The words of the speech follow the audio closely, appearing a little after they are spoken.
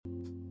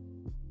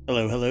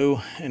Hello, hello,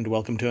 and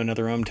welcome to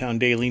another ohmTown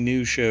Daily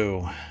News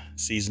Show,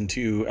 Season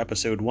 2,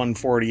 Episode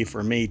 140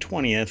 for May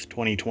 20th,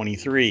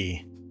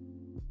 2023.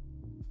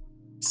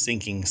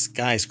 Sinking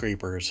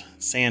skyscrapers,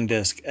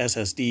 Sandisk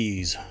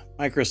SSDs,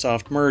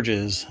 Microsoft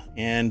merges,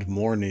 and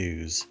more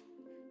news.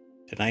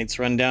 Tonight's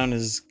rundown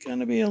is going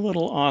to be a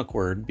little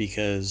awkward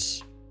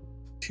because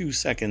 2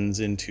 seconds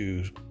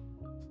into,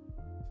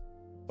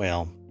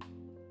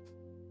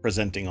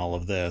 presenting all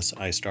of this,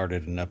 I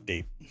started an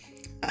update.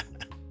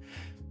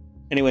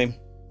 Anyway,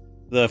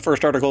 the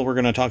first article we're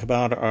going to talk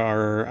about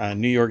are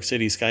New York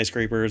City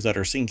skyscrapers that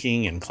are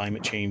sinking and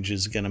climate change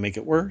is going to make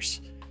it worse.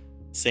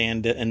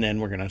 And then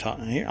we're going to talk,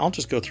 here, I'll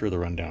just go through the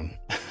rundown.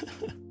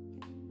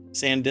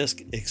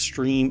 Sandisk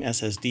Extreme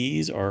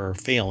SSDs are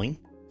failing.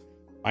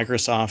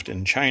 Microsoft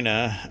and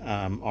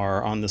China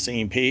are on the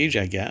same page,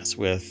 I guess,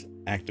 with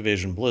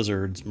Activision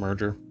Blizzard's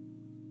merger.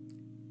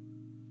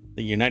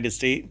 The United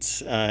States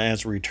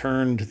has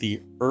returned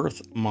the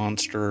Earth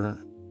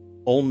Monster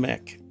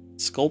Olmec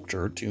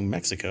sculpture to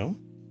Mexico.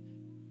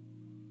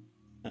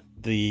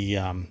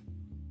 There's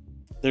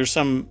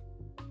some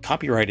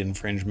copyright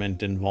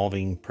infringement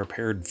involving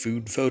prepared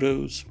food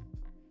photos,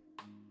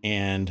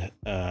 and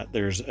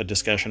there's a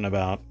discussion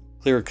about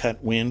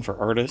clear-cut win for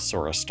artists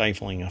or a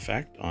stifling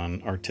effect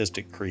on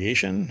artistic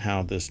creation,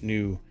 how this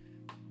new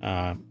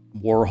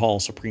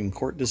Warhol Supreme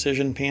Court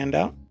decision panned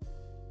out.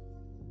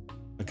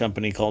 A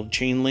company called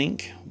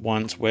Chainlink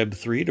wants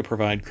Web3 to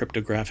provide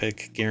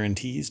cryptographic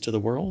guarantees to the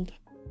world.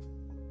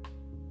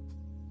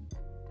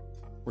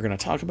 We're going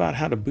to talk about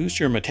how to boost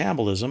your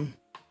metabolism.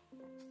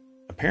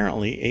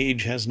 Apparently,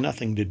 age has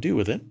nothing to do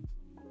with it.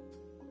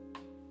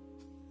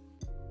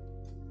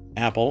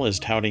 Apple is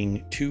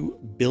touting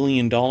 $2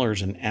 billion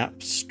in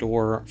App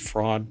Store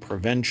fraud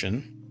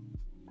prevention.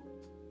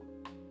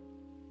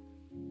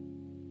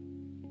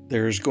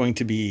 There's going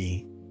to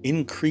be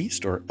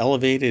increased or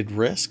elevated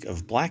risk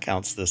of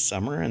blackouts this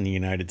summer in the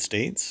United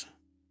States,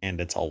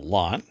 and it's a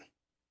lot.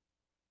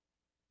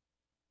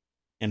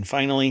 And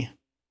finally,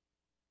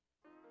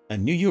 a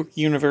New York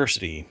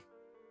university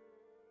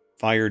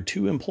fired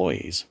 2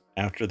 employees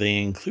after they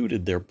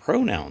included their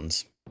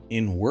pronouns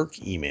in work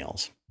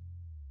emails.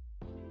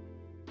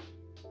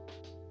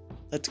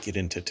 Let's get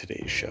into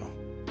today's show.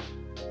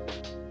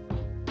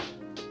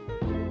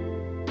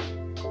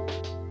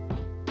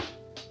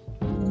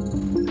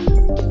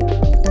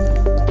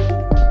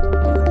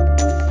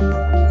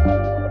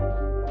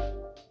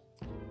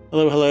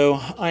 Hello, hello.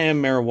 I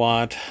am Mayor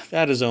Watt.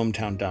 That is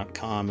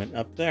ohmtown.com, and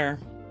up there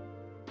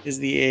is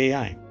the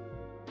AI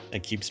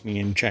that keeps me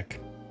in check.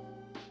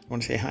 I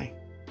want to say hi.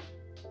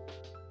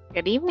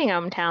 Good evening,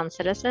 ohmTown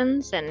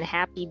citizens, and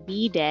happy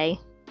Bee Day.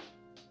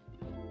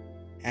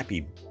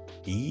 Happy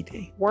Bee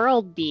Day?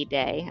 World Bee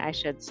Day, I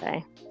should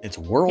say. It's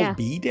World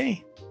Bee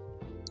Day?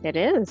 It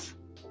is.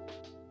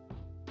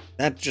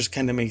 That just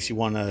kind of makes you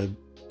want to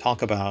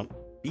talk about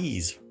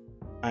bees.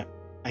 I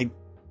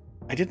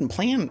didn't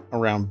plan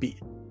around bee.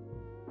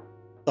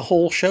 The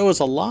whole show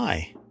is a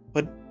lie,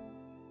 but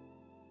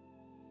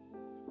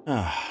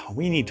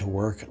we need to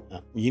work.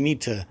 You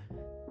need to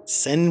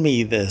send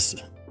me this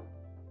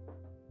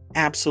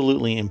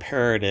absolutely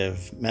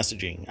imperative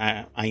messaging.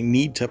 I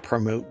need to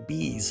promote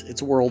bees.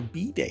 It's World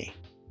Bee Day.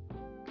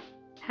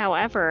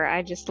 However,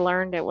 I just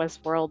learned it was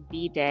World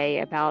Bee Day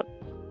about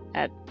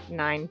at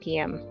 9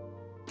 p.m.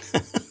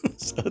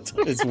 So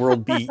it's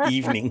World Bee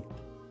Evening.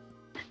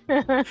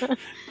 And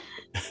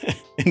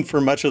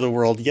for much of the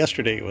world,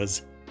 yesterday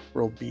was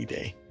World Bee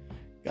Day.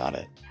 Got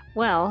it.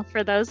 Well,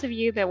 for those of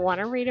you that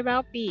want to read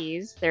about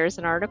bees, there's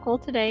an article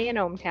today in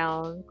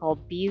ohmTown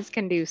called Bees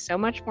Can Do So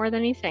Much More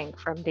Than You Think,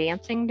 from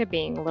dancing to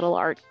being little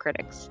art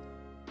critics.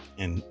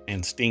 And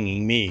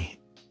stinging me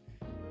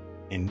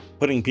and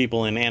putting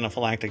people in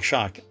anaphylactic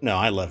shock. No,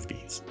 I love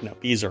bees. No,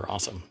 bees are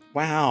awesome.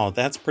 Wow,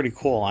 that's pretty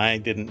cool. I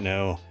didn't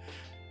know.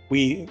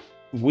 We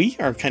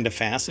are kind of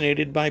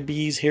fascinated by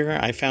bees here.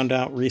 I found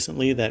out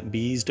recently that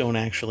bees don't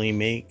actually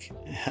make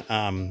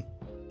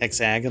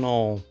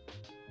hexagonal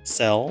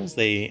cells.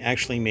 They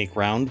actually make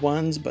round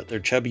ones, but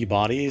their chubby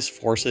bodies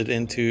force it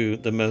into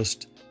the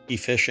most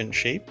efficient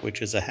shape,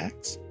 which is a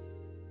hex.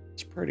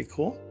 It's pretty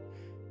cool.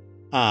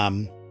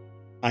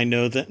 I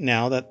know that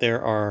now that there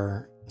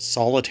are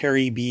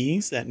solitary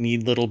bees that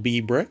need little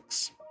bee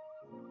bricks.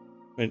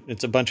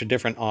 It's a bunch of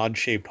different odd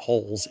shaped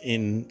holes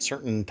in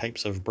certain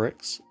types of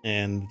bricks,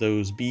 and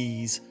those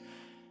bees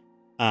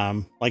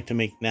like to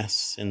make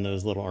nests in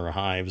those little, or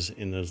hives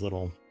in those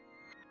little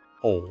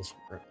holes.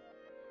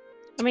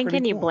 I mean,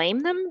 can you blame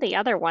them? The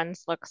other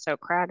ones look so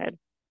crowded.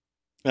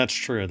 That's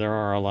true. There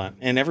are a lot.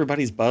 And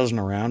everybody's buzzing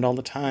around all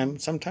the time.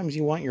 Sometimes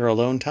you want your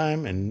alone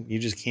time and you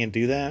just can't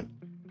do that.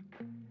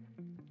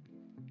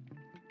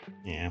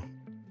 Yeah.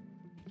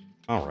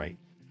 All right.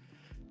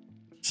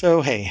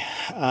 So, hey,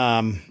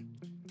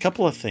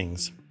 couple of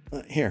things.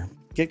 Here,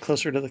 get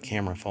closer to the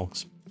camera,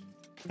 folks.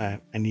 I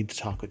need to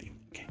talk with you.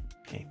 Okay.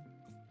 Hey,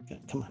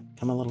 come on.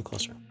 Come a little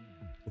closer.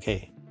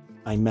 Okay.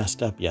 I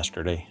messed up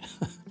yesterday.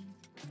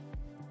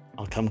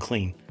 I'll come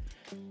clean.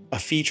 A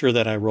feature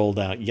that I rolled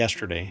out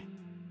yesterday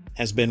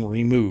has been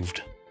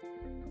removed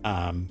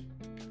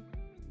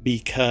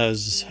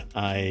because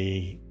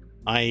I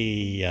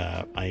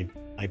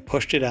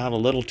pushed it out a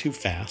little too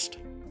fast.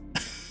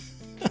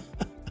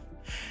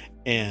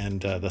 And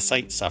the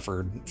site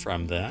suffered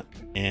from that,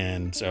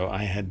 and so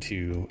I had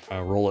to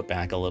roll it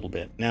back a little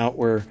bit. Now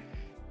we're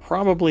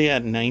probably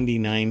at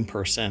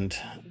 99%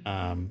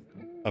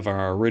 of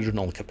our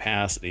original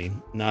capacity.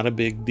 Not a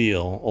big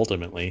deal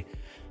ultimately,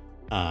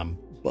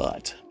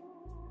 but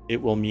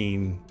it will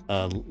mean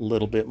a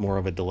little bit more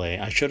of a delay.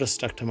 I should have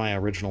stuck to my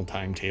original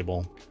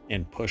timetable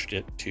and pushed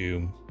it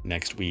to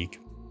next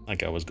week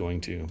like I was going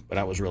to, but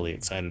I was really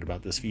excited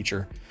about this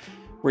feature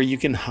where you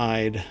can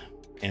hide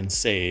and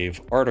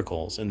save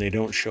articles and they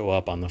don't show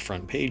up on the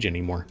front page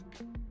anymore.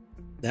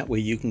 That way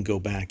you can go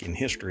back in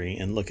history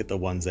and look at the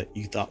ones that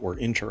you thought were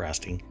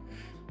interesting.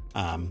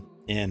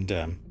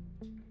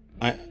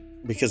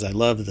 Because I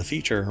love the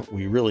feature,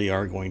 we really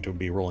are going to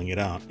be rolling it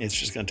out. It's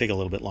just going to take a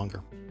little bit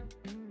longer.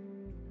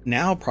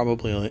 Now,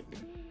 probably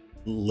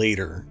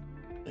later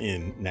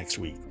in next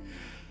week.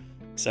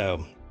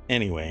 So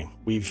anyway,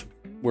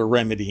 we're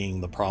remedying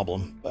the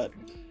problem, but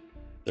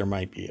there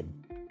might be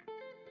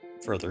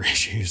further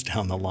issues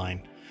down the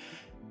line.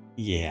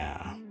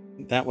 Yeah,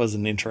 that was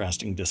an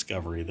interesting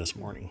discovery this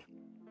morning.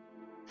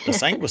 The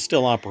site was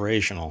still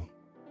operational,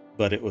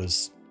 but it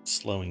was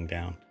slowing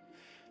down.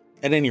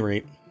 At any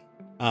rate,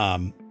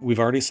 we've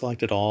already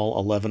selected all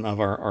 11 of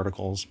our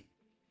articles.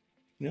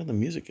 You know, the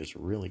music is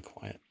really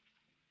quiet.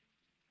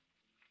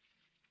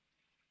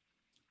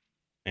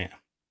 Yeah.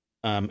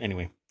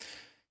 Anyway,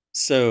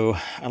 so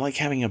I like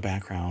having a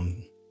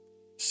background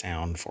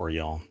sound for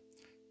y'all.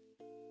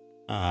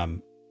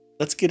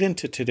 Let's get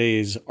into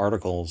today's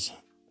articles.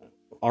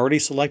 Already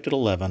selected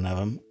 11 of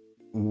them.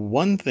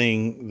 One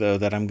thing, though,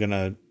 that I'm going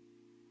to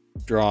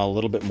draw a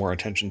little bit more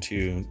attention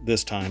to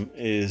this time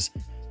is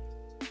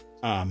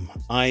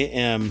I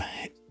am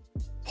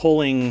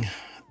pulling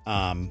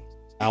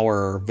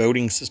our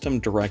voting system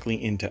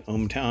directly into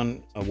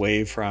ohmTown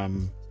away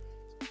from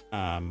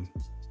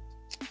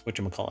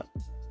whatchamacallit,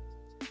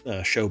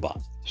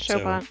 Showbot.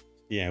 Showbot. So,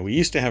 yeah, we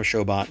used to have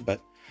Showbot, but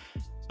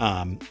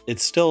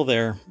it's still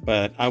there,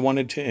 but I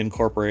wanted to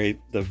incorporate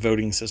the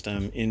voting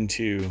system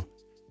into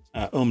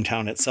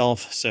ohmTown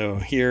itself. So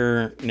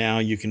here now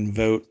you can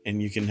vote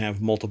and you can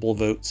have multiple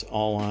votes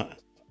all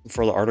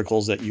for the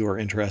articles that you are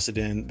interested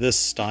in. This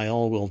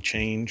style will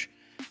change.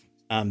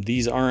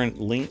 These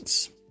aren't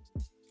links.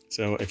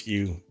 So if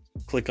you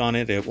click on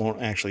it, it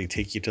won't actually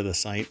take you to the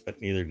site, but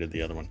neither did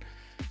the other one.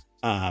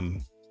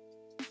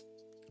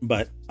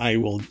 But I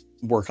will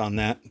work on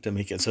that to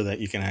make it so that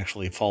you can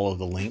actually follow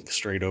the link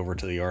straight over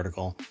to the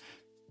article.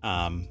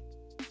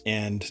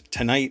 And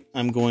tonight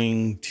I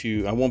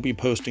won't be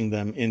posting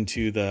them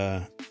into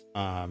the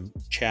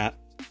chat,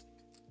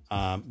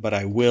 but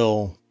I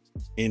will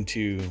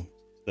into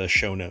the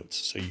show notes.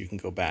 So you can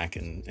go back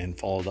and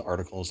follow the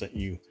articles that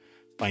you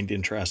find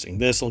interesting.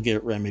 This will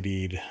get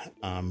remedied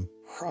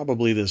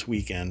probably this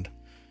weekend.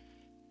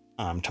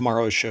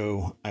 Tomorrow's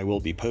show, I will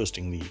be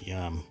posting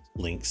the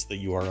links,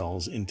 the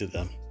URLs into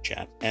the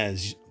chat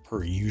as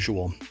per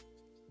usual.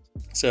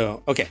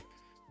 So, okay,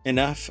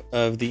 enough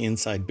of the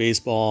inside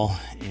baseball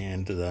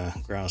and the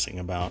grousing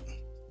about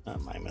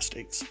my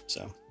mistakes.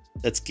 So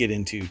let's get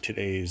into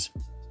today's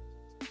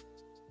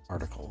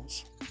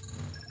articles.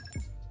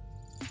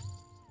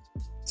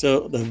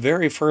 So the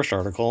very first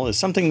article is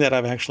something that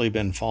I've actually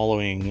been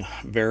following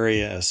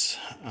various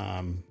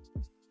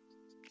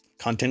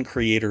content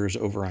creators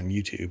over on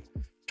YouTube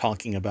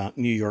talking about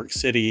New York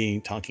City,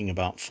 talking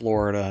about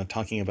Florida,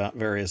 talking about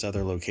various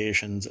other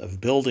locations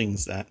of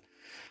buildings that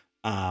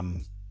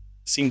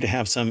seem to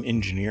have some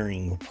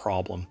engineering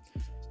problem.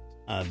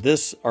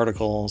 This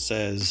article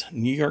says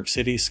New York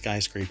City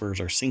skyscrapers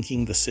are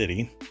sinking the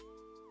city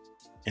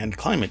and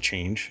climate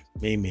change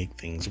may make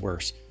things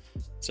worse.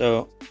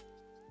 So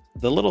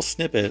the little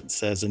snippet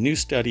says a new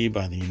study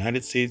by the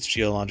United States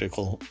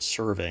Geological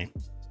Survey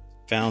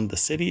found the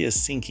city is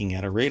sinking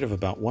at a rate of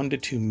about 1 to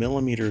 2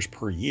 millimeters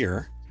per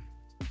year,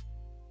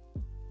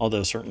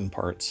 although certain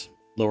parts,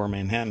 Lower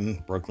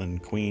Manhattan, Brooklyn,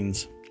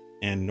 Queens,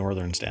 and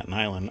Northern Staten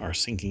Island, are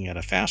sinking at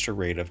a faster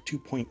rate of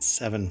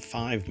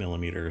 2.75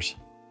 millimeters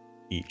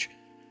each.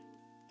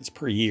 That's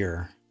per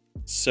year.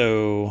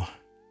 So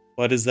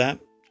what is that?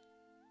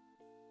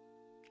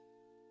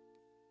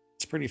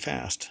 It's pretty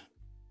fast.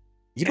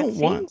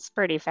 Seems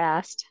pretty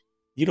fast.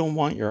 You don't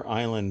want your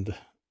island,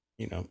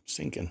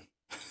 sinking.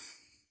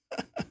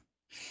 Let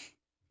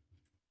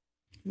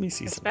me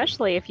see.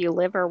 Especially if you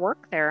live or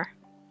work there.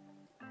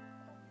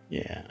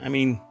 Yeah, I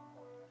mean,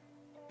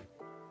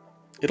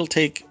 it'll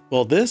take,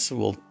 this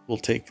will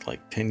take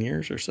like 10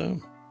 years or so.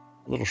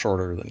 A little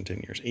shorter than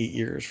 10 years, 8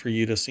 years for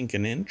you to sink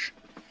an inch.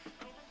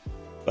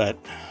 But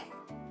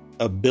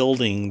a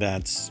building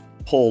that's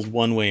pulled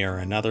one way or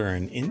another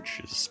an inch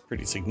is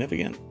pretty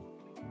significant.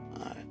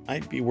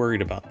 I'd be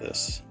worried about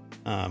this.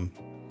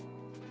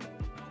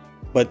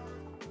 But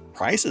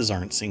prices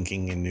aren't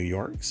sinking in New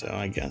York, so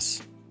I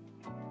guess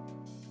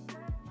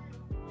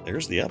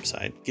there's the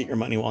upside. Get your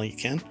money while you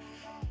can.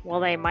 Well,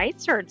 they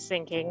might start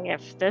sinking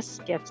if this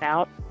gets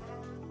out.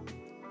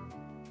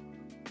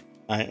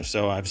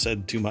 So I've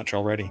said too much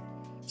already.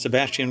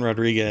 Sebastian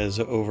Rodriguez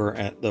over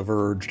at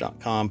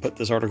TheVerge.com put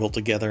this article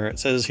together. It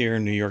says here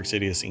New York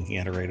City is sinking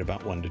at a rate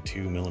about 1 to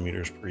 2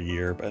 millimeters per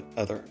year, but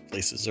other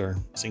places are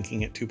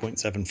sinking at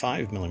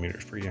 2.75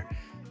 millimeters per year.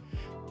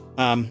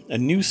 A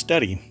new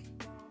study.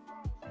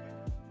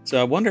 So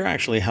I wonder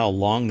actually how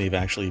long they've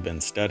actually been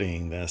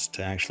studying this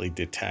to actually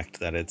detect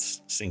that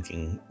it's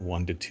sinking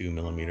 1 to 2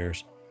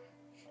 millimeters.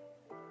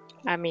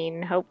 I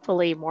mean,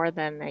 hopefully more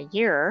than a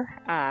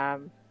year,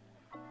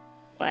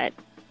 but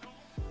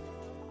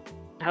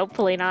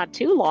hopefully not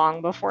too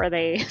long before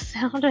they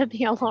sounded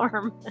the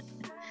alarm.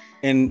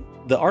 And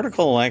the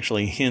article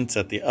actually hints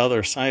at the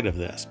other side of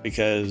this,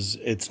 because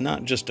it's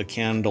not just a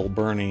candle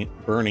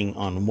burning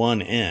on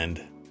one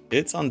end,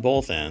 it's on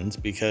both ends,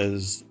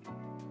 because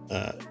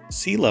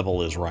sea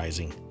level is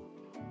rising.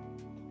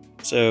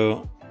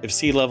 So if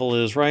sea level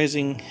is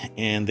rising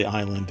and the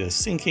island is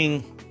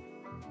sinking,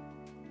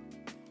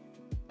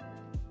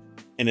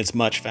 and it's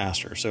much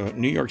faster. So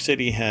New York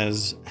City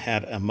has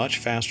had a much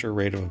faster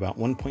rate of about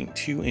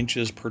 1.2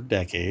 inches per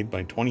decade.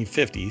 By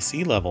 2050,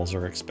 sea levels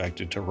are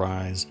expected to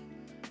rise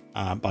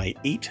by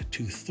 8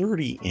 to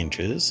 30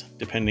 inches,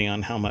 depending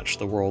on how much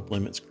the world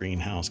limits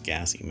greenhouse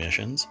gas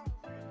emissions.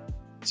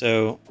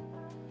 So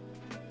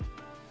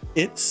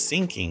its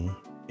sinking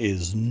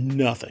is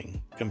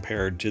nothing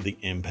compared to the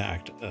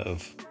impact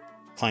of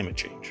climate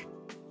change.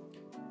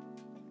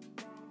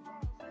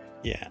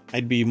 Yeah,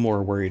 I'd be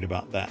more worried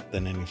about that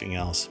than anything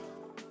else.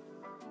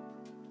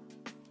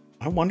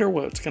 I wonder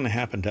what's going to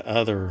happen to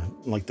other,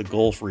 like the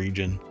Gulf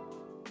region,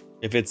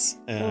 if it's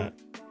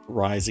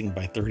rising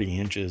by 30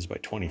 inches by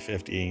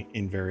 2050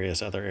 in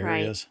various other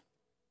areas.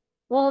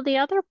 Right. Well, the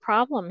other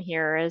problem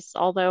here is,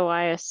 although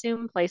I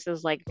assume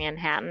places like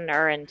Manhattan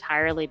are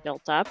entirely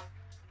built up,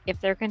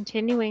 if they're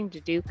continuing to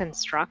do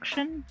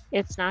construction,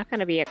 it's not going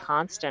to be a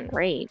constant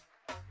rate.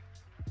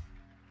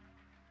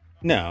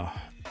 No.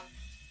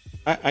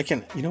 I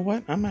can, you know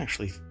what? I'm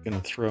actually going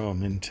to throw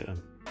them into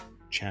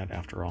chat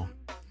after all.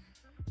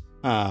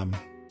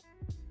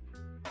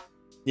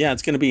 Yeah,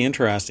 it's going to be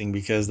interesting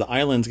because the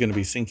island's going to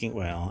be sinking.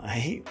 Well, I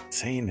hate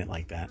saying it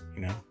like that, you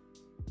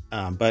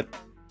know, but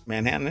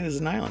Manhattan is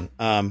an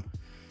island.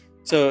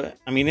 So,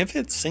 I mean, if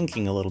it's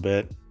sinking a little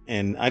bit,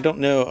 and I don't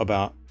know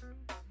about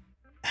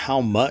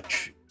how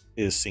much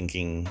is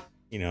sinking,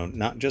 you know,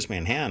 not just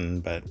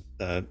Manhattan, but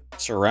the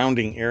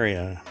surrounding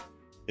area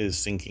is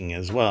sinking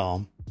as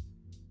well.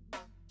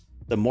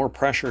 The more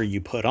pressure you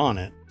put on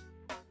it,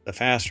 the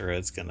faster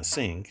it's going to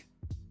sink.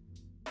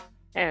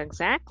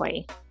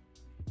 Exactly.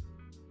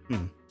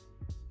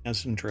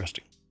 That's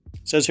interesting.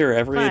 It says here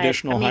every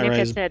additional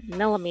high-rise. If it's at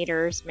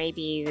millimeters,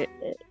 maybe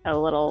a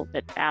little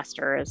bit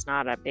faster is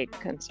not a big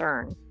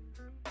concern.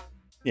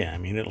 Yeah, I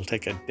mean, it'll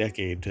take a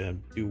decade to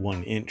do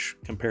 1 inch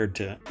compared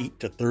to 8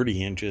 to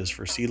 30 inches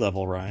for sea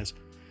level rise.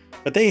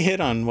 But they hit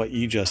on what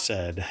you just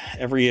said.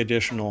 Every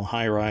additional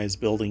high-rise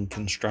building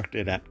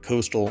constructed at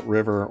coastal,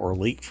 river, or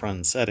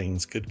lakefront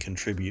settings could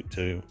contribute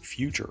to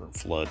future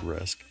flood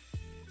risk.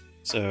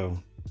 So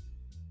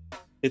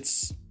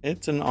it's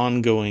an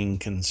ongoing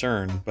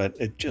concern, but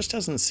it just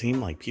doesn't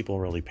seem like people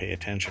really pay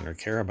attention or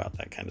care about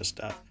that kind of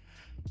stuff.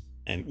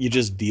 And you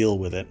just deal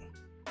with it.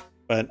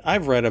 But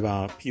I've read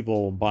about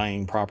people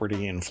buying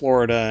property in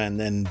Florida and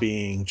then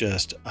being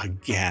just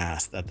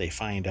aghast that they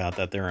find out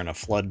that they're in a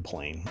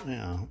floodplain.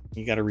 Yeah,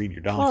 you got to read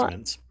your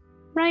documents.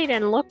 Well, right,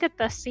 and look at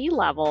the sea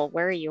level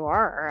where you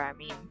are. I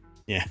mean,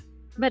 yeah.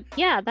 But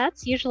yeah,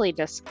 that's usually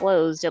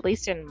disclosed, at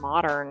least in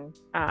modern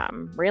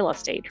real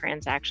estate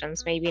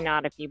transactions. Maybe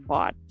not if you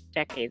bought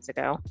decades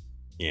ago.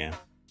 Yeah.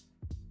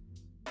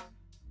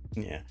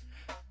 Yeah.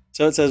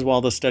 So it says,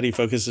 while the study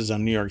focuses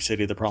on New York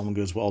City, the problem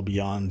goes well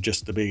beyond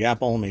just the Big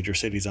Apple. Major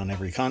cities on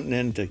every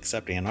continent,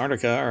 except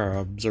Antarctica, are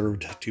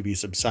observed to be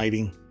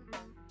subsiding,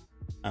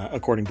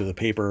 according to the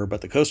paper.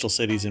 But the coastal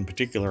cities in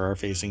particular are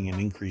facing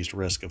an increased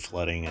risk of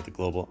flooding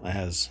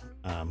as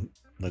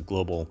the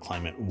global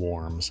climate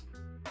warms.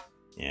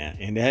 Yeah,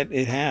 and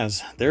it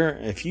has.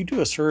 If you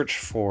do a search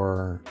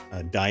for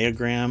a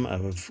diagram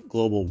of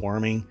global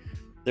warming,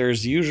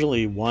 there's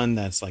usually one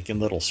that's like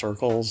in little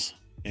circles,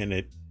 and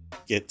it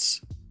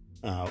gets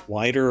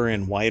wider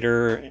and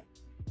wider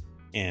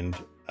and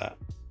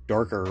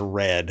darker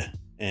red.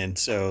 And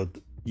so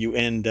you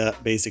end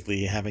up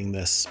basically having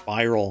this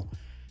spiral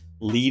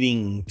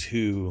leading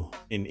to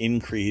an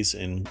increase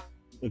in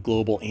the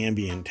global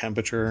ambient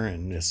temperature.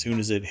 And as soon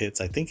as it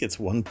hits, I think it's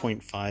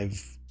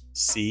 1.5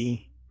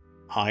 C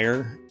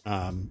higher,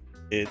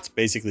 it's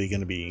basically going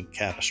to be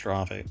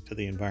catastrophic to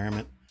the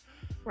environment.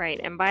 Right.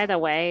 And by the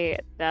way,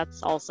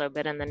 that's also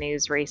been in the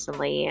news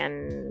recently,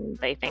 and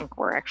they think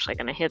we're actually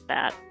going to hit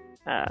that,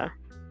 I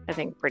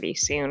think, pretty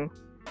soon.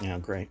 Yeah,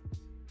 great.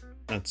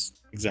 That's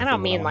exactly I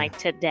don't mean like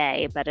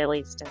today, but at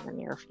least in the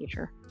near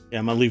future. Yeah,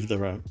 I'm going to leave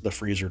the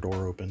freezer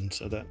door open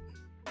so that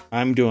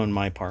I'm doing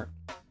my part.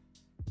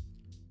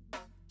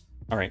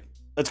 All right,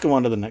 let's go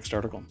on to the next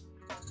article.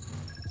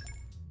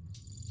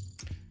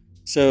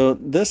 So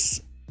this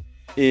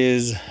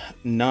is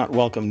not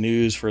welcome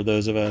news for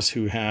those of us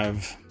who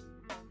have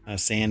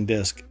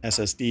Sandisk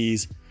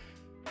SSDs.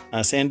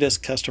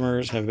 Sandisk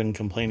customers have been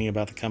complaining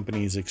about the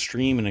company's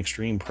Extreme and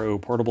Extreme Pro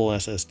portable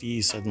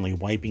SSDs suddenly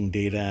wiping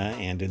data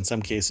and in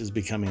some cases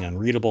becoming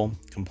unreadable.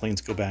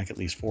 Complaints go back at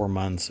least 4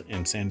 months,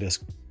 and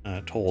Sandisk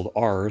told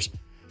ours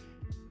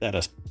that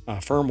a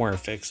firmware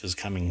fix is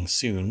coming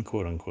soon,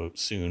 quote unquote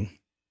soon.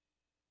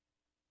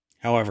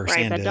 However,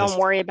 Right, but don't Sandisk,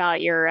 worry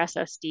about your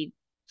SSD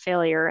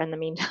failure in the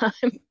meantime.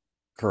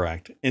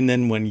 correct. And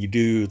then when you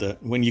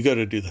go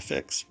to do the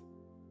fix,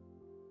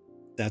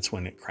 that's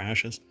when it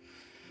crashes.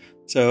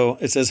 So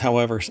it says,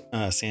 however,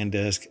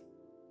 Sandisk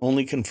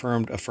only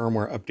confirmed a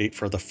firmware update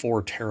for the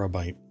 4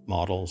 terabyte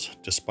models,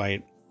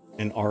 despite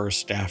an Rs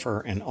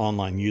staffer and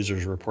online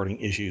users reporting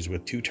issues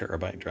with 2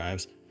 terabyte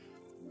drives.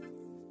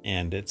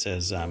 And it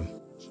says,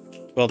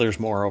 well, there's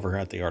more over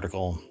at the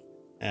article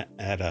at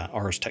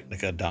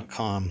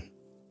arstechnica.com.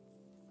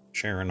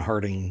 Sharon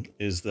Harding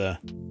is the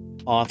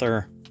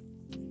author.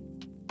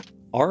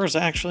 Rs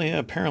actually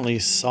apparently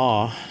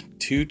saw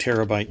 2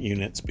 terabyte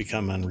units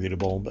become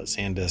unreadable, but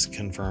Sandisk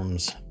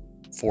confirms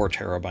 4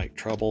 terabyte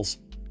troubles.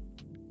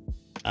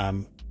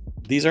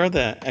 These are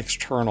the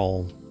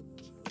external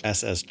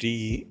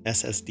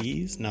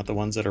SSDs, not the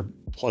ones that are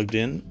plugged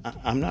in.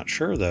 I'm not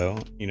sure though.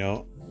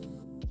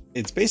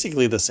 It's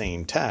basically the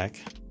same tech.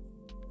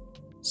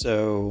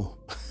 So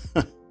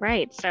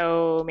Right,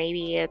 so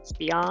maybe it's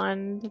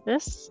beyond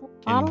this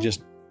model? And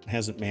just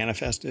hasn't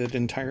manifested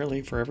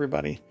entirely for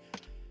everybody.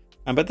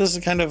 But this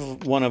is kind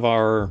of one of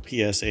our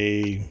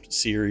PSA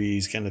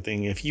series kind of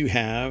thing. If you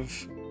have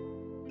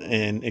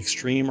an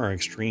Extreme or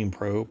Extreme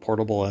Pro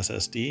portable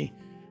SSD,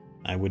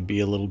 I would be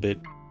a little bit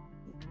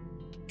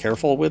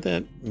careful with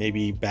it.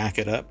 Maybe back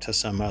it up to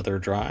some other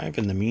drive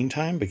in the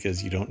meantime,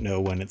 because you don't know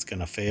when it's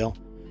going to fail.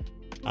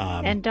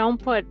 And don't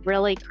put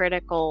really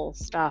critical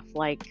stuff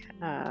like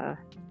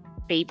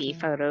baby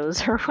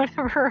photos or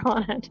whatever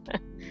on it.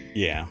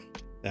 Yeah,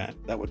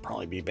 that would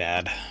probably be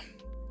bad.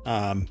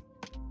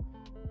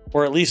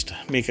 Or at least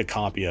make a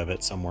copy of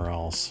it somewhere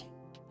else.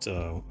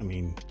 So, I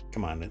mean,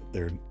 come on,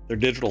 they're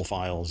digital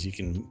files. You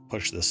can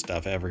push this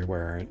stuff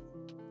everywhere.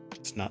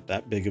 It's not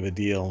that big of a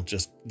deal.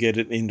 Just get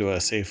it into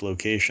a safe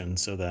location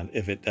so that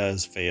if it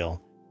does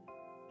fail,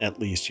 at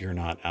least you're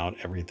not out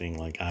everything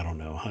like, I don't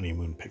know,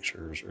 honeymoon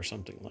pictures or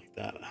something like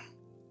that.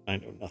 I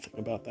know nothing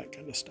about that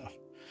kind of stuff.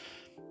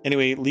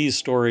 Anyway, Lee's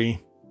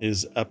story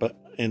is up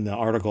in the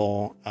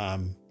article.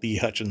 Lee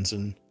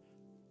Hutchinson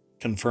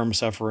confirmed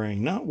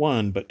suffering not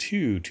 1, but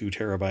 2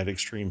 terabyte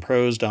Extreme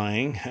Pros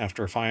dying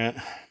after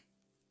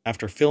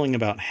filling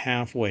about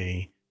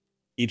halfway.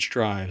 Each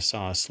drive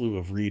saw a slew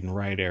of read and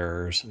write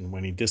errors, and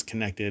when he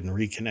disconnected and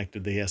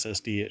reconnected the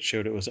SSD, it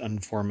showed it was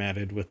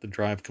unformatted with the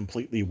drive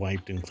completely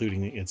wiped,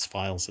 including its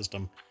file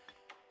system.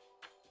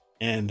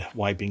 And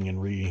wiping and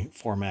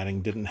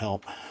reformatting didn't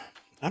help.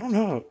 I don't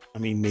know. I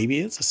mean, maybe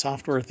it's a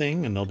software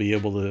thing and they'll be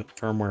able to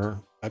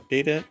firmware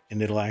update it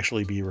and it'll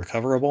actually be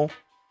recoverable.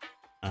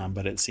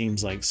 But it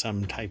seems like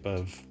some type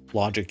of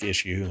logic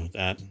issue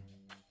that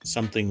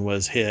something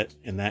was hit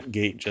and that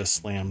gate just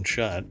slammed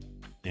shut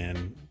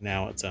and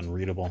now it's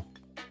unreadable.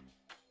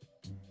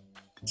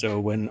 So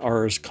when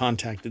ours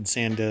contacted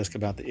Sandisk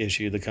about the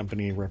issue, the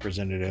company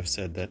representative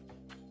said that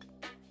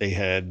they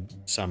had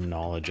some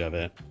knowledge of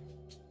it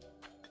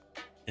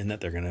and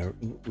that they're going to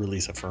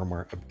release a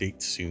firmware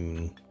update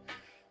soon.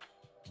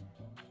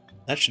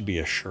 That should be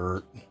a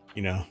shirt,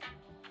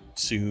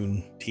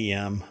 soon,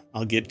 TM.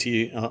 I'll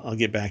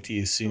get back to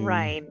you soon.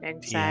 Right,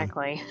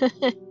 exactly.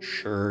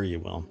 Sure you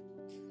will.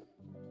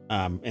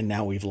 And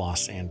now we've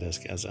lost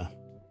Sandisk as a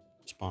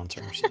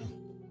sponsor, so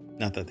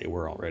not that they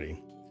were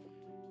already.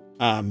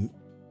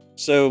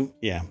 So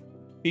yeah,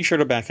 be sure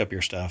to back up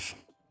your stuff.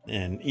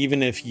 And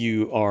even if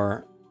you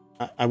are,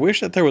 I wish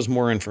that there was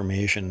more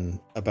information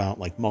about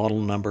like model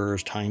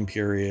numbers, time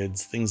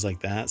periods, things like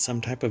that.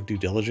 Some type of due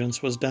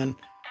diligence was done.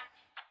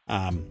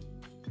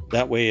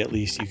 That way, at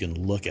least you can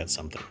look at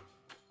something.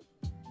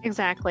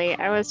 Exactly.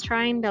 I was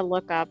trying to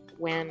look up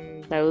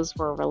when those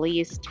were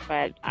released,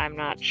 but I'm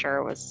not sure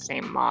it was the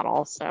same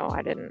model, so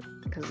I didn't,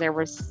 because there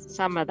was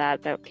some of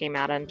that came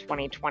out in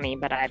 2020,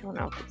 but I don't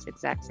know if it's the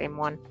exact same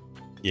one.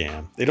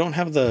 Yeah, they don't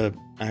have the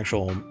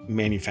actual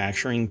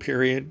manufacturing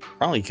period,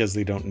 probably because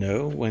they don't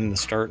know when the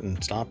start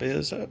and stop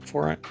is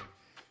for it.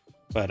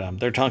 But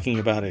they're talking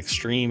about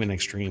Extreme and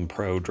Extreme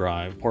Pro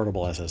drive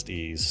portable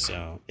SSDs.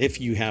 So if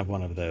you have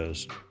one of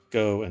those,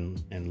 go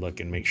and look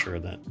and make sure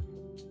that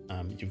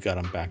you've got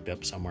them backed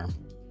up somewhere.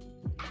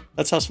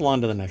 Let's hustle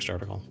on to the next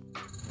article.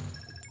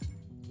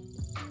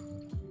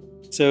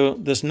 So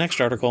this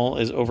next article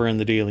is over in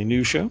the Daily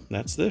News Show.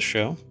 That's this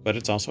show, but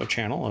it's also a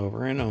channel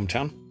over in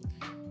ohmTown.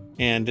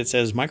 And it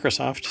says,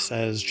 Microsoft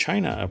says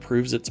China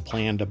approves its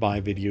plan to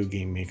buy video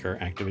game maker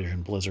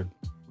Activision Blizzard.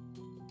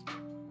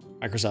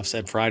 Microsoft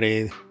said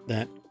Friday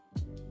that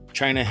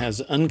China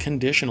has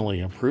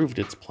unconditionally approved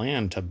its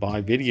plan to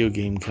buy video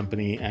game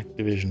company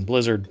Activision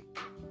Blizzard,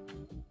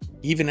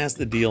 even as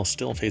the deal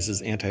still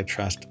faces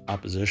antitrust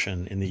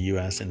opposition in the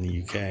US and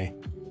the UK.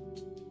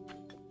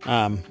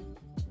 Um,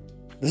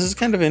 this is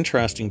kind of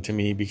interesting to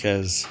me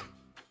because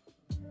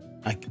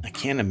I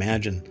can't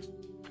imagine,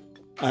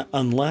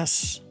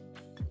 unless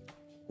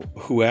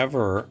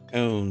whoever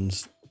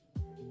owns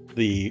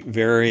the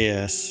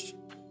various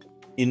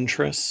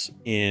interests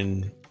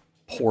in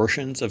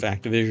portions of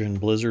Activision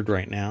Blizzard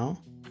right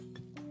now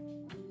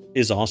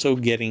is also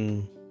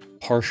getting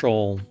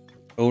partial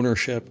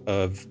ownership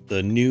of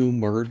the new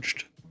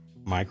merged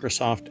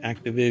Microsoft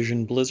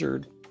Activision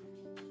Blizzard,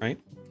 right?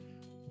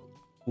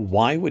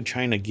 Why would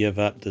China give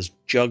up this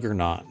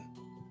juggernaut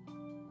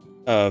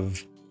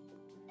of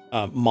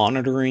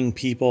monitoring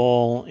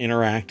people,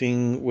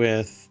 interacting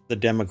with the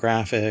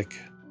demographic,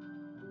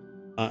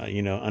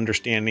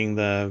 understanding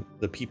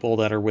the people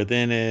that are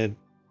within it,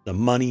 the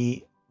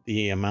money,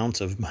 the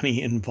amounts of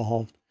money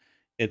involved,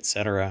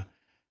 etc.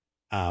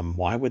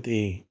 Why would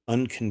they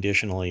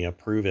unconditionally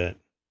approve it?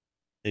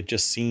 It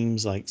just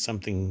seems like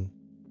something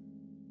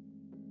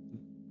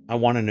I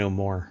want to know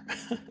more.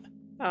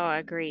 Oh,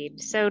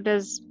 agreed. So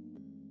does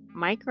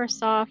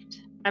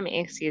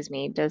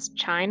does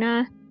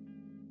China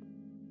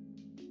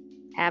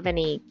have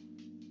any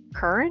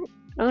current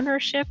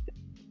ownership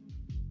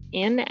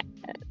in,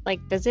 like,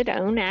 does it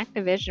own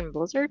Activision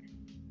Blizzard?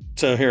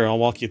 So here, I'll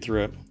walk you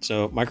through it.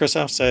 So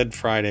Microsoft said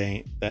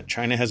Friday that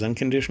China has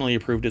unconditionally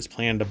approved its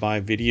plan to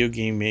buy video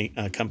game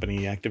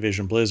company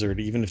Activision Blizzard,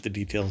 even if the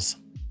deal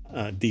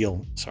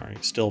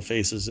still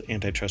faces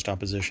antitrust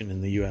opposition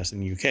in the US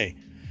and the UK.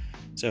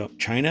 So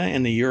China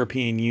and the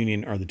European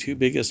Union are the two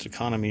biggest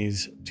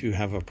economies to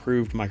have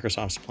approved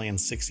Microsoft's planned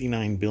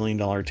 $69 billion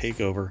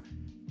takeover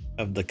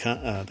of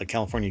the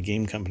California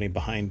game company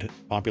behind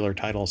popular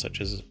titles such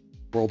as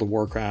World of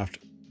Warcraft,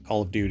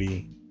 Call of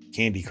Duty,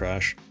 Candy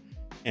Crush.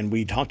 And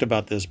we talked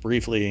about this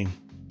briefly,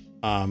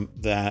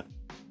 that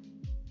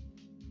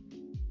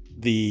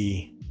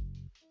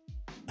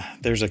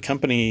there's a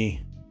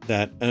company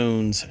that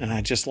owns, and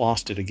I just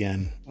lost it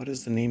again. What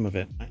is the name of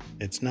it?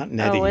 It's not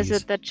NetEase. Oh, is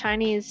it the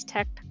Chinese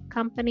tech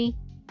company?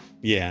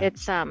 Yeah.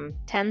 It's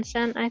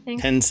Tencent, I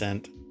think.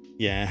 Tencent.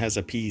 Yeah, it has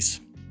a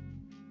piece.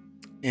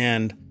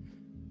 And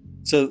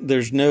so there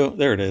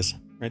it is,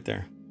 right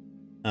there.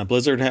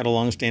 Blizzard had a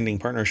long-standing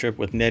partnership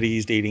with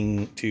NetEase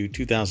dating to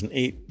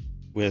 2008,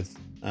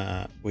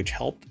 which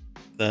helped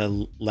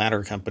the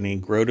latter company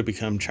grow to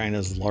become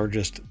China's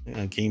largest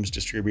games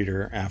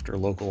distributor after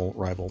local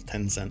rival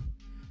Tencent.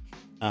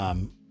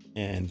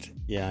 And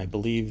yeah, I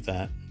believe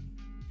that.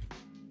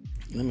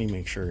 Let me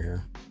make sure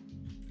here.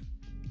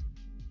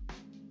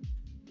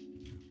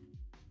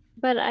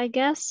 But I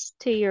guess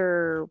to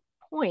your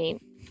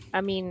point,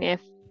 I mean,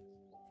 if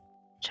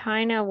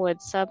China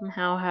would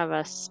somehow have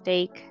a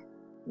stake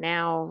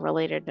now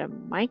related to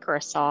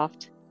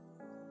Microsoft,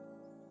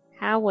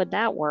 how would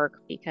that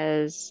work?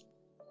 Because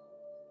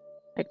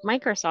like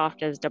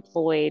Microsoft is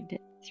deployed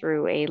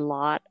through a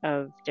lot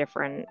of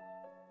different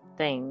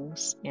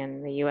things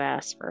in the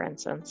US, for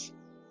instance.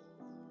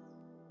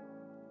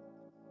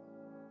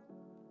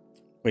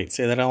 Wait,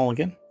 say that all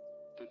again?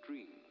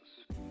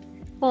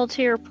 Well,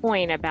 to your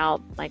point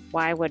about like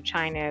why would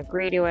China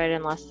agree to it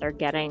unless they're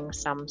getting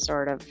some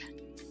sort of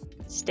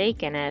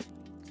stake in it?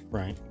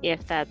 Right.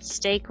 If that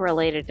stake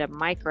related to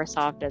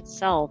Microsoft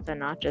itself and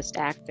not just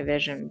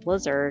Activision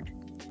Blizzard,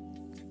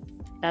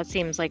 that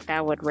seems like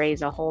that would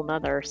raise a whole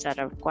nother set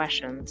of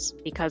questions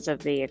because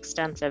of the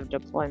extensive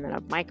deployment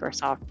of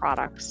Microsoft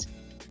products.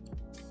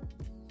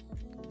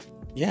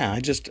 Yeah,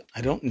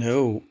 I don't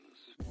know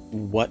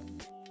what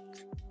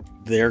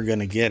they're going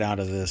to get out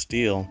of this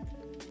deal.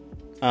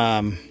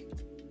 I'm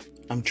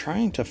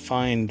trying to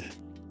find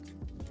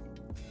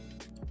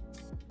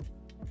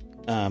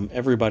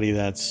everybody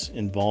that's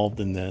involved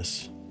in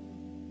this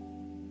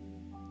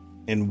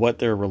and what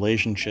their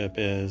relationship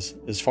is.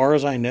 As far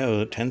as I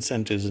know,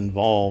 Tencent is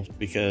involved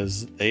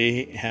because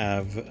they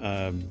have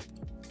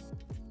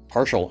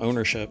partial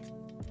ownership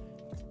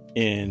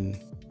in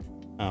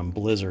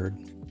Blizzard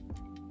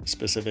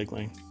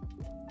specifically.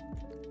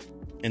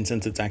 And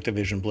since it's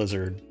Activision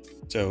Blizzard,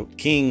 so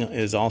King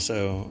is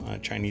also a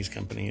Chinese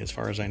company as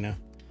far as I know.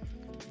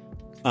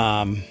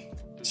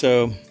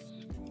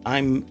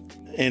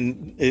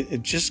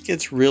 It just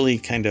gets really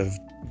kind of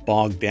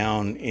bogged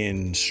down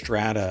in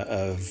strata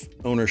of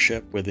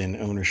ownership within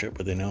ownership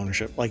within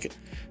ownership. Like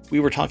we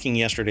were talking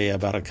yesterday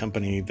about a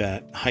company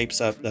that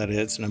hypes up that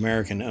it's an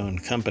American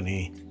owned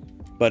company,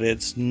 but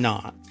it's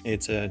not.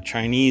 It's a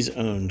Chinese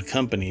owned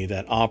company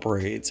that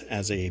operates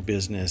as a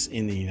business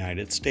in the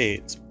United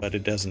States, but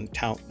it doesn't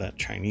tout that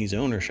Chinese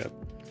ownership.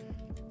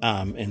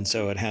 And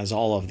so it has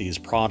all of these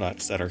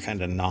products that are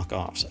kind of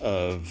knockoffs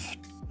of ...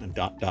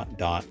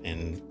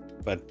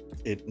 but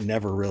it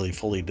never really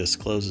fully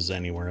discloses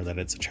anywhere that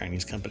it's a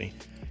Chinese company.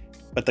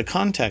 But the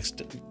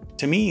context,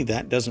 to me,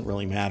 that doesn't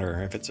really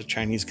matter if it's a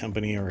Chinese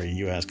company or a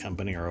US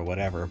company or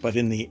whatever. But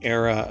in the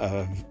era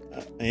of,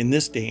 in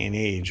this day and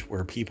age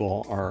where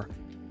people are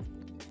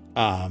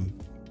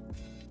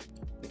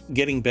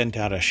getting bent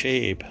out of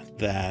shape,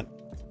 that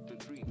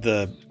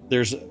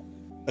there's a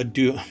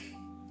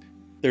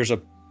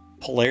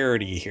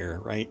polarity here,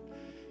 right?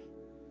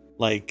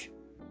 Like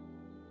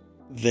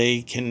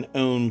they can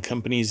own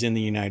companies in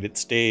the United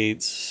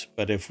States,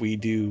 but if we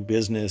do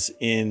business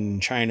in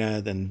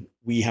China, then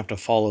we have to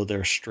follow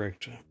their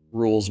strict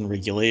rules and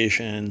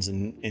regulations,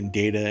 and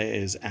data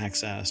is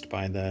accessed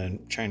by the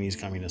Chinese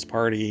Communist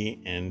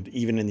Party, and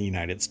even in the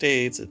United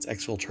States, it's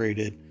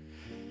exfiltrated.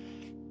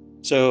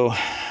 So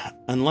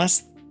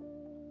unless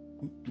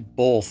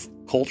both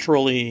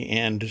culturally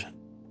and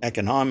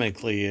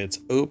economically it's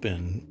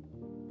open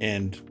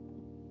and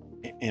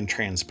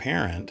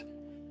transparent,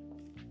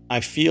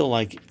 I feel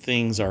like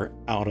things are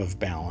out of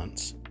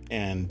balance.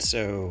 And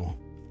so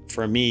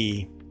for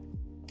me,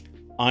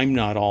 I'm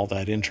not all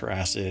that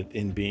interested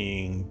in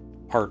being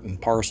part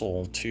and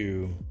parcel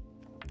to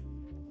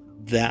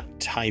that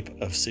type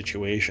of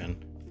situation.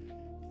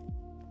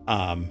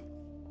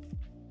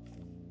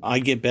 I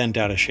get bent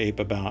out of shape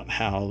about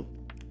how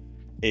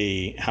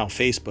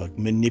Facebook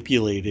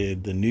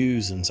manipulated the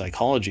news and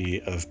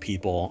psychology of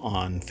people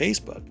on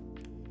Facebook.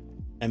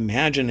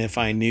 Imagine if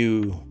I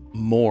knew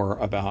more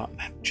about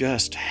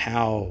just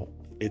how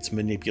it's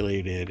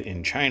manipulated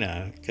in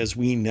China, because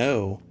we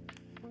know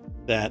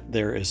that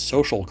there is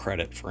social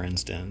credit, for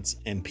instance,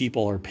 and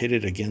people are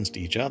pitted against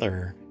each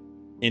other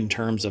in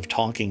terms of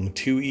talking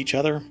to each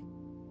other,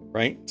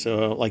 right?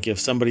 So like if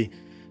somebody,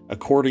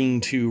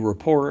 according to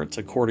reports,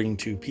 according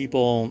to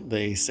people,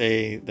 they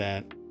say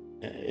that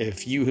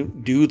if you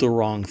do the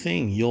wrong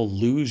thing, you'll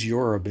lose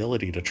your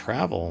ability to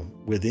travel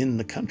within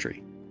the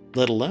country,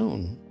 let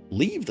alone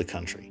leave the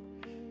country.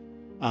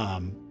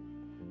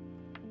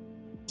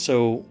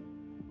 So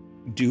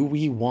do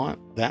we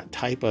want that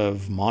type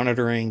of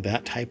monitoring,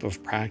 that type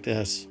of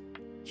practice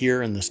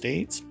here in the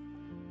States?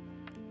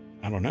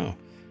 I don't know.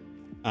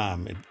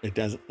 It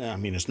does. I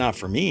mean, it's not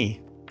for me,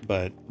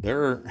 but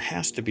there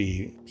has to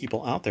be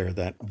people out there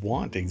that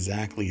want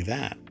exactly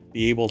that.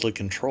 Be able to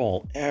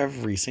control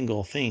every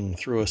single thing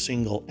through a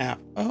single app.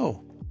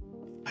 Oh,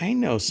 I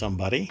know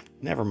somebody.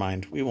 Never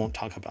mind. We won't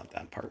talk about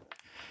that part.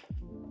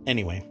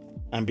 Anyway,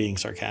 I'm being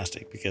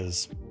sarcastic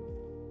because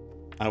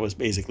I was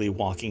basically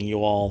walking you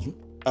all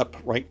up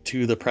right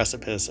to the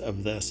precipice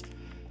of this.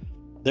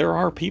 There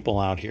are people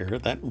out here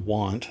that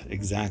want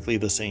exactly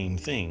the same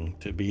thing,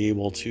 to be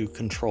able to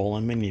control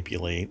and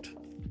manipulate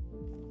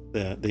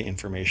the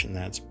information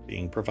that's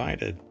being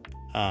provided.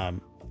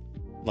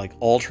 Like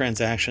all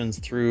transactions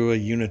through a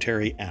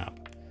unitary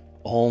app,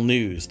 all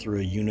news through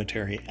a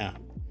unitary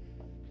app,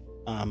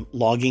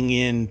 logging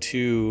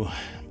into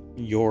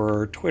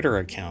your Twitter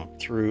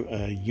account through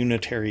a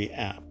unitary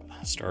app,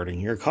 starting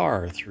your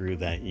car through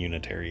that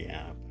unitary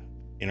app,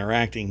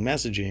 interacting,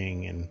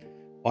 messaging, and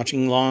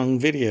watching long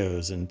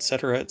videos,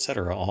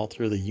 etc., all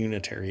through the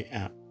unitary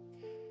app.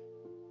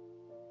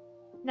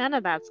 None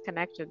of that's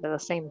connected to the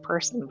same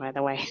person, by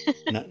the way.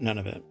 None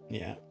of it.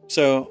 Yeah.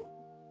 So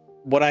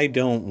what I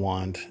don't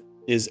want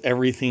is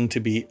everything to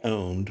be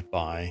owned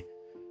by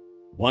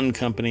one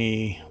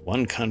company,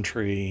 one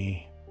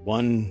country,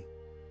 one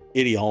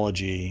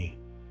ideology.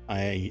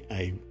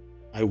 I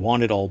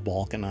want it all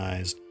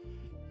balkanized,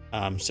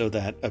 so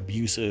that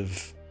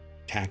abusive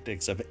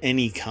tactics of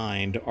any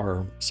kind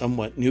are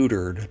somewhat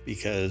neutered,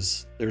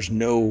 because there's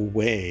no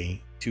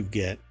way to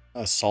get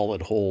a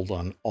solid hold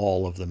on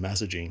all of the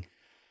messaging.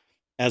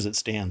 As it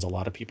stands, a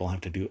lot of people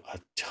have to do a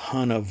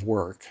ton of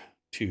work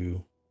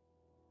to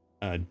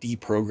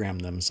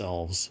deprogram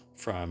themselves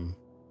from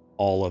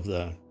all of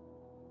the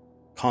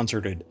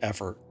concerted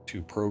effort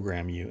to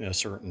program you a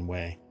certain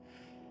way.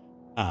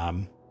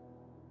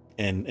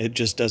 And it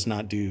just does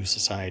not do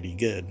society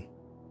good.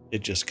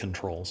 It just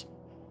controls.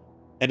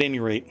 At any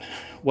rate,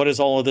 what does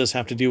all of this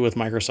have to do with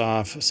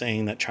Microsoft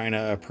saying that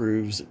China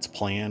approves its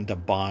plan to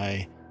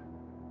buy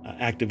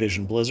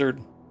Activision Blizzard?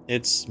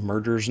 It's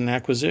mergers and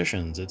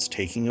acquisitions. It's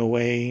taking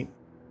away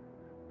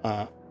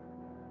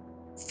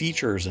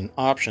features and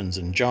options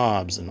and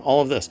jobs and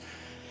all of this,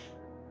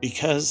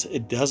 because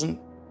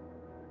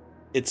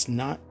it's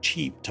not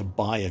cheap to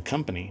buy a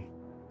company.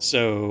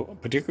 So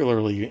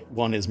particularly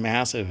one as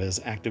massive as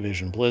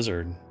Activision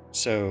Blizzard.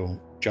 So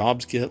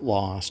jobs get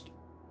lost,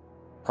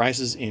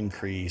 prices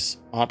increase,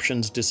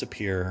 options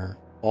disappear,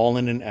 all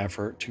in an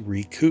effort to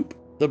recoup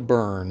the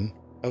burn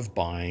of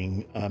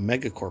buying a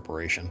mega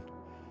corporation.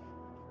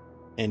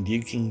 And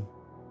you can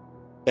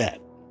bet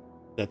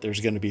that there's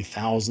going to be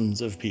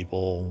thousands of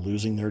people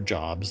losing their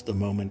jobs the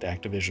moment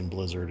Activision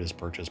Blizzard is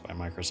purchased by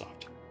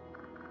Microsoft.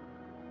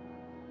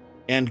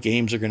 And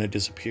games are going to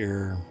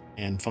disappear,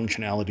 and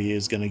functionality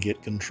is going to get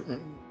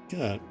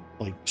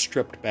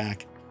stripped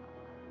back.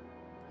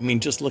 I mean,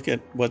 just look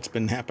at what's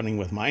been happening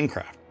with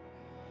Minecraft.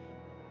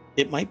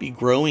 It might be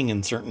growing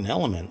in certain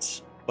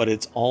elements, but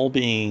it's all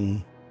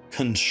being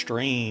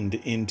constrained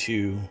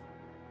into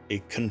a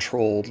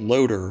controlled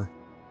loader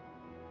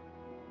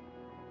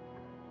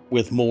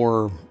with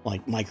more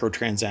like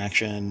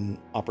microtransaction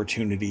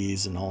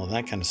opportunities and all of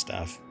that kind of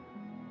stuff.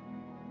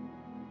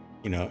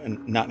 You know,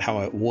 and not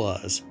how it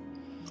was.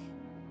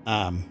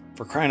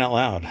 For crying out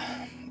loud.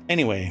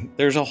 Anyway,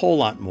 there's a whole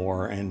lot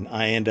more, and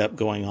I end up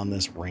going on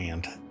this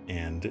rant,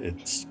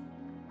 and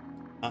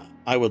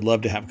I would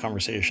love to have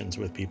conversations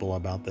with people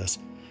about this.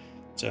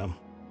 So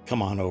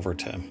come on over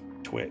to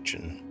Twitch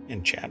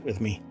and chat with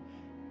me.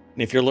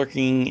 And if you're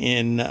lurking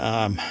in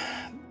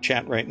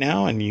chat right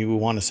now and you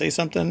want to say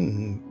something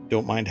and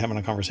don't mind having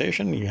a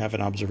conversation, you have an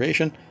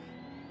observation,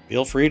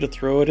 feel free to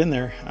throw it in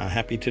there.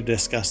 Happy to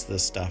discuss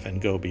this stuff and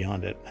go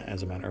beyond it,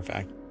 as a matter of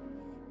fact.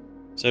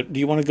 So do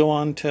you want to go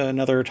on to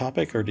another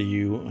topic, or do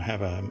you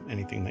have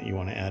anything that you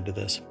want to add to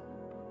this?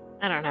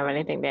 I don't have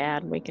anything to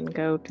add. We can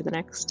go to the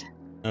next.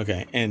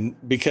 Okay, and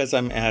because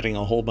I'm adding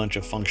a whole bunch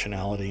of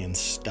functionality and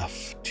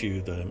stuff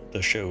to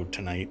the show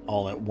tonight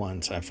all at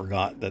once, I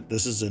forgot that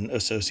this is an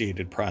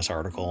Associated Press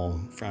article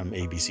from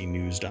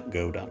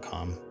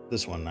abcnews.go.com.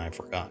 This one I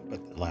forgot,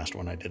 but the last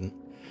one I didn't.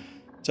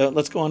 So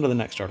let's go on to the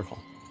next article.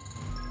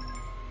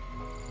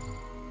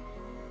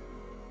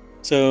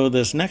 So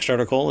this next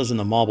article is in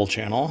the Mobile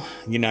Channel.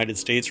 United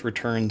States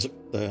returns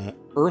the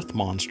Earth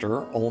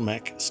Monster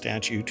Olmec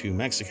statue to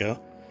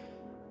Mexico.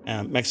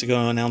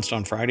 Mexico announced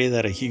on Friday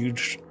that a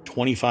huge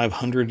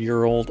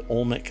 2,500-year-old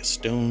Olmec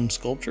stone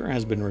sculpture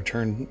has been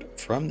returned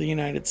from the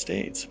United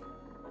States.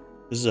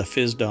 This is a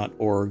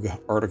phys.org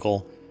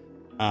article.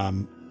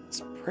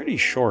 It's pretty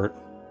short.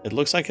 It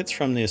looks like it's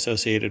from the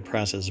Associated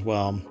Press as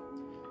well.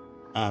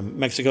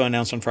 Mexico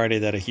announced on Friday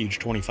that a huge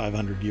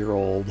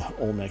 2,500-year-old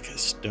Olmec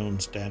stone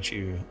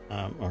statue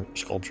or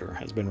sculpture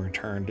has been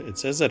returned. It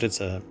says that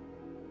it's a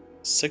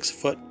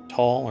 6-foot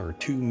tall or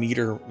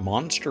 2-meter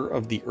monster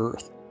of the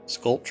earth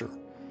sculpture.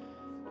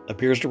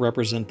 Appears to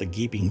represent the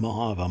gaping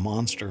maw of a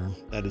monster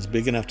that is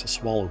big enough to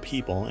swallow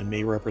people and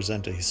may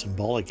represent a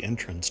symbolic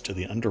entrance to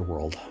the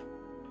underworld.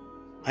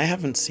 I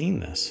haven't seen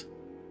this.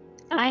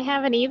 I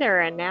haven't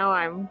either, and now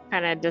I'm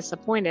kind of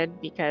disappointed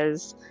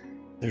because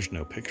there's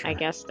no picture. I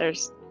guess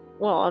there's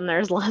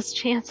less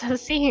chance of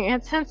seeing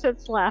it since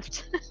it's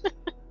left.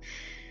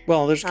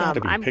 Well, there's got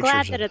to be I'm pictures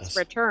glad that of it's this.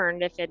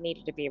 returned if it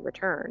needed to be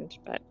returned,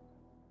 but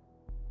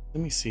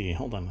let me see.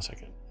 Hold on a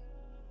second.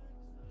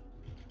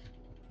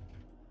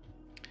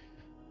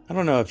 I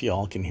don't know if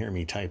y'all can hear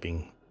me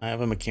typing. I have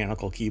a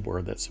mechanical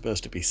keyboard that's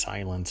supposed to be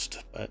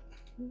silenced, but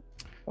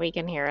we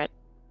can hear it.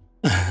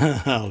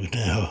 Oh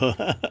no,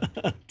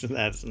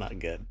 that's not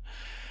good.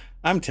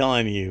 I'm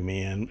telling you,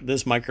 man,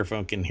 this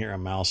microphone can hear a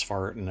mouse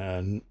fart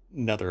in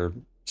another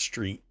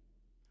street.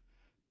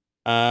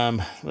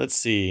 Let's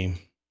see.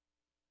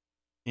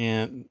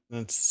 And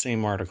that's the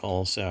same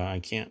article, so I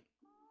can't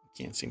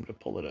seem to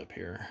pull it up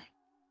here.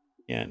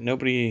 Yeah,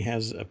 nobody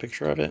has a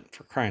picture of it,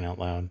 for crying out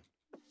loud.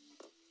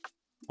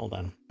 Hold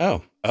on.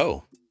 Oh,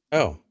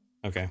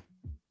 okay.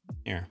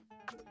 Here.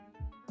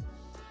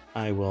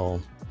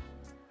 I'll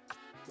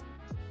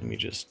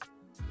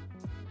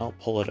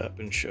pull it up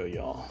and show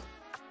y'all.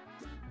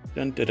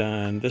 Dun, dun,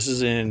 dun. This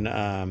is in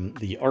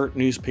the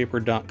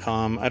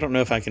artnewspaper.com. I don't know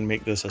if I can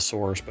make this a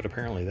source, but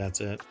apparently that's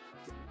it.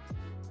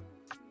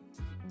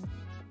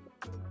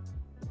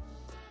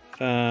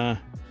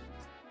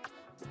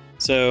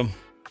 So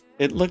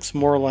it looks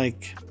more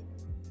like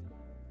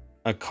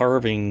a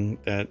carving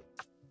that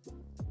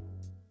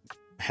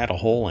had a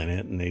hole in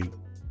it, and they,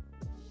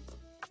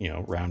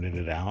 rounded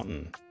it out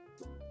and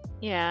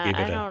yeah,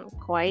 I don't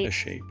quite a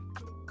shape.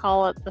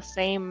 Call it the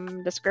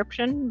same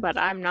description, but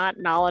I'm not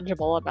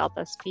knowledgeable about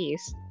this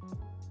piece.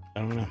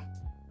 I don't know.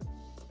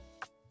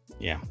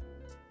 Yeah.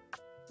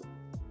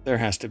 There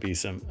has to be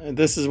some.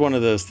 This is one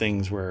of those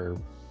things where,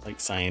 like,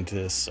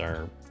 scientists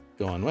are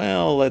going,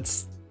 well,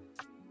 let's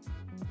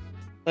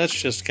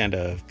just kind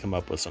of come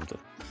up with something.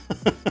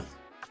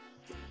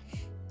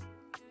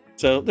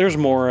 So there's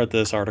more at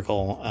this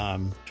article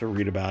to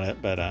read about it,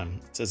 but it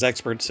says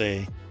experts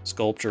say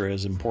sculpture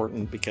is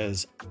important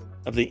because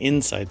of the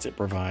insights it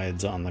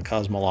provides on the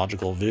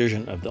cosmological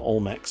vision of the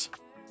Olmecs,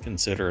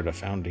 considered a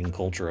founding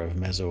culture of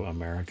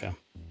Mesoamerica.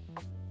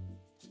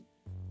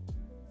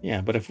 Yeah,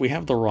 but if we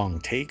have the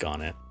wrong take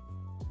on it,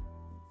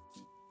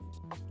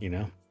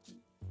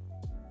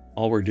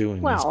 all we're doing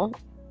is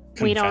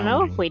we don't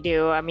know if we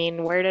do. I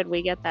mean, where did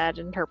we get that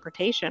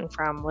interpretation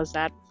from? Was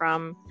that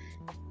from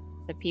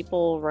the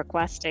people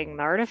requesting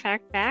the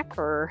artifact back,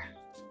 or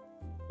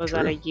was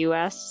that a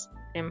U.S.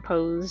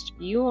 imposed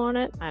view on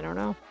it? I don't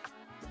know.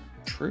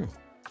 True.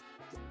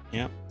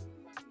 Yeah.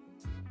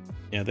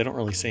 Yeah, they don't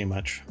really say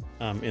much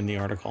in the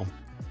article.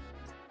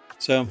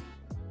 So,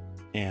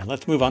 yeah,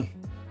 let's move on.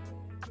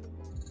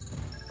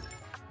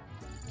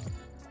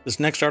 This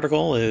next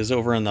article is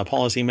over in the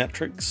Policy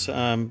Metrics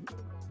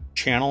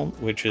channel,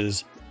 which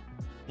is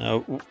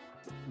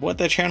what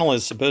that channel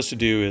is supposed to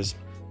do is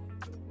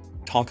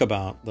talk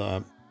about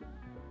the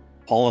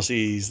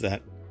policies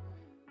that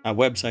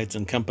websites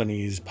and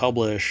companies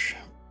publish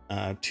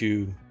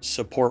to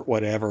support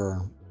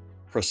whatever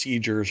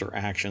procedures or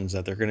actions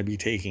that they're going to be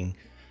taking,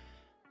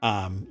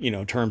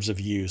 terms of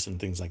use and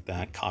things like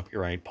that,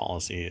 copyright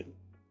policy,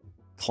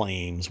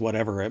 claims,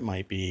 whatever it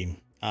might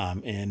be,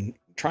 and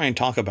try and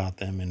talk about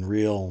them in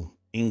real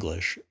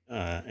English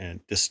and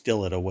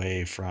distill it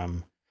away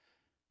from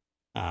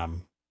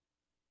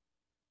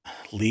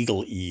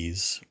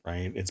legalese,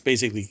 right? It's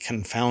basically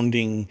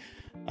confounding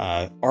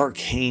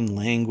arcane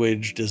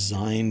language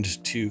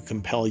designed to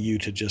compel you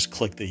to just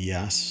click the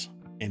yes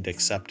and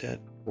accept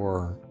it,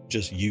 or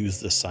just use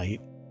the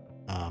site.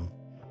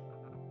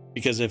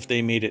 Because if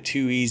they made it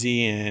too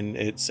easy and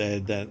it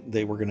said that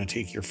they were going to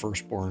take your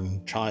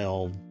firstborn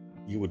child,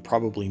 you would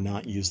probably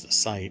not use the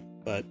site,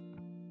 but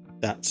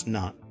that's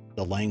not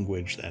the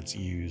language that's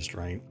used,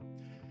 right?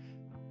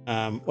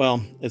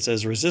 Well, it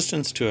says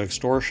resistance to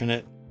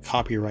extortionate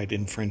copyright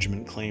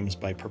infringement claims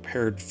by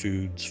Prepared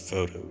Foods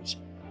photos.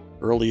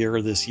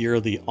 Earlier this year,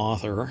 the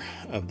author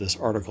of this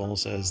article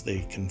says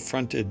they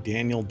confronted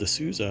Daniel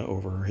D'Souza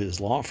over his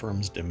law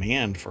firm's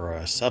demand for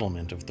a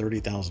settlement of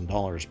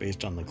 $30,000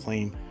 based on the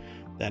claim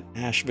that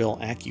Asheville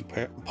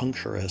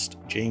acupuncturist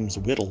James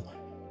Whittle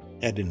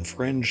had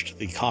infringed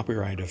the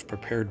copyright of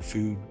Prepared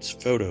Food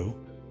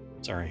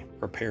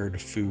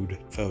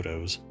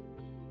photos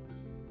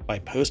by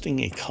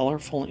posting a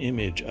colorful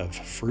image of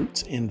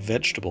fruits and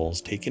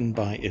vegetables taken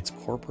by its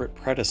corporate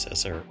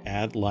predecessor,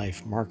 Ad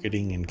Life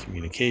Marketing and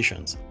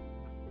Communications.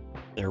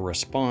 Their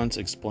response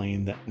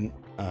explained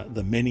that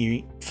the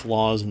many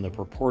flaws in the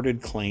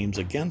purported claims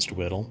against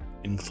Whittle,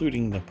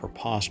 including the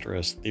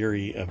preposterous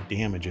theory of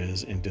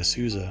damages, and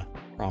D'Souza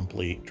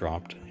promptly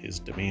dropped his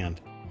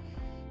demand.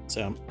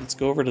 So let's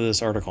go over to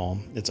this article.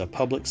 It's a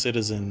Public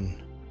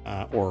Citizen,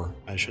 or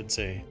I should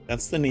say,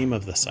 that's the name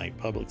of the site,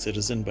 Public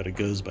Citizen, but it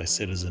goes by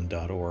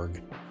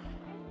citizen.org.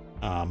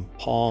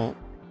 Paul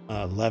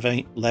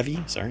Levy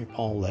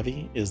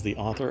is the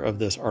author of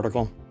this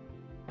article.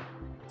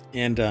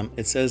 And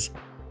it says,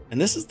 and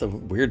this is the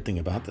weird thing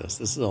about this.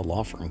 This is a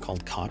law firm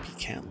called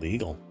Copycat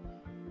Legal.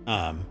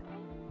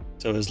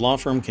 So his law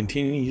firm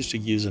continues to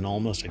use an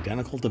almost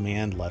identical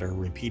demand letter,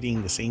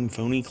 repeating the same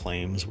phony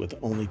claims with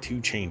only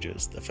two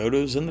changes. The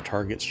photos and the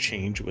targets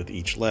change with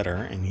each letter,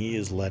 and he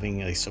is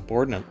letting a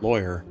subordinate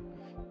lawyer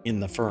in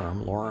the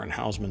firm, Lauren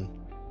Hausman,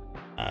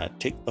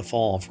 take the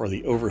fall for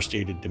the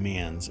overstated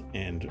demands.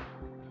 And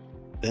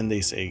then they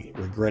say,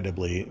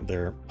 regrettably,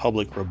 their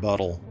public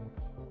rebuttal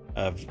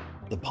of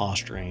the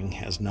posturing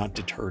has not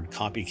deterred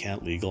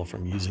Copycat Legal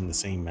from using the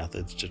same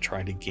methods to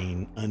try to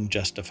gain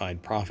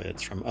unjustified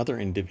profits from other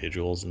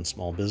individuals and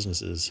small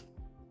businesses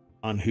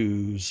on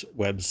whose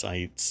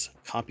websites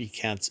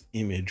Copycat's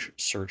image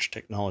search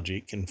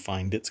technology can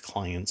find its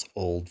clients'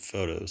 old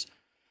photos.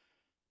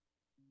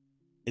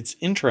 It's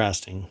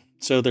interesting.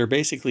 So they're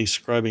basically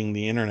scrubbing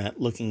the internet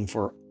looking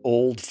for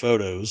old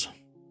photos,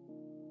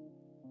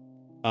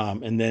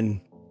 and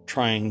then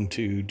trying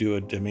to do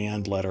a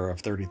demand letter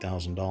of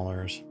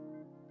 $30,000.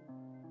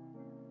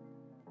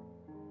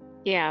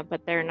 Yeah,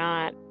 but they're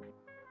not,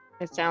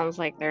 it sounds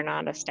like they're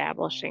not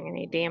establishing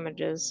any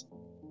damages.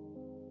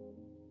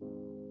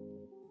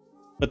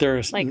 But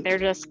there's like they're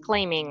just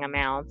claiming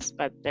amounts,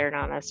 but they're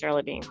not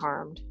necessarily being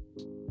harmed.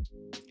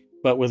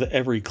 But with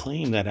every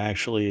claim that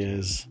actually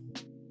is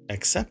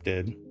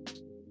accepted,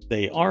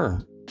 they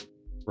are,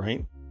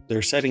 right?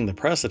 They're setting the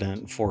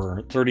precedent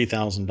for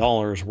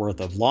 $30,000 worth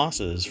of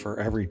losses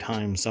for every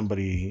time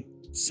somebody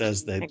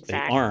says that They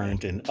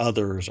aren't and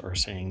others are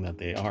saying that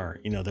they are.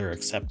 They're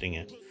accepting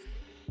it.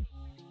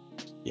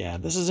 Yeah,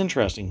 this is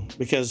interesting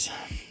because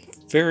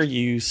fair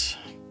use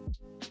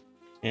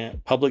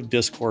and public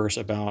discourse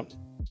about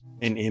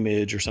an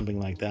image or something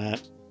like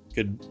that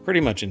could pretty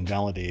much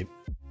invalidate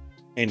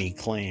any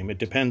claim. It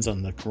depends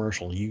on the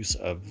commercial use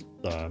of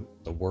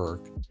the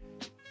work.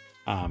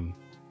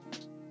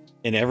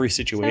 And every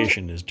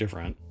situation is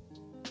different.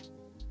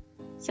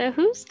 So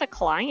who's the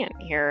client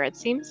here? It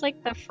seems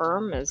like the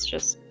firm is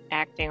just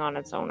acting on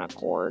its own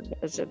accord,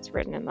 as it's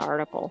written in the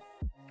article.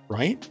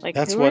 Right? Like,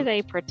 who are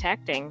they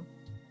protecting?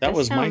 That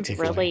was my takeaway.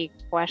 Really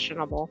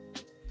questionable.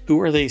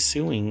 Who are they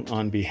suing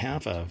on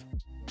behalf of?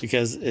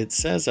 Because it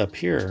says up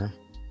here.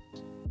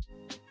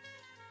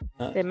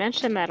 They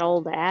mentioned that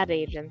old ad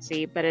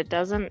agency, but it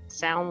doesn't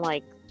sound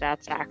like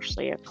that's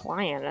actually a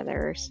client of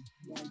theirs.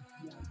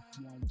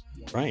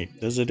 Right.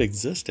 Does it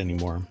exist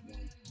anymore?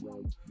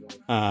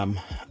 And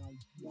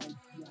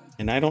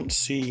I don't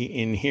see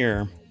in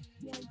here.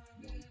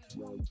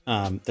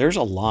 There's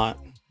a lot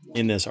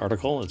in this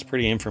article. It's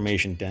pretty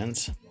information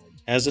dense.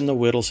 As in the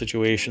Whittle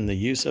situation, the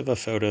use of a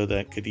photo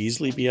that could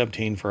easily be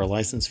obtained for a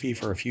license fee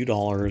for a few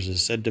dollars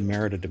is said to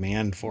merit a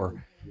demand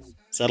for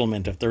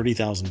settlement of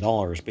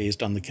 $30,000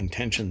 based on the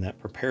contention that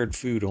Prepared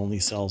Food only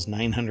sells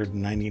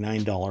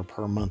 $999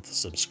 per month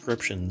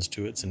subscriptions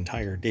to its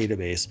entire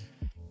database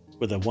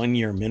with a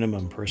 1-year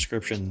minimum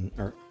subscription.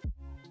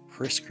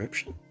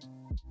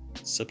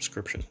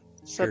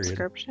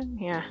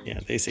 Yeah. Yeah,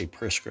 they say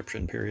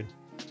prescription period.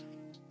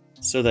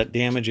 So that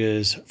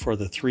damages for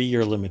the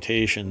 3-year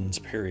limitations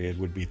period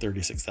would be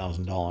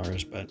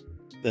 $36,000, but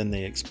then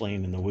they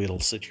explain in the Whittle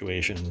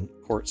situation,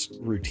 courts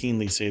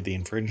routinely say the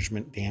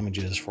infringement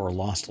damages for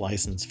lost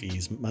license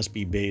fees must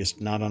be based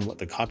not on what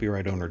the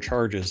copyright owner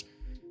charges,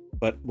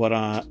 but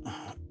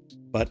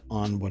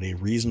on what a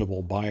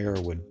reasonable buyer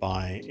would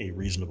buy a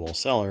reasonable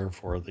seller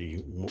for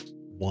the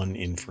one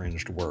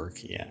infringed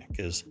work. Yeah,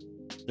 because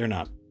they're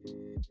not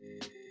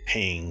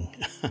paying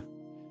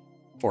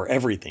for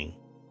everything.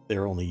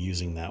 They're only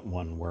using that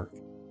one work.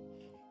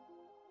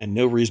 And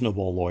no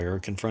reasonable lawyer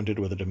confronted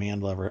with a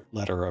demand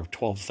letter of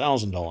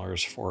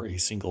 $12,000 for a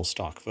single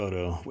stock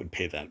photo would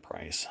pay that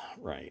price.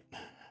 Right.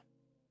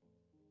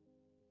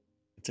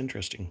 It's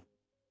interesting.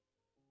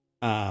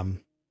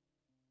 Then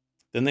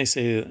they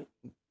say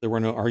there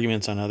were no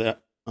arguments on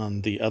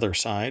the other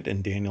side,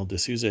 and Daniel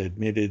D'Souza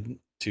admitted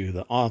to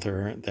the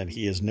author that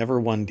he has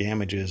never won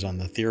damages on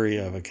the theory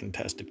of a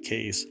contested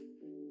case.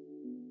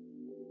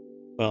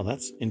 Well,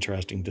 that's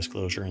interesting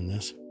disclosure in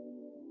this.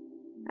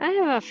 I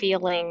have a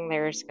feeling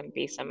there's going to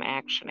be some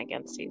action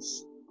against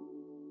these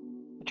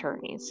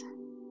attorneys.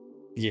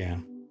 Yeah,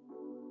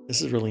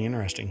 this is really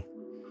interesting.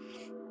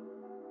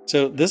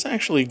 So this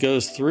actually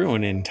goes through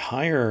an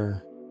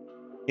entire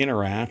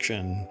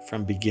interaction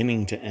from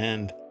beginning to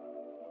end.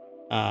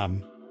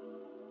 It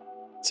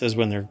says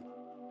when their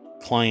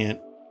client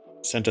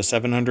sent a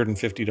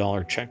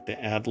 $750 check to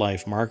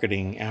AdLife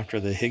Marketing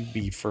after the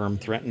Higbee firm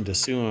threatened to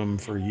sue him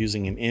for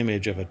using an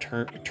image of a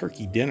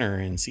turkey dinner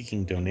and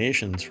seeking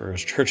donations for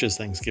his church's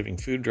Thanksgiving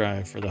food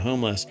drive for the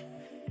homeless.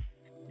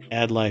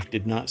 AdLife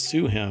did not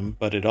sue him,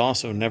 but it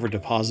also never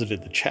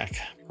deposited the check.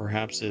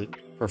 Perhaps it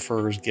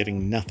prefers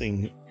getting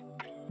nothing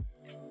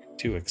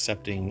to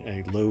accepting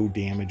a low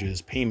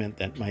damages payment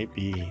that might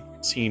be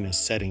seen as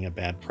setting a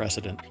bad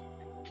precedent.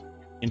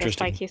 Interesting. Just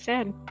like you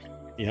said.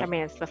 Yeah. I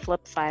mean, it's the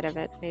flip side of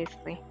it,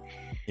 basically.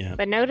 Yeah.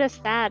 But notice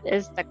that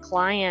is the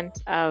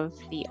client of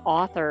the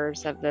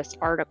authors of this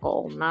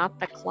article, not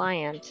the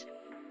client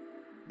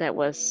that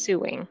was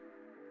suing.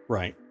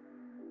 Right.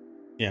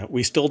 Yeah.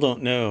 We still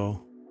don't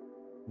know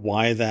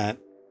why that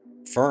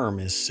firm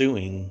is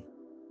suing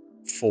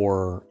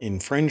for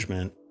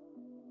infringement.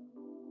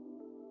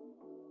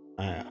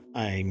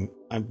 I'm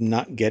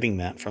not getting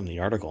that from the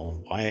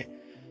article. Why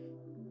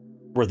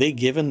were they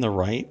given the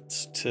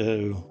rights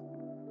to?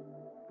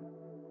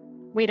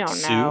 We don't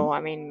sue? know. I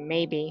mean,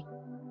 maybe.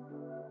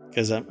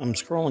 Because I'm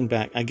scrolling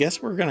back. I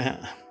guess we're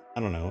gonna I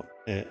don't know,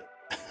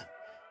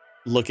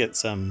 look at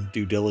some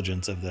due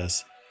diligence of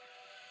this,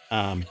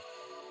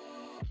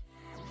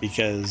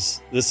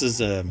 because this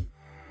is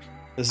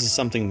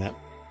something that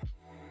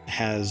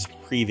has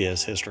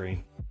previous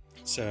history.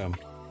 So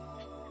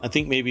I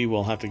think maybe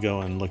we'll have to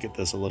go and look at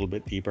this a little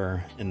bit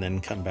deeper and then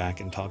come back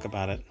and talk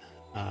about it.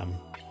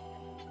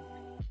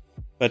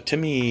 But to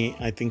me,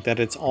 I think that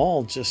it's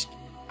all just,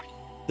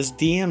 this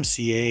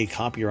DMCA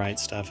copyright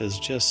stuff is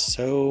just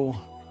so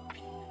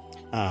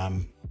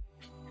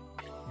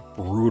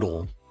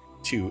brutal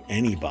to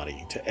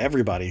anybody, to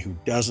everybody who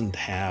doesn't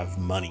have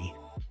money,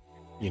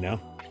 you know?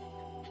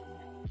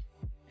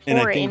 And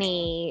or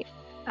any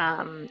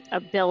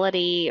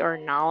ability or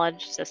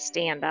knowledge to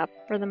stand up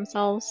for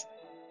themselves.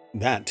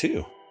 That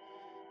too.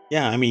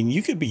 Yeah, I mean,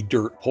 you could be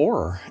dirt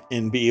poor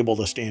and be able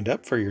to stand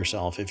up for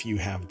yourself if you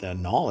have the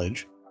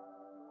knowledge.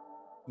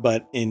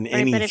 But in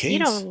any case, if you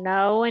don't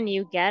know and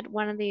you get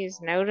one of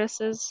these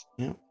notices,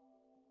 yeah,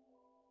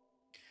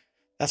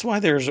 that's why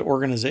there's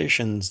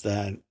organizations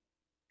that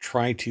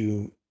try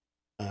to.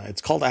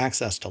 It's called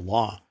access to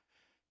law.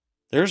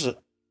 There's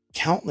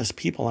countless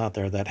people out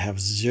there that have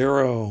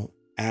zero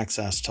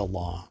access to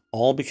law,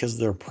 all because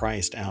they're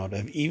priced out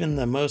of even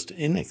the most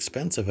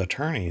inexpensive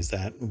attorneys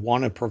that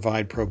want to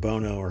provide pro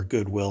bono or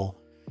goodwill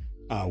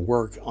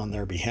work on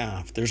their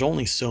behalf. There's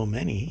only so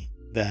many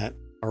that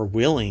are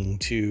willing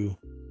to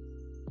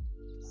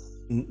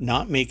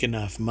not make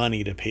enough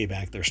money to pay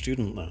back their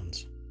student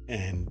loans,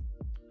 and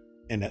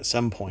at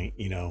some point,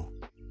 you know,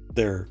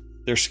 they're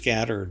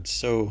scattered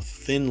so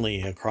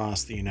thinly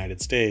across the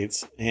United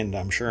States, and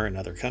I'm sure in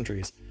other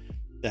countries,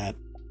 that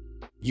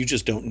you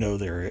just don't know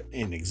they're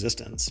in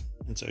existence.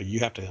 And so you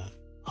have to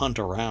hunt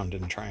around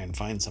and try and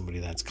find somebody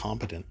that's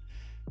competent.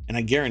 And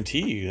I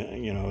guarantee you,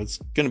 you know, it's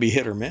going to be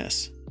hit or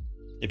miss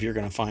if you're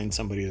going to find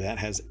somebody that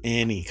has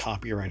any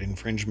copyright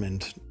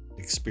infringement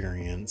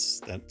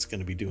experience that's going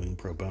to be doing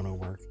pro bono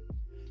work.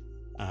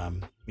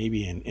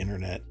 Maybe an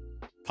internet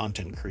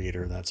content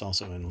creator that's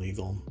also in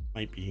legal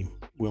might be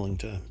willing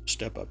to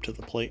step up to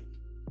the plate.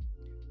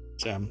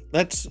 So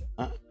that's,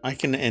 I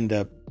can end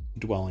up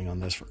dwelling on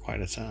this for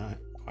quite a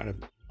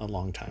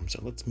long time.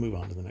 So let's move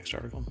on to the next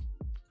article.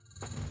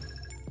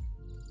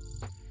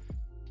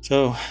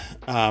 So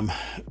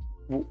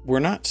we're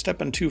not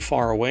stepping too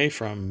far away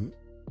from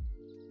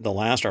the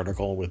last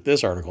article with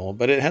this article,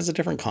 but it has a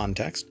different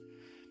context.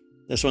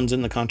 This one's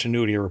in the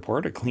continuity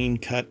report, a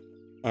clear-cut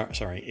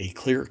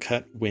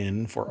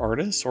win for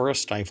artists or a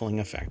stifling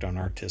effect on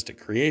artistic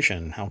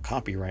creation, how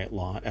copyright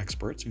law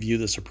experts view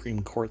the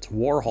Supreme Court's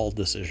Warhol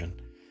decision.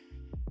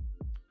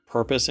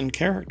 Purpose and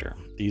character.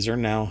 These are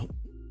now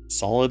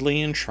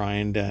solidly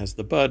enshrined as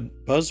the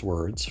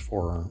buzzwords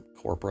for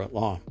corporate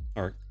law,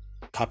 or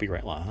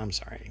copyright law, I'm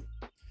sorry.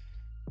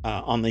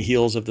 On the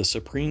heels of the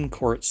Supreme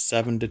Court's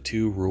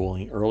 7-2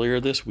 ruling earlier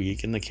this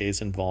week in the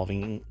case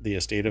involving the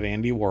estate of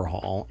Andy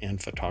Warhol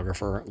and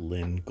photographer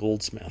Lynn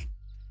Goldsmith.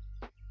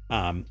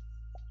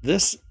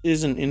 This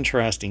is an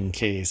interesting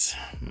case.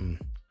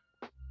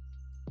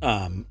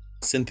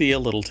 Cynthia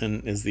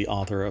Littleton is the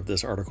author of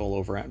this article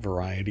over at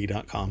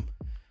Variety.com.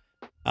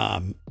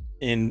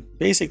 And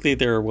basically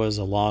there was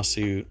a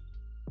lawsuit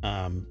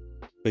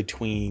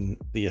between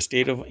the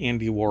estate of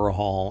Andy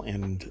Warhol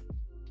and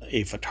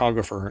a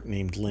photographer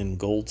named Lynn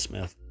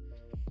Goldsmith.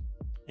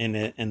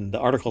 And the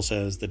article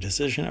says the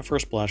decision at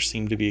first blush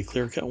seemed to be a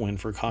clear-cut win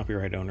for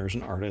copyright owners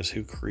and artists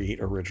who create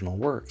original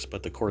works,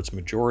 but the court's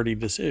majority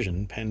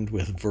decision, penned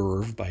with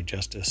verve by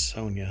Justice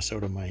Sonia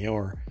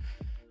Sotomayor,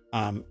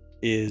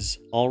 is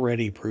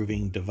already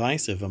proving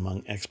divisive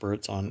among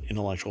experts on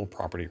intellectual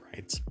property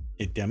rights.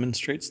 It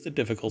demonstrates the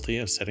difficulty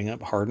of setting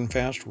up hard and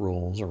fast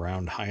rules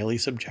around highly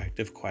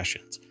subjective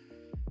questions,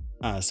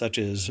 such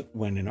as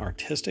when an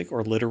artistic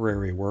or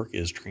literary work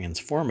is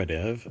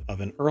transformative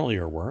of an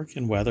earlier work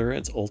and whether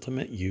its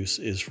ultimate use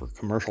is for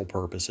commercial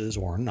purposes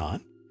or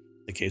not.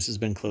 The case has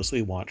been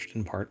closely watched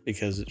in part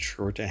because it's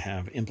sure to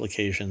have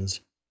implications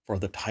for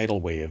the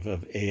tidal wave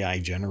of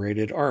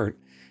AI-generated art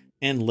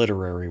and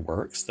literary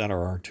works that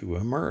are to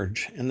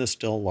emerge, and the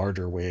still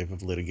larger wave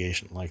of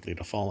litigation likely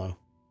to follow.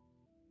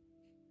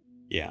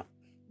 Yeah.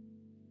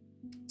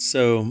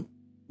 So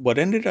what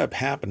ended up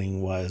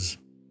happening was,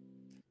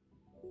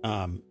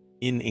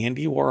 in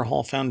Andy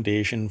Warhol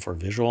Foundation for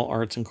Visual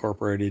Arts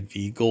Incorporated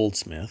v.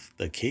 Goldsmith,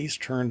 the case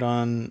turned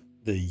on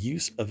the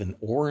use of an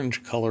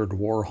orange-colored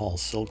Warhol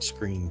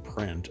silkscreen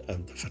print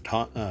of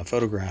the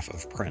photograph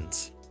of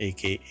Prince,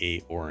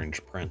 aka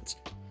Orange Prince,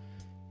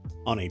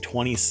 on a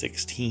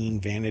 2016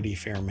 Vanity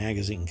Fair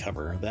magazine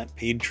cover that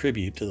paid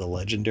tribute to the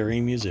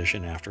legendary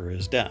musician after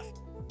his death.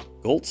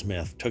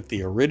 Goldsmith took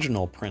the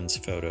original Prince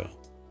photo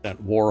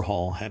that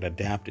Warhol had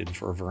adapted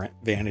for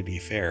Vanity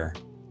Fair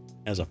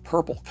as a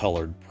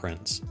purple-colored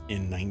Prince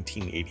in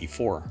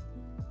 1984.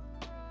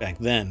 Back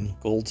then,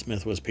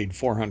 Goldsmith was paid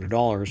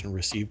 $400 and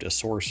received a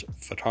source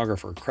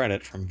photographer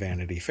credit from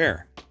Vanity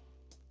Fair.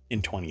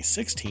 In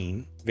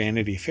 2016,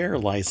 Vanity Fair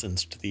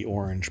licensed the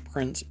Orange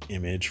Prince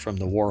image from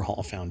the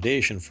Warhol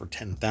Foundation for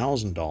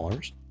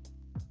 $10,000.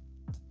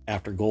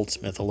 After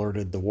Goldsmith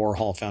alerted the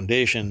Warhol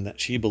Foundation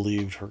that she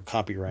believed her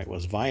copyright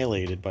was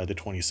violated by the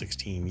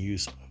 2016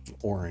 use of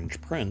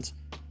Orange Prince,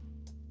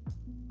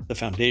 the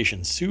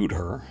foundation sued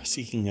her,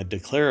 seeking a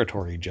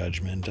declaratory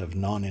judgment of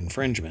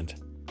non-infringement.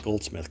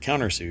 Goldsmith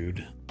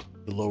countersued.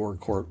 The lower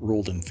court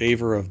ruled in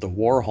favor of the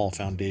Warhol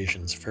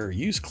Foundation's fair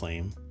use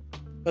claim,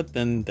 but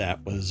then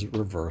that was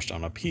reversed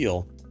on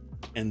appeal,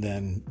 and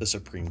then the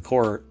Supreme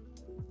Court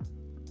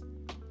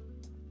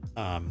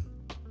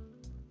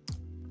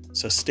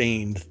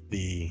sustained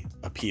the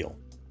appeal.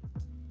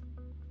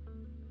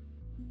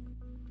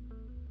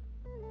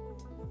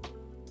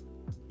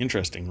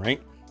 Interesting,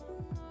 right?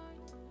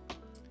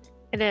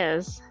 It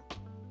is.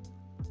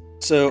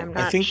 So I'm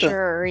not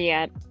sure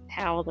yet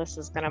how this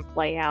is going to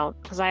play out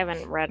because I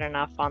haven't read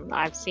enough on.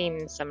 I've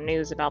seen some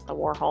news about the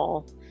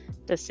Warhol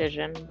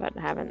decision, but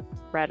haven't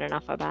read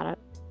enough about it.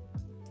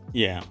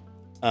 Yeah.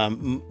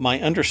 My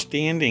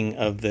understanding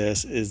of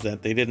this is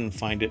that they didn't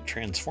find it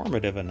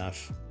transformative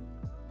enough.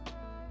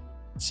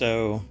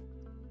 So.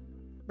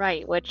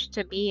 Right, which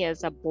to me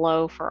is a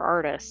blow for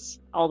artists,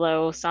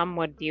 although some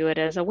would view it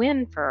as a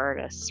win for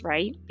artists,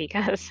 right?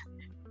 Because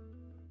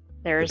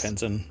there's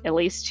at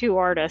least two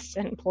artists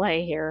in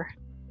play here.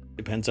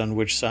 Depends on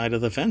which side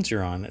of the fence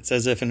you're on. It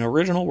says if an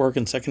original work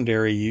and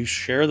secondary use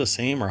share the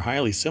same or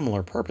highly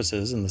similar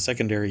purposes and the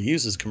secondary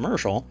use is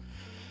commercial,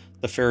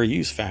 the fair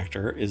use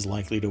factor is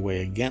likely to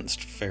weigh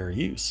against fair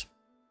use,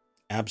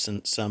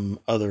 absent some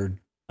other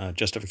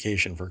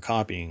justification for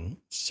copying,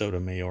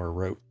 Sotomayor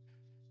wrote.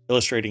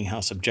 Illustrating how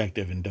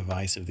subjective and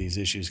divisive these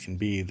issues can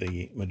be,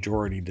 the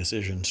majority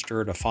decision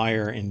stirred a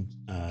fire in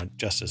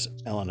Justice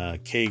Elena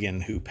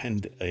Kagan, who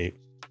penned a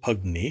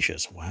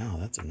pugnacious, wow,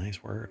 that's a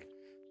nice word,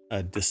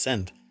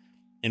 dissent,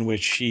 in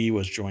which she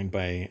was joined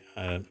by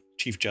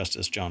Chief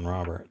Justice John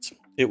Roberts.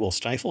 It will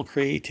stifle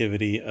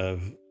creativity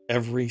of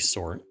every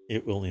sort.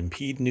 It will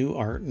impede new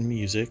art and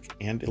music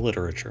and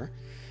literature.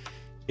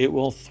 It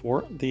will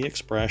thwart the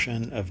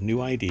expression of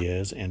new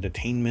ideas and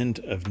attainment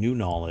of new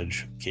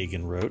knowledge,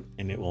 Kagan wrote,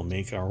 and it will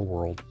make our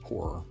world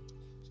poorer.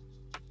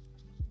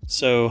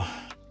 So,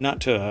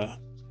 not to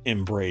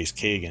embrace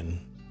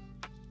Kagan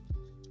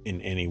in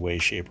any way,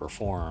 shape, or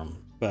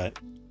form, but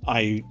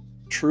I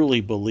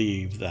truly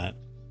believe that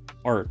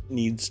art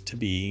needs to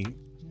be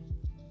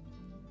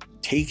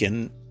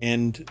taken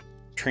and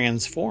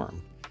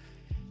transformed.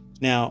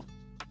 Now,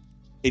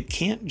 it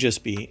can't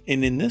just be,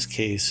 and in this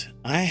case,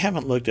 I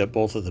haven't looked at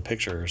both of the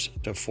pictures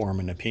to form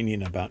an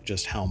opinion about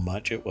just how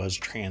much it was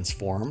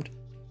transformed,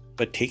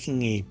 but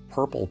taking a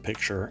purple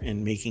picture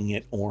and making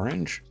it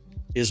orange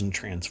isn't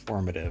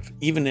transformative.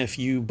 Even if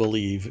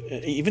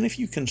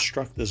you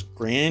construct this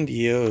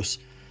grandiose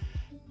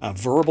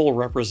verbal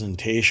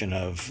representation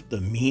of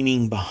the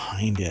meaning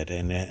behind it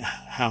and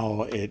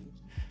how it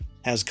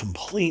has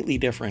completely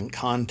different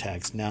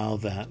context now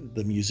that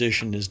the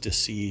musician is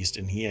deceased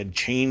and he had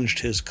changed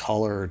his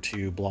color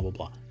to blah, blah,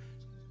 blah.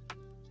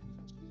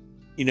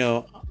 You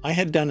know, I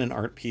had done an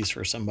art piece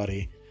for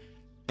somebody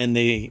and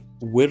they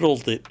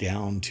whittled it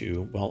down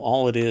to, well,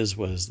 all it is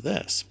was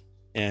this.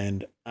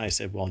 And I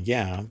said, well,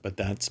 yeah, but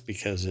that's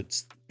because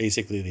it's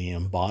basically the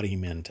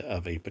embodiment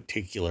of a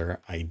particular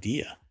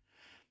idea.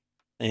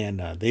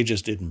 and they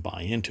just didn't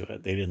buy into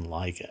it. They didn't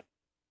like it.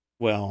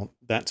 Well,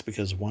 that's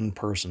because one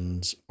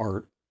person's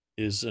art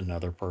is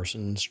another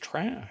person's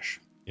trash.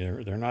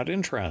 They're not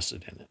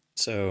interested in it.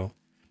 So,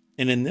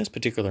 and in this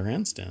particular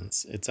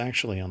instance, it's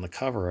actually on the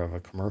cover of a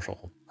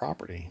commercial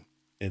property.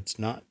 It's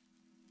not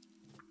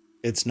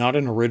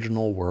an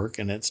original work,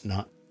 and it's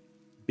not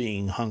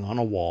being hung on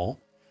a wall.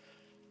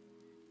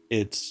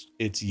 It's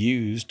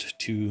used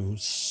to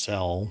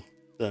sell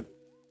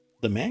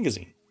the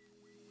magazine,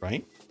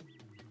 right?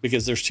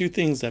 Because there's two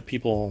things that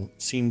people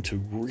seem to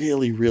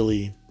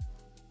really,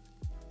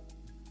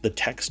 the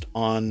text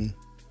on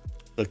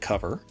the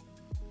cover.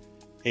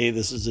 Hey,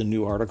 this is a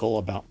new article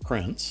about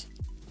Prince.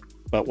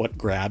 But what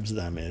grabs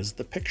them is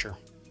the picture.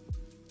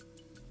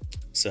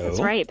 So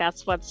That's right.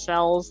 That's what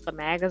sells the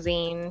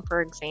magazine,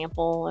 for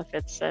example, if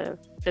it's a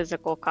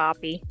physical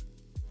copy.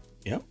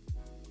 Yep.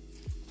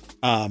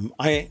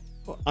 I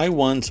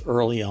once,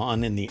 early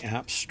on in the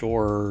App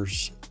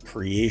Store's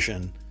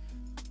creation,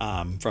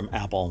 from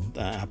Apple,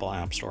 the Apple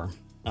App Store,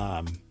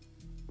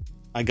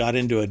 I got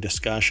into a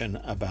discussion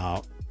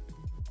about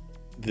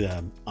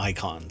the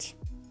icons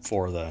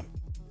for the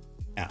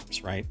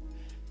apps, right?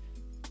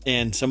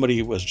 And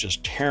somebody was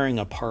just tearing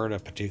apart a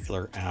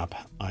particular app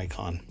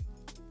icon.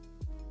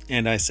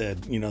 And I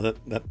said,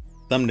 that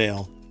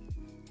thumbnail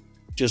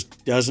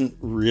just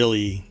doesn't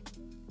mean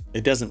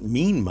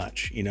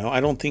much. I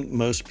don't think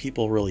most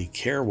people really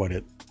care what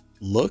it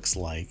looks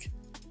like.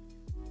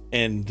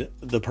 And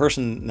the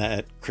person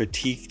that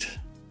critiqued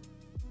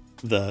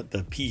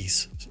the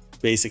piece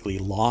basically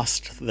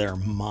lost their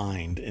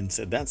mind and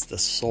said, that's the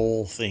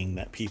sole thing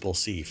that people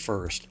see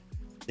first.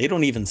 They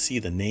don't even see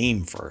the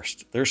name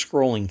first. They're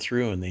scrolling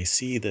through and they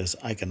see this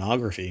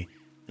iconography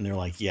and they're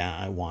like, yeah,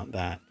 I want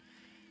that.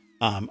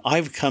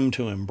 I've come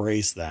to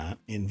embrace that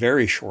in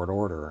very short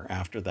order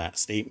after that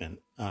statement,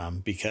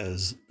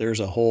 because there's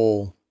a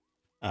whole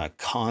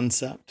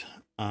concept,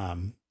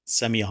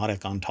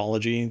 semiotic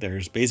ontology.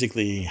 There's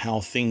basically how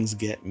things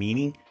get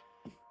meaning.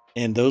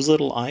 And those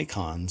little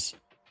icons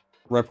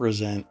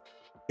represent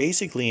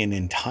basically an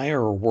entire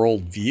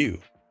worldview.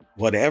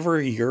 Whatever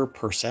your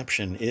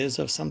perception is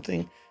of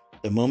something,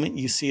 the moment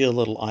you see a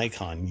little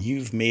icon,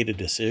 you've made a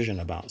decision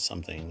about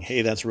something.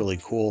 Hey, that's really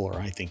cool, or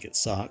I think it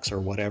sucks, or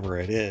whatever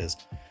it is.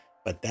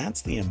 But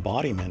that's the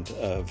embodiment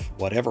of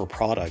whatever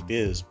product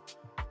is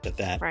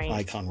that Right.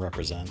 icon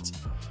represents.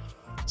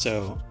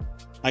 So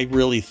I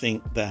really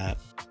think that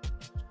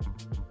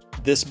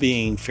this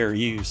being fair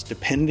use,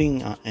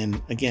 depending on,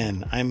 and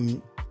again,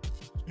 I'm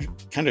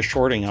kind of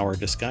shorting our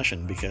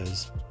discussion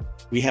because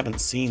we haven't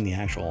seen the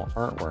actual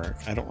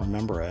artwork. I don't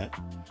remember it.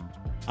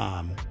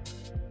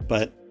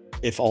 But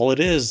if all it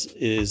is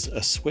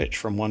a switch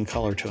from one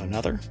color to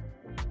another,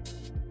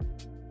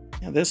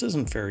 yeah, this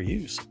isn't fair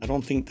use. I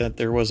don't think that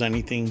there was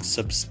anything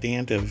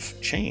substantive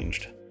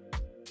changed.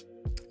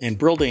 And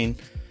Brildane,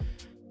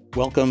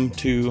 welcome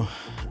to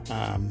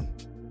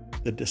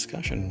the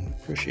discussion.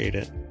 Appreciate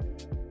it.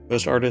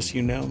 Most artists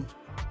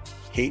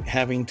hate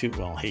having to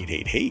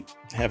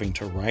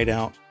write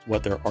out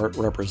what their art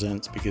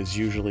represents, because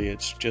usually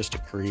it's just a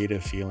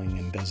creative feeling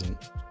and doesn't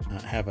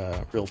have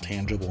a real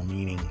tangible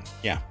meaning.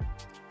 Yeah,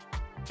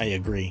 I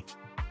agree.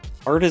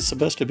 Art is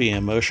supposed to be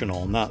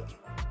emotional, not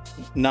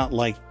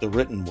like the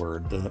written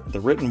word. The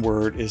written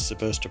word is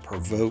supposed to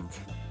provoke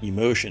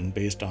emotion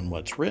based on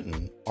what's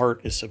written.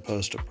 Art is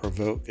supposed to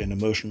provoke an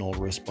emotional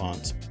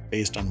response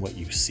based on what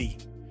you see.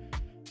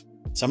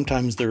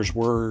 Sometimes there's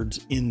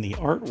words in the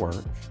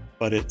artwork,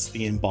 but it's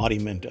the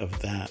embodiment of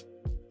that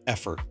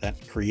effort,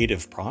 that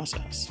creative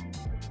process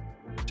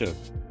to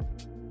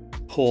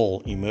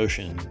pull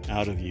emotion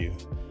out of you.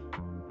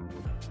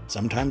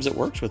 Sometimes it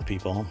works with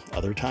people.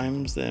 Other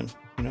times, the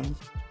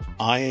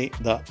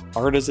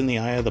art is in the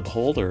eye of the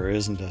beholder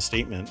isn't a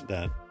statement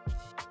that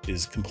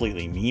is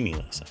completely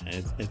meaningless.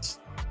 It's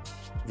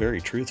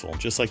very truthful,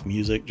 just like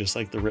music, just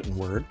like the written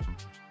word.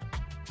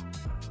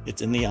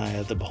 It's in the eye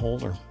of the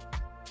beholder.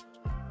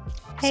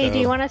 Hey, do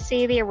you want to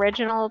see the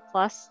original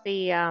plus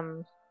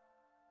the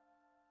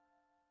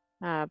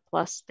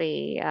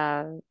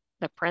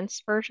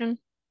Prince version?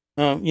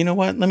 You know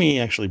what? Let me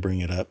actually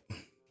bring it up.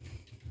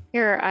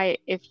 Here, I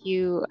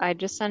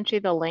just sent you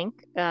the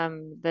link.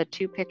 The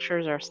two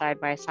pictures are side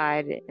by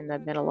side in the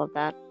middle of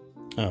that.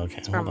 Oh, okay.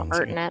 It's from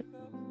ArtNet.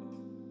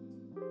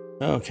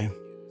 Oh, okay.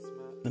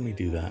 Let me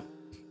do that.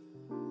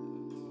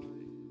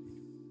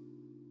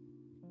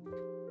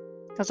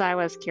 Because I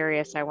was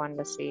curious, I wanted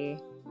to see.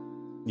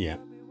 Yeah.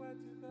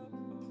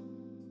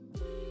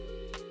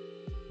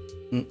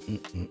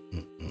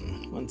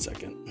 One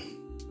second.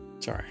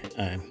 Sorry.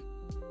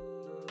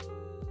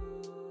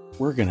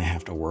 We're going to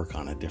have to work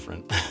on a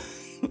different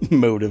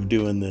mode of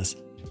doing this.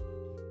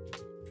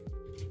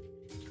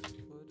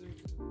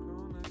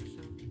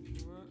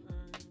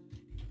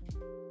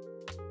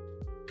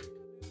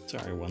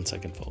 Sorry, 1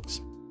 second,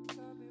 folks.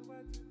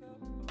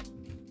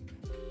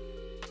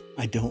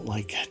 I don't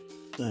like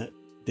the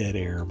dead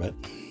air, but...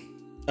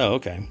 Oh,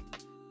 okay.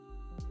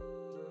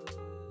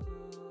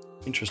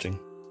 Interesting.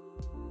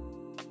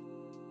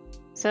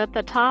 So at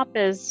the top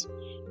is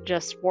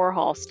just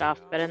Warhol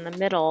stuff, but in the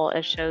middle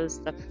it shows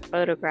the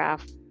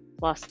photograph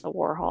plus the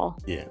Warhol.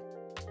 Yeah.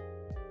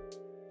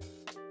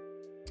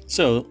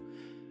 So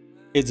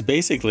it's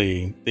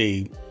basically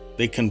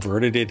they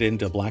converted it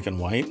into black and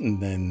white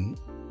and then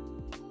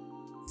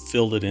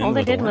filled it in All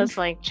they with did orange. was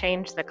like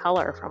change the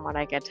color from what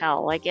I could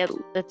tell. Like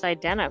it's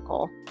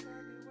identical.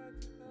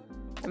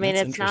 I mean,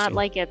 That's it's not interesting.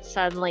 like it's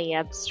suddenly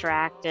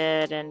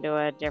abstracted into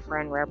a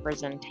different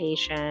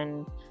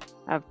representation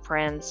of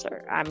prints.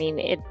 Or, I mean,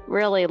 it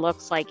really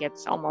looks like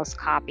it's almost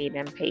copied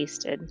and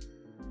pasted.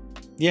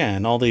 Yeah,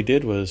 and all they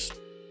did was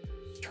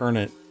turn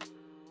it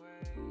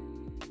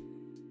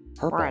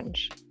purple.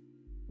 Orange.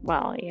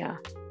 Well, yeah,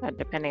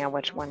 depending on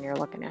which one you're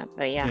looking at,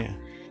 but yeah.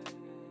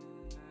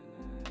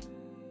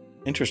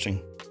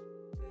 Interesting.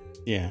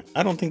 Yeah,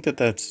 I don't think that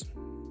that's,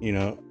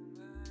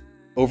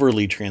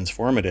 overly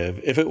transformative.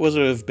 If it would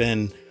have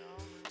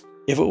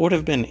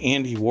been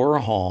Andy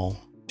Warhol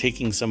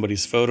taking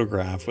somebody's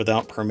photograph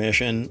without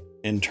permission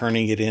and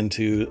turning it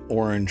into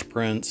orange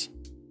prints,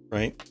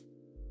 right?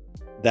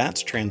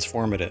 That's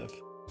transformative.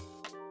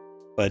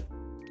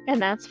 And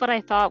that's what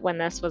I thought when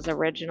this was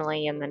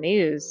originally in the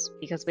news,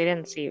 because we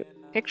didn't see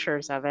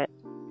pictures of it.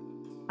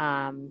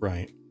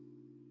 Right.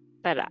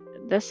 But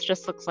this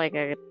just looks like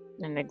an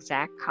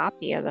exact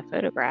copy of the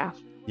photograph.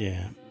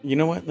 Yeah. You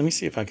know what? Let me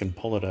see if I can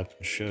pull it up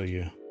and show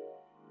you.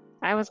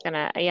 I was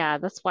gonna, yeah,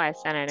 that's why I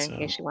sent it in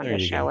case you wanted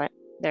to show it.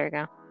 There you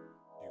go.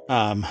 So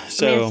I mean,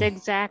 it's the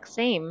exact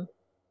same.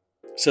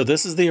 So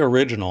this is the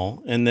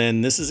original, and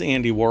then this is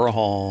Andy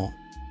Warhol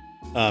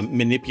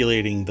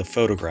manipulating the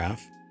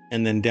photograph,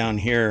 and then down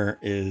here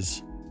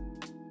is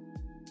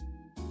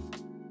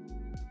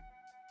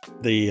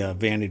the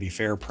Vanity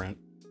Fair print.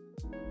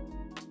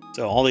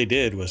 So all they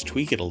did was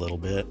tweak it a little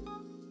bit.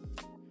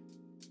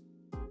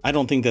 I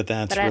don't think that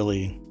that's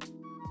really...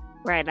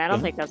 Right, I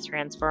don't think that's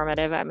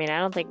transformative. I mean, I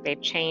don't think they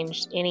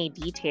changed any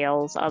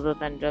details other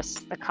than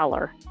just the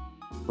color.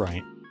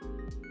 Right.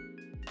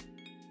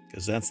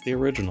 Because that's the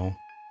original.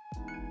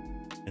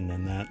 And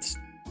then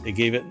they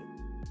gave it...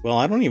 Well,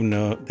 I don't even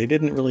know. They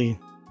didn't really...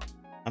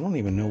 I don't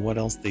even know what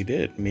else they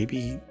did.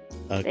 Maybe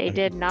they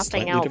did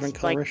nothing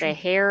else. Like the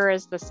hair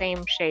is the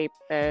same shape.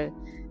 The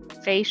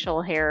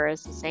facial hair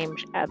is the same.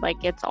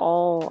 Like it's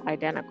all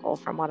identical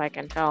from what I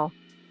can tell.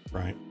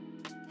 Right.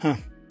 Huh.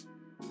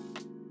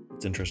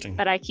 It's interesting.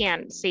 But I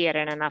can't see it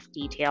in enough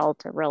detail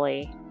to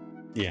really...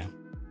 Yeah.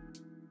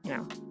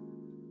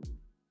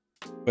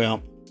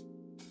 Well,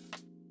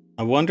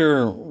 I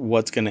wonder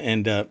what's going to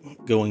end up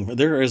going.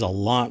 There is a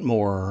lot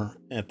more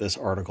at this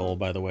article,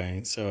 by the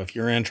way. So if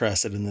you're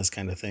interested in this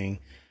kind of thing,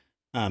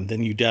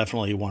 then you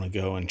definitely want to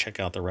go and check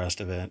out the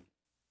rest of it.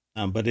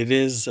 But it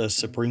is a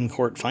Supreme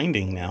Court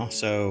finding now.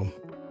 So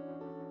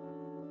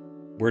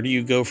where do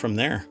you go from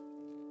there?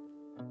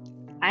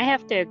 I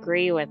have to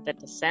agree with the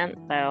dissent,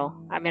 though.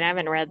 I mean, I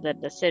haven't read the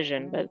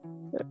decision, but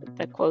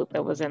the quote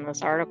that was in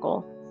this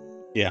article.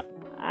 Yeah.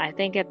 I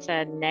think it's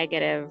a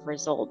negative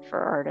result for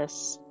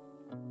artists.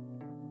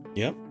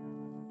 Yep.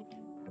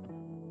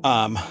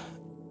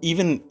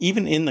 Even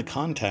in the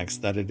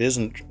context that it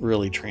isn't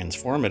really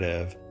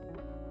transformative,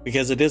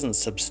 because it isn't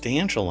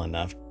substantial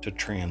enough to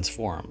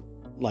transform.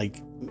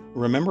 Like,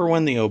 remember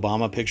when the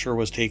Obama picture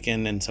was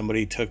taken and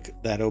somebody took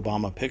that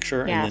Obama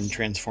picture and then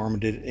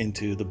transformed it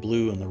into the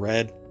blue and the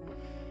red?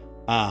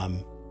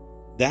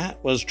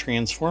 That was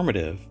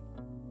transformative.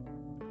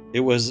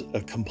 It was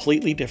a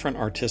completely different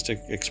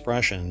artistic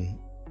expression.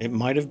 It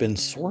might have been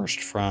sourced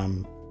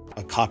from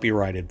a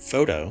copyrighted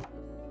photo.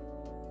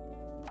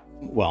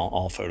 Well,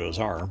 all photos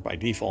are by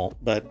default,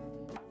 but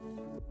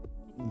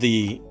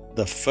the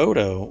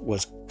photo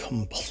was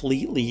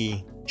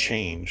completely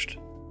changed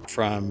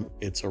from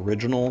its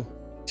original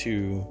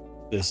to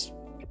this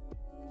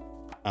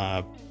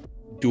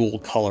dual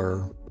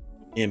color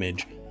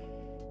image.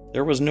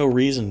 There was no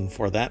reason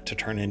for that to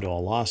turn into a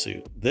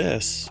lawsuit.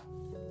 This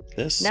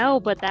No,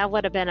 but that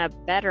would have been a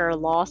better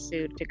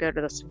lawsuit to go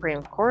to the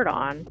Supreme Court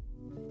on.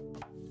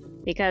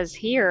 Because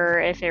here,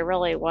 if it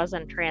really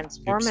wasn't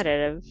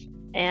transformative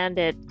and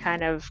it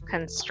kind of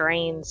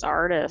constrains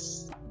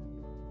artists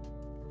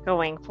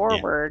going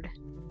forward,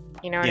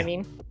 you know what I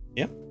mean?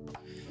 Yep.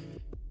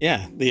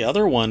 Yeah, the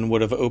other one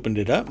would have opened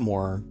it up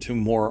more to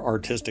more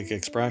artistic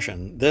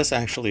expression. This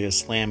actually is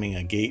slamming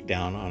a gate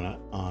down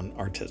on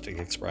artistic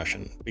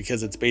expression,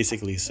 because it's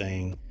basically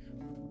saying,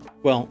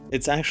 well,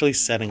 it's actually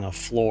setting a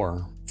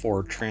floor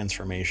for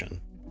transformation.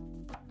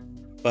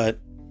 But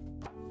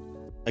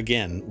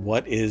again,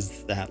 what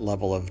is that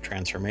level of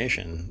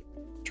transformation?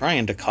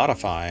 Trying to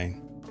codify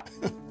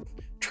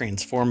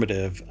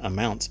transformative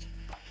amounts.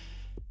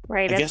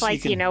 Right, it's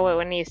like you know it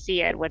when you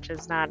see it, which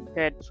is not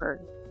good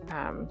for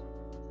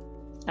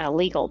a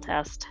legal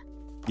test.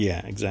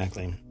 Yeah,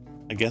 exactly.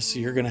 I guess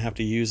you're going to have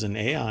to use an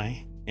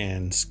AI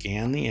and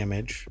scan the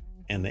image,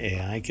 and the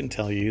AI can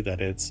tell you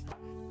that it's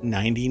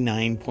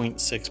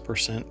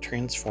 99.6%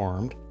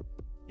 transformed,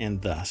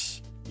 and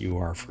thus you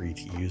are free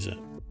to use it.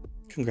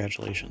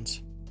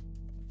 Congratulations.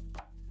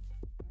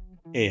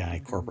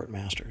 AI corporate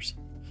masters.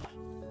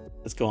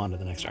 Let's go on to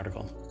the next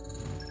article.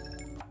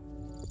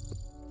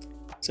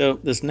 So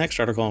this next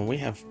article, and we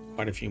have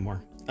quite a few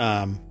more.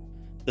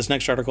 This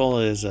next article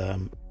is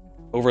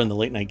over in the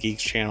Late Night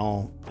Geeks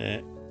channel.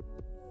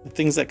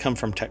 Things that come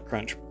from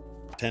TechCrunch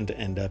tend to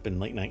end up in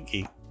Late Night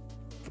Geek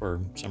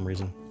for some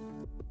reason.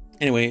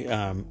 Anyway,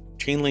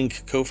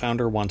 Chainlink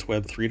co-founder wants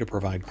Web3 to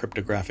provide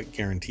cryptographic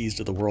guarantees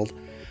to the world.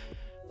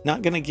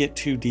 Not going to get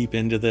too deep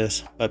into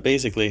this, but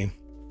basically,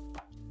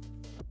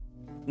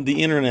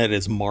 the internet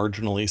is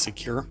marginally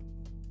secure.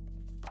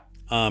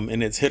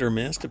 And it's hit or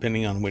miss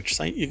depending on which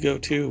site you go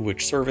to,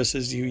 which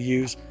services you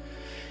use.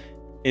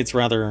 It's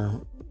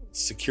rather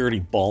security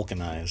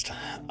balkanized.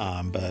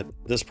 But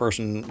this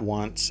person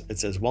wants, it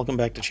says, welcome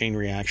back to Chain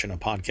Reaction, a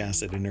podcast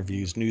that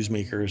interviews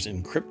newsmakers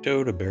in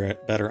crypto to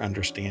better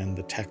understand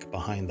the tech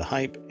behind the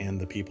hype and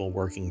the people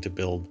working to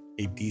build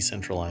a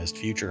decentralized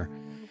future.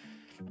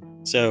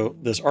 So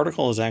this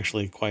article is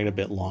actually quite a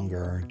bit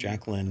longer.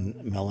 Jacqueline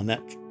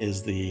Melinek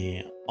is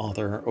the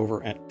author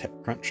over at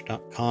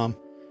techcrunch.com.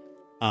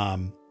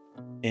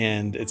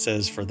 And it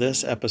says, for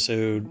this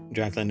episode,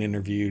 Jacqueline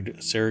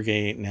interviewed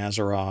Sergey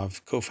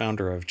Nazarov,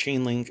 co-founder of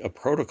Chainlink, a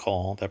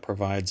protocol that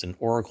provides an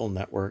Oracle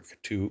network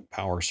to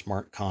power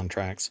smart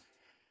contracts.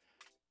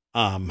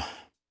 I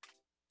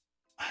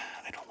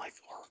don't like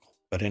Oracle,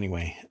 but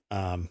anyway,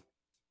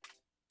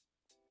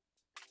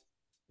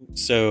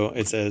 so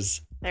it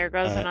says, there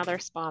goes another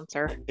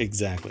sponsor.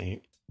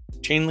 Exactly.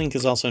 Chainlink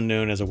is also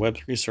known as a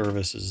Web3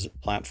 services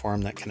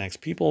platform that connects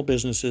people,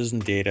 businesses,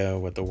 and data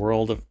with the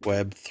world of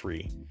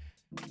Web3.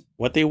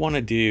 What they want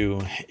to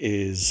do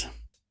is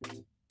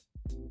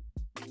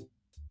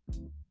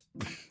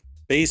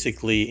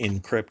basically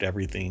encrypt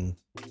everything,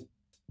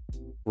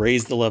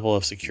 raise the level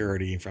of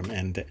security from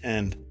end to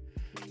end.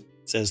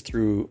 It says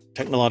through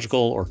technological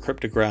or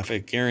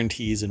cryptographic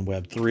guarantees in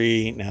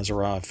Web3,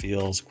 Nazarov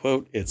feels,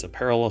 quote, it's a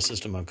parallel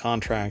system of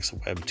contracts.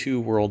 Web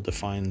 2 world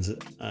defines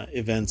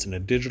events in a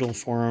digital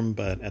form,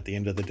 but at the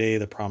end of the day,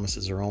 the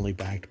promises are only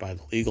backed by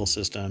the legal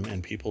system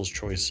and people's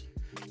choice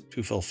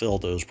to fulfill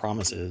those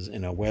promises.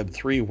 In a Web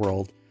 3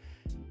 world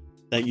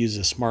that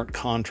uses smart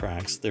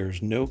contracts,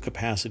 there's no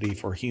capacity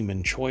for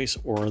human choice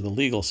or the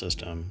legal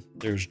system.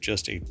 There's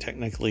just a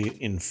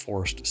technically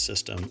enforced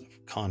system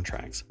of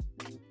contracts,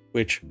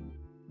 which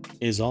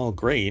is all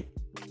great,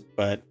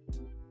 but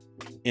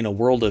in a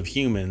world of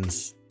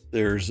humans,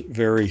 there's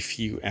very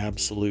few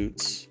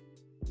absolutes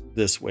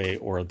this way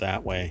or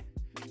that way.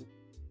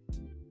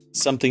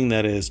 Something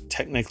that is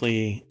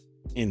technically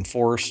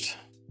enforced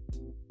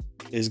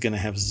is going to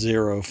have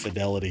zero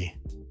fidelity.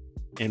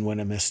 And when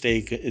a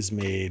mistake is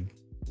made,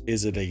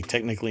 is it a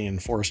technically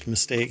enforced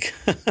mistake?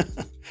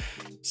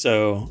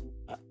 So,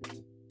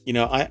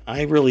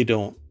 I really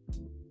don't.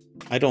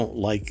 I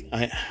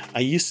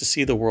used to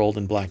see the world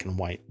in black and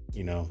white,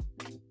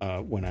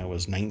 when I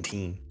was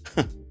 19.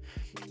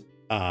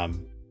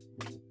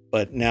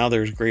 But now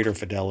there's greater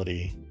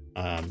fidelity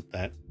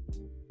that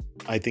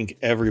I think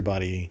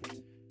everybody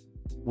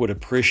would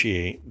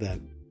appreciate, that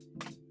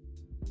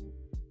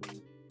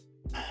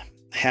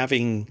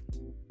having,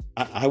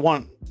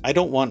 I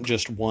don't want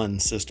just one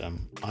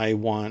system. I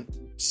want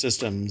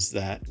systems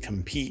that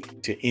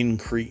compete to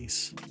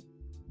increase.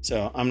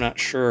 So I'm not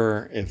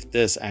sure if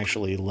this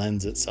actually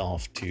lends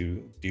itself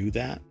to do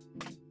that.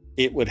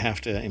 It would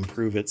have to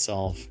improve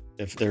itself.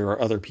 If there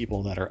are other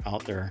people that are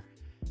out there,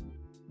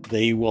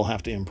 they will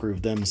have to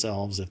improve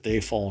themselves. If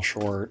they fall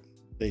short,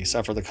 they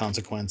suffer the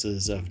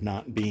consequences of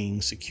not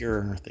being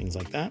secure, things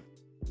like that.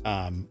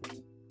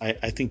 I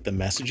think the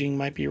messaging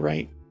might be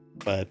right,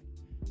 but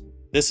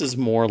this is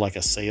more like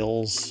a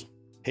sales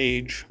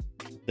page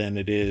than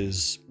it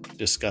is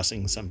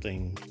discussing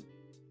something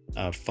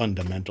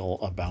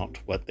fundamental about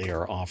what they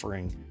are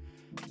offering.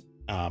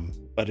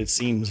 But it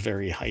seems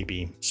very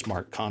hypey.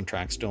 Smart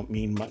contracts don't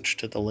mean much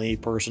to the lay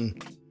person.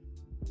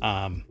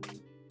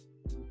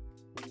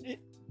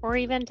 Or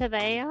even to the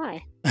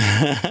AI.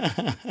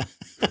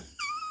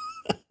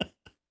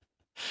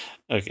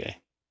 Okay.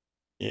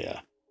 Yeah.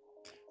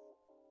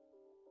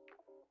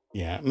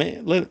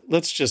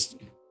 Let's just,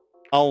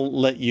 I'll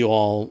let you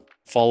all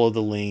follow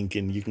the link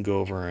and you can go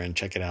over and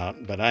check it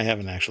out. But I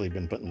haven't actually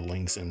been putting the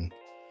links in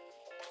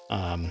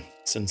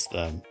since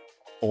the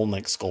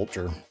Olnick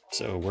sculpture.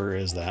 So where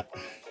is that?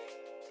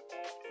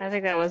 I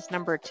think that was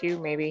number 2,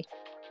 maybe.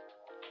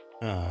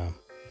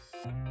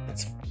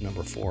 That's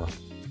number 4.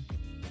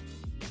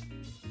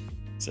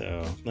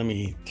 So let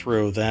me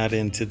throw that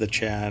into the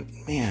chat.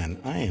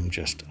 Man, I am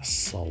just a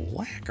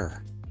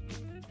slacker.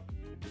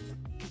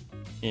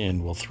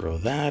 And we'll throw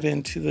that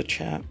into the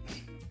chat.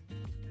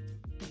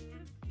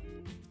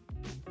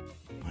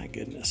 My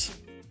goodness.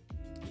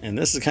 And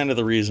this is kind of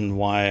the reason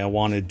why I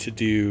wanted to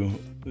do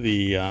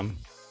the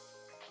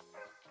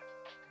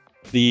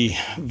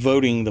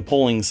voting, the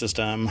polling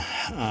system,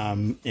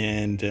 and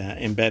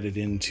embed it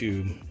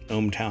into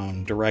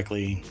ohmTown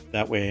directly.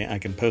 That way I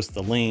can post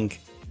the link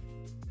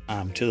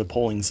to the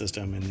polling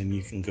system, and then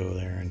you can go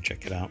there and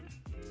check it out.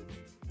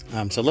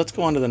 So let's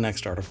go on to the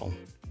next article.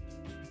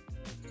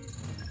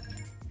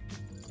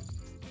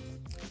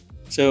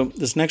 So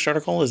this next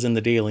article is in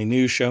the Daily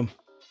News Show.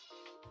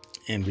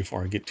 And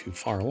before I get too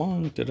far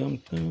along, there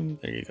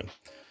you go.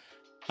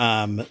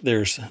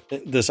 There's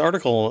this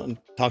article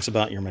talks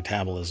about your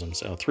metabolism.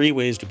 So 3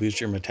 ways to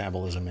boost your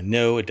metabolism. And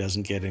no, it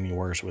doesn't get any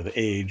worse with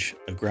age.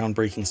 A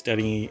groundbreaking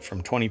study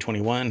from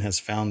 2021 has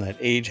found that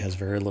age has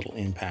very little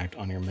impact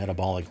on your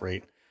metabolic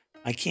rate.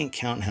 I can't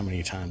count how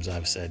many times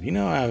I've said,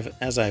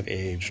 as I've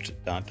aged, ...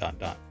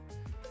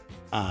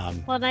 Well,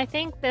 and I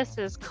think this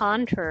is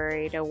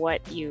contrary to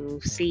what you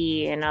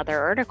see in other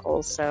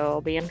articles, so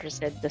I'll be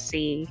interested to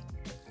see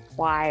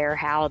why or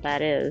how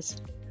that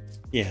is.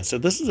 Yeah, so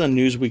this is a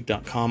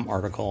Newsweek.com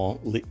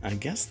article. I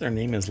guess their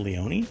name is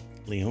Leonie.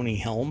 Leonie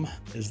Helm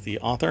is the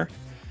author.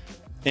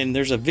 And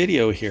there's a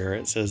video here.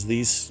 It says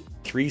these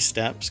 3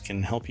 steps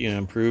can help you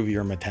improve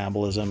your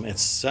metabolism.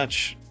 It's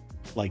such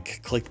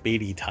like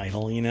clickbaity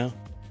title,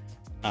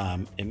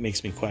 It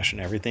makes me question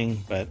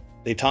everything, but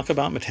they talk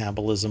about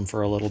metabolism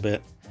for a little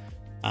bit.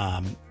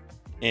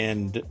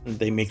 And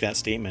they make that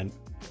statement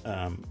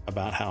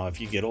about how if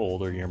you get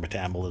older, your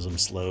metabolism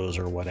slows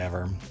or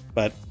whatever.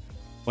 But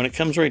when it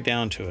comes right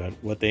down to it,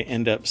 what they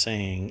end up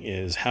saying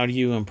is, how do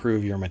you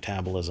improve your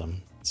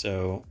metabolism?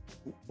 So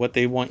what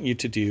they want you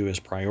to do is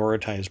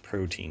prioritize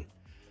protein.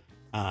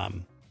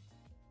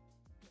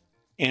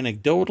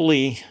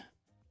 Anecdotally,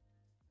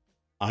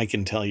 I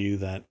can tell you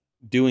that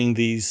doing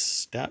these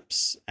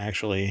steps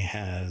actually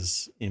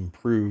has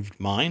improved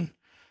mine.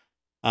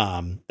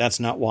 That's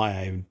not why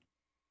I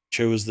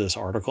chose this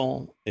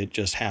article. It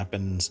just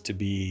happens to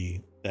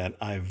be that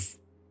I've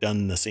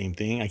done the same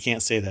thing. I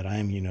can't say that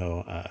I'm,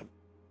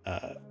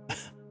 a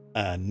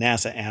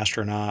NASA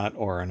astronaut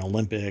or an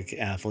Olympic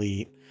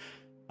athlete.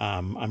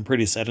 I'm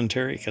pretty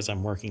sedentary because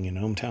I'm working in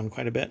ohmTown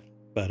quite a bit,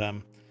 but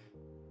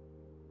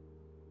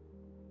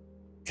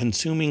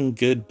consuming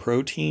good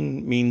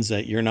protein means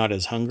that you're not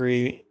as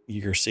hungry,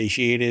 you're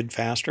satiated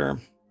faster,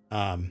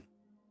 and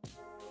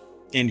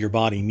your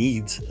body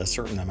needs a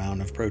certain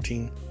amount of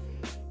protein.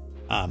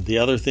 The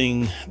other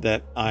thing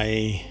that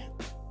I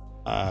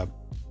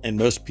and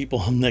most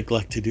people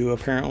neglect to do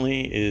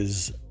apparently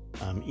is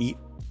eat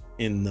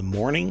in the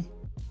morning.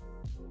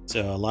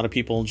 So a lot of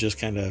people just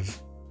kind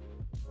of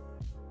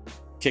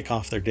kick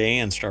off their day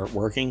and start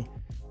working.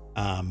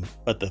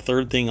 But the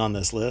third thing on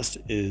this list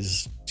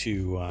is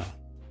to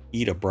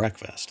eat a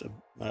breakfast,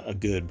 a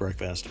good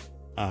breakfast.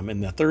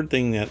 And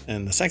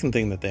the second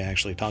thing that they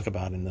actually talk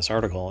about in this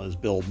article is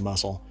build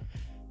muscle.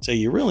 So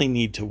you really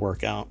need to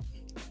work out.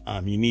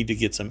 You need to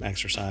get some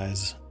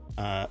exercise,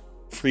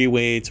 free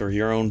weights or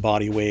your own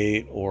body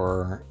weight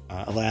or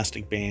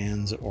elastic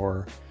bands,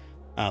 or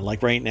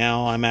like right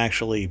now,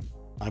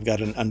 I've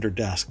got an under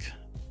desk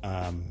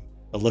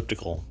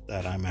elliptical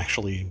that I'm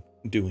actually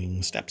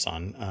doing steps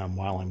on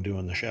while I'm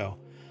doing the show.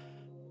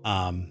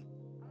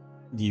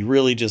 You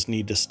really just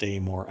need to stay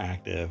more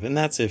active. And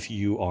that's if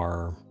you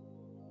are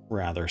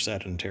rather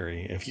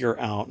sedentary. If you're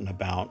out and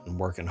about and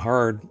working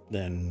hard,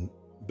 then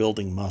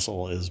building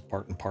muscle is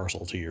part and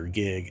parcel to your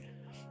gig.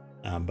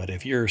 But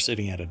if you're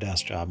sitting at a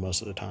desk job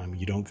most of the time,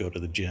 you don't go to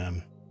the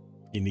gym,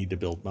 you need to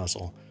build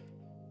muscle.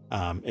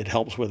 It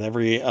helps with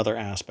every other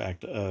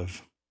aspect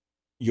of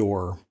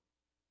your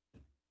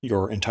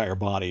entire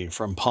body,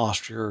 from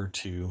posture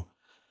to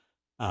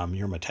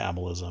your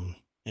metabolism.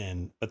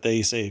 But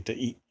they say to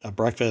eat a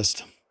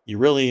breakfast, you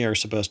really are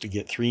supposed to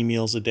get 3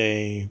 meals a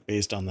day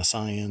based on the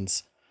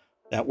science.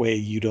 That way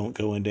you don't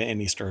go into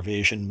any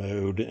starvation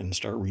mode and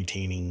start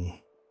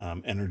retaining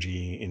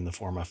energy in the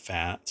form of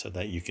fat so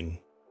that you can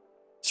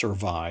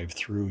survive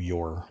through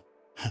your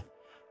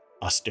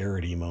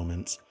austerity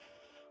moments.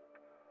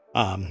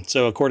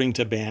 So according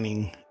to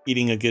Banning,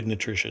 eating a good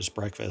nutritious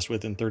breakfast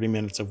within 30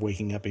 minutes of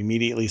waking up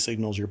immediately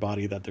signals your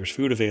body that there's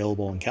food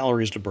available and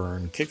calories to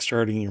burn,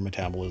 kickstarting your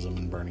metabolism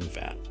and burning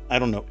fat. I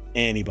don't know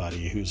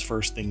anybody whose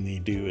first thing they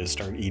do is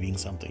start eating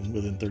something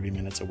within 30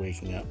 minutes of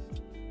waking up.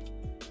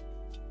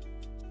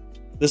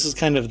 This is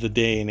kind of the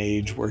day and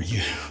age where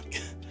you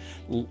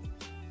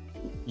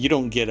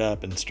don't get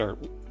up and start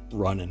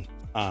running.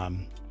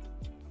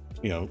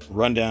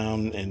 Run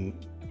down and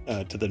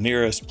to the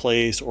nearest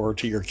place or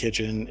to your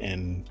kitchen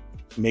and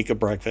make a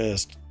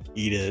breakfast,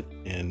 eat it,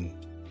 and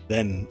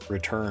then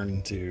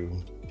return to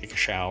take a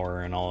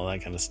shower and all of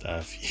that kind of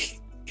stuff.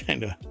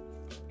 Kind of.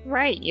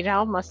 Right. You'd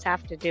almost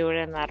have to do it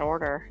in that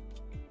order.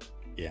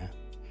 Yeah.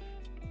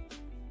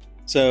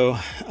 So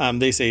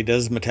they say,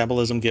 does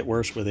metabolism get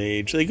worse with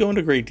age? They go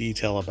into great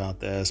detail about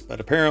this, but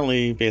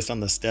apparently based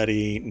on the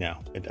study, no,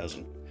 it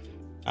doesn't.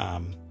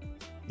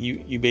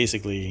 You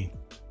basically,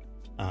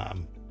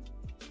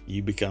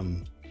 you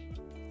become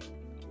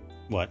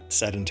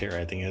sedentary,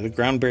 I think. The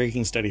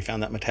groundbreaking study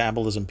found that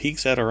metabolism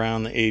peaks at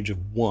around the age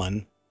of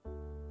 1,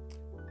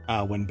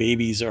 when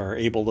babies are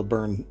able to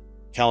burn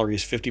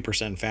calories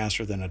 50%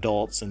 faster than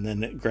adults, and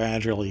then it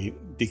gradually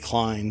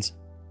declines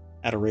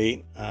at a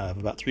rate of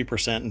about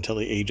 3% until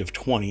the age of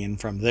 20. And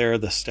from there,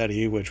 the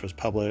study, which was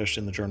published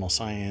in the journal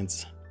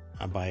Science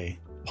by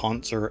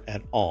Ponser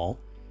et al.,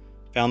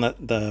 found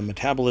that the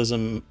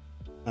metabolism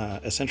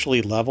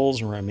essentially levels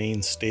and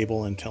remains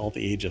stable until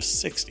the age of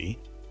 60,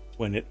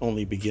 when it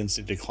only begins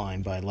to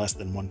decline by less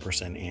than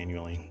 1%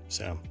 annually.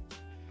 So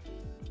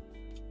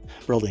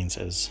Brildain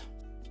says,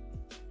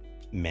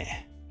 meh.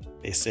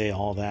 They say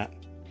all that,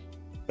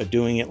 but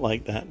doing it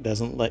like that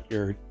doesn't let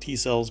your T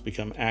cells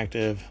become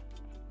active.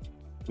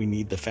 We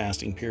need the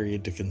fasting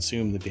period to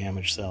consume the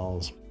damaged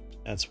cells.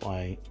 That's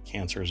why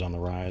cancer is on the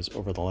rise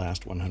over the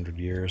last 100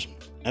 years.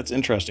 That's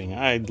interesting.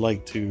 I'd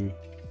like to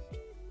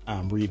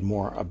read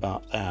more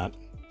about that,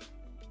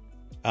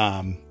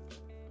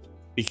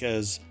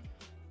 because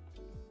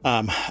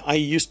I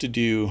used to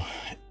do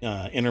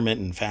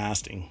intermittent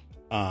fasting,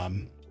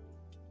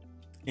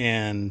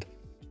 and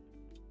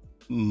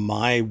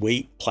my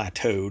weight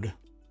plateaued.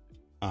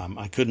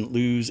 I couldn't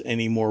lose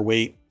any more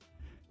weight.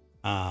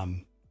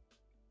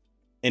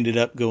 Ended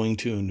up going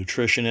to a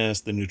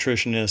nutritionist. The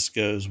nutritionist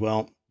goes,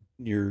 well,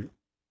 you're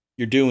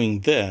doing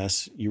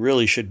this. You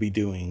really should be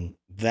doing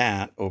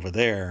that over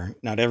there.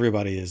 Not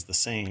everybody is the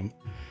same.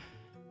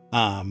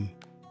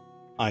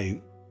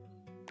 I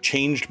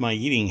changed my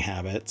eating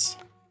habits,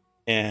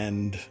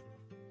 and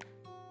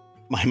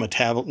my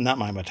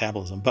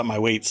metabolism, but my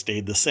weight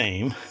stayed the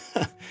same.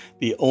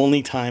 The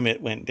only time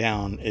it went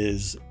down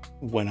is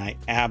when I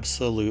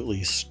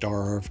absolutely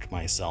starved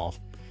myself.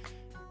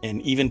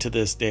 And even to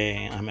this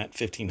day, I'm at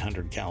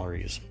 1,500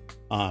 calories,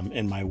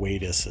 and my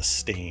weight is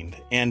sustained.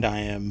 And I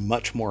am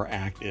much more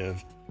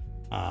active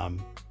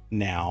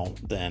now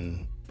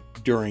than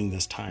during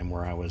this time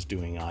where I was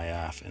doing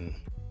IF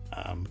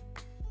and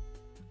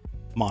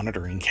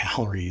monitoring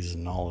calories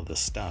and all of this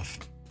stuff.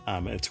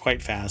 It's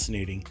quite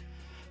fascinating.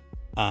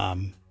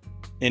 And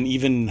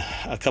even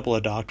a couple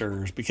of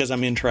doctors, because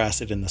I'm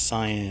interested in the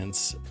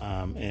science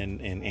and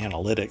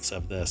analytics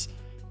of this,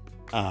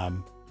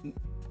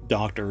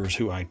 doctors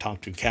who I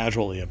talk to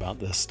casually about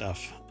this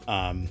stuff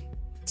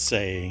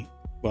say,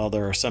 well,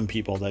 there are some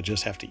people that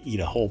just have to eat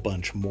a whole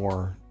bunch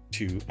more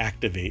to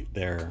activate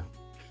their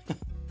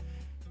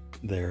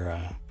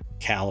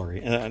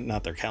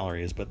not their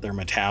calories, but their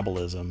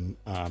metabolism.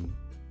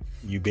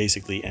 You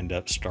basically end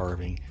up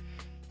starving.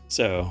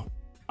 So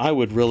I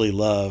would really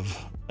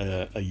love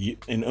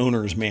an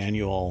owner's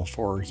manual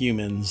for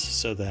humans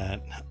so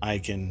that I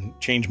can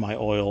change my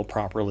oil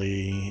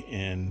properly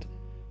and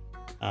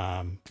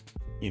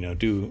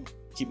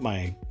keep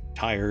my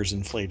tires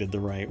inflated the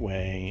right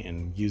way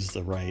and use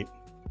the right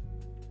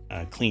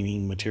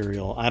cleaning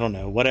material. I don't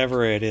know,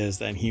 whatever it is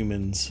that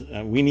humans,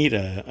 we need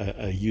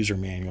a user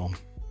manual.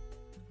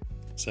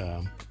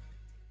 So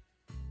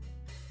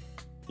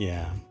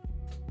yeah.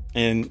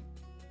 And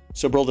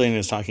so Brildain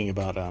is talking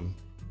about, it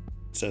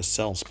says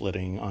cell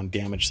splitting on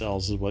damaged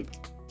cells is what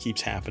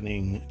keeps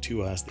happening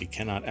to us. They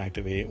cannot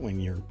activate when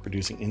you're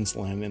producing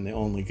insulin, and it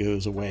only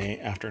goes away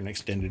after an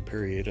extended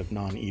period of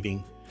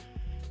non-eating.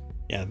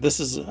 Yeah, this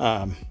is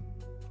one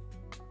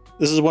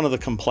of the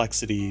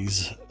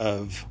complexities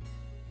of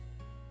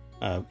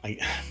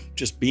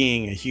just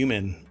being a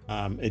human.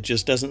 It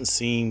just doesn't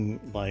seem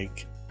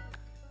like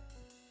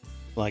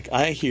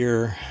I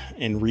hear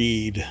and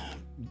read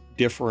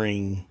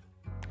differing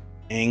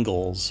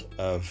angles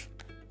of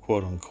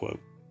quote unquote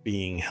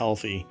being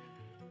healthy,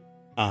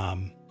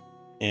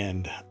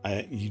 and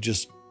it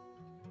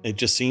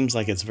just seems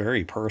like it's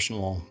very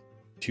personal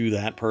to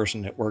that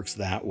person that works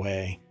that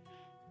way.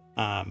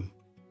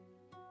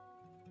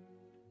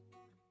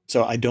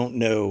 So I don't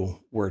know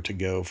where to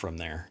go from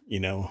there,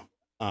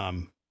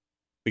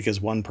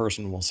 because one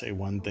person will say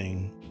one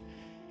thing,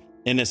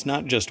 and it's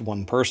not just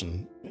one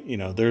person.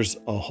 There's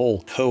a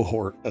whole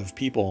cohort of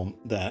people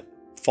that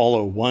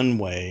follow one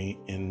way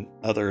and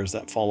others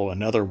that follow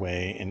another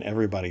way, and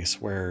everybody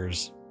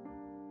swears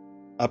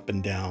up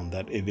and down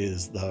that it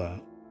is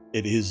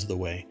the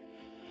way.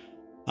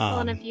 Well,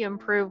 and if you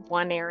improve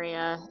one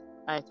area,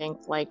 I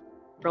think, like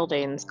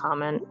Brildain's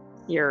comment,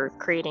 you're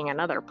creating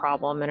another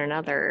problem in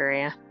another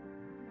area.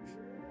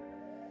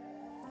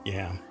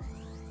 Yeah.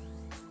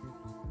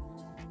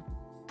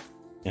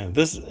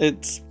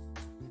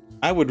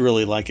 I would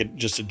really like it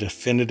just a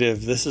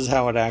definitive, this is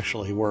how it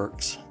actually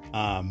works.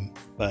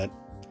 But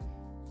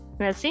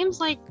it seems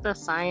like the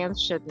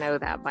science should know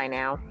that by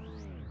now.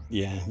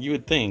 Yeah, you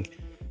would think.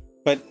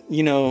 But,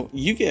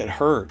 you get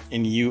hurt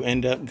and you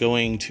end up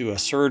going to a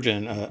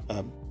surgeon,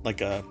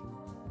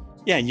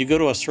 you go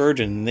to a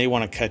surgeon and they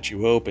want to cut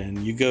you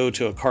open. You go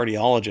to a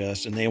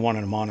cardiologist and they want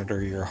to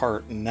monitor your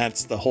heart, and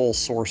that's the whole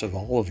source of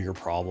all of your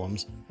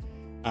problems.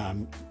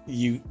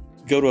 You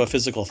go to a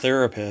physical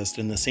therapist,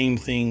 and the same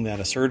thing that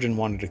a surgeon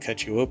wanted to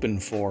cut you open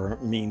for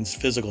means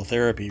physical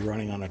therapy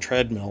running on a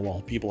treadmill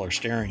while people are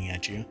staring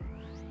at you.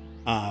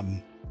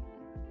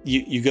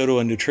 You go to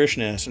a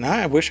nutritionist, and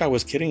I wish I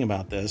was kidding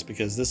about this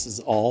because this is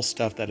all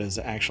stuff that has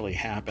actually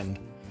happened.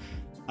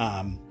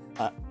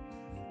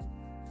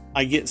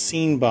 I get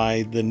seen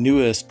by the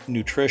newest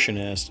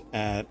nutritionist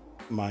at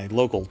my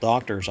local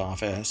doctor's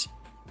office,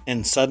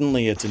 and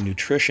suddenly it's a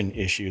nutrition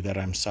issue that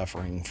I'm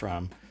suffering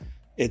from.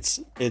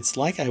 It's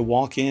like I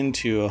walk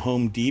into a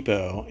Home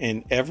Depot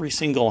and every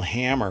single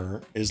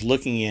hammer is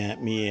looking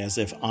at me as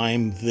if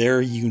I'm their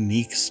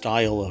unique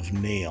style of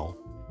nail.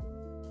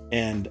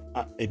 And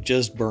it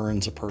just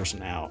burns a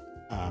person out.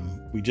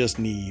 We just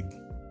need,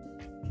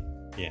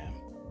 yeah.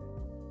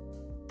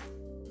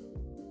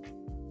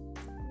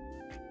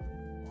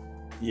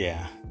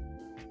 Yeah.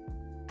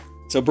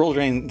 So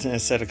Brain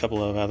has said a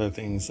couple of other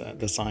things.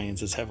 The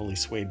science is heavily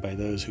swayed by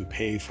those who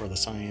pay for the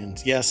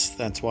science. Yes,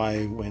 that's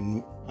why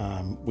when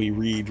we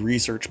read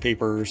research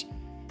papers,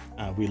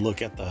 we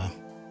look at the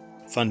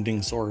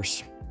funding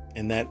source,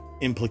 and that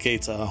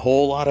implicates a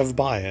whole lot of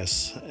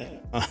bias.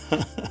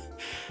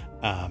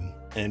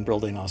 And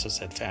Brain also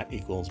said fat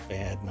equals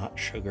bad, not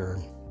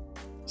sugar,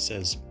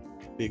 says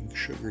Big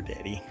Sugar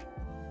Daddy.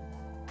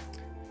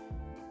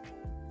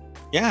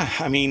 Yeah,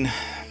 I mean,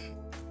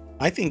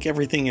 I think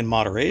everything in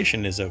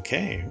moderation is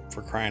okay,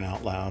 for crying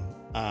out loud.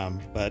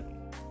 But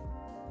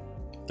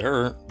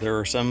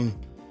there's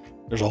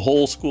a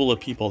whole school of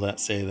people that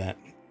say that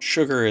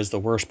sugar is the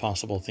worst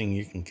possible thing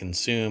you can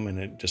consume, and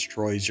it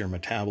destroys your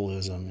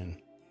metabolism and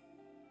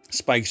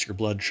spikes your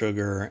blood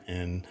sugar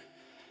and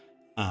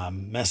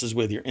messes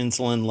with your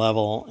insulin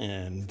level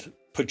and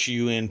puts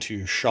you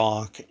into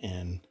shock.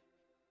 And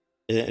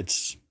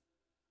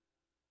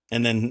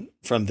then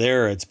from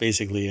there, it's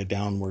basically a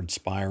downward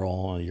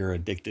spiral. You're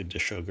addicted to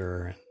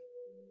sugar,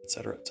 et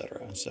cetera, et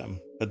cetera. So,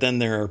 but then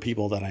there are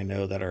people that I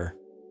know that are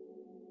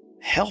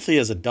healthy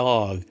as a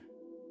dog,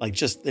 like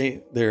just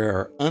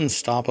they're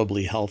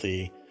unstoppably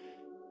healthy,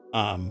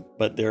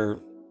 but they're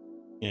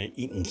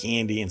eating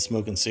candy and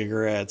smoking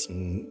cigarettes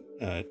and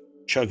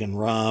chugging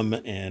rum,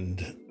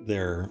 and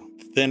they're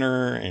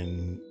thinner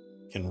and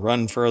can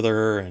run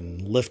further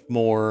and lift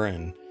more,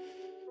 and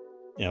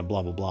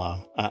blah blah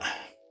blah.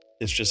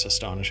 It's just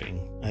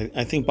astonishing.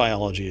 I think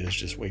biology is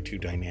just way too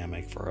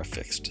dynamic for a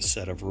fixed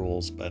set of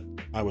rules, but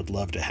I would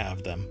love to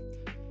have them.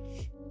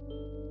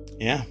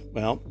 Yeah,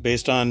 well,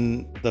 based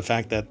on the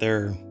fact that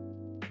they're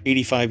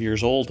 85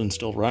 years old and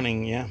still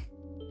running, yeah.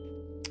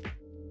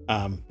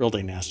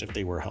 Really asked if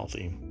they were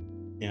healthy.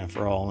 Yeah,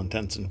 for all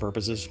intents and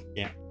purposes,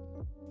 yeah.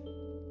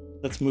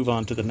 Let's move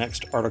on to the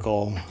next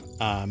article.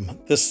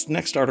 This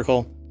next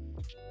article,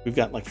 we've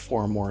got like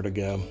 4 more to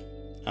go.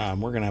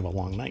 We're going to have a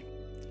long night.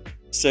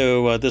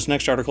 So this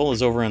next article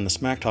is over in the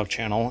Smack Talk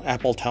channel.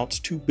 Apple touts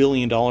 $2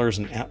 billion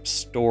in App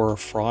Store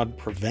fraud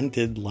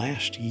prevented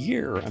last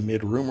year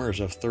amid rumors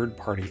of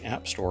third-party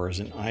app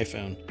stores in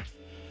iPhone.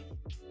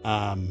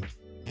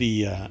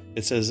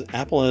 It says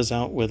Apple is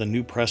out with a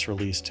new press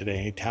release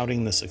today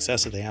touting the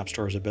success of the App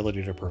Store's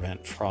ability to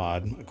prevent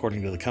fraud.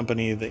 According to the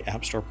company, the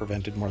App Store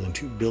prevented more than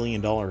 $2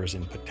 billion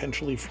in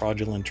potentially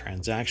fraudulent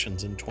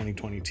transactions in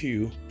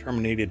 2022,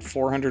 terminated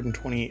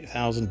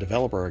 428,000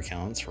 developer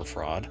accounts for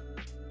fraud,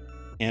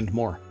 and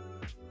more.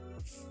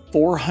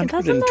 428.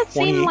 Doesn't that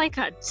seem like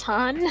a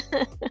ton?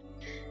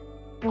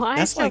 Why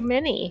that's so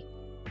many?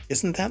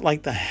 Isn't that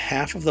like the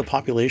half of the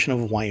population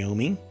of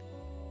Wyoming?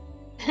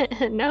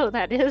 No,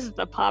 that is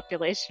the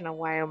population of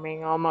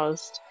Wyoming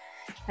almost.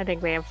 I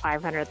think we have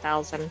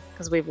 500,000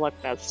 because we've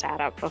looked that stat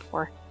up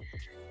before.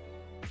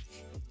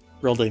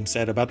 Brain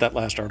said about that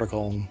last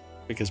article,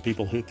 because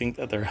people who think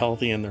that they're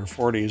healthy in their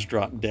 40s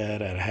drop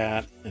dead at a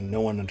hat and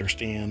no one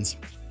understands.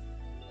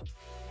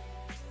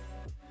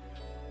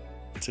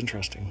 It's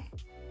interesting.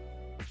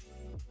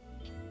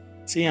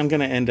 See, I'm going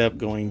to end up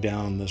going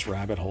down this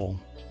rabbit hole.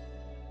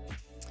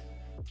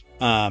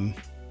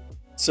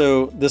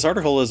 So this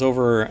article is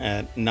over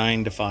at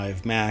 9 to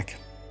 5 Mac.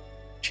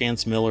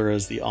 Chance Miller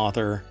is the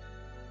author.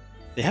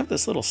 They have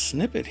this little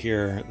snippet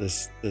here,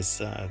 this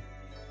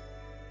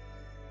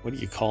what do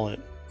you call it?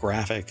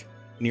 Graphic.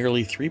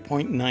 Nearly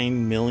 3.9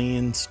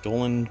 million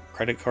stolen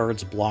credit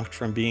cards blocked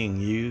from being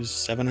used.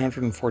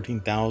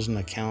 714,000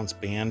 accounts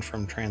banned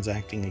from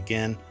transacting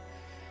again.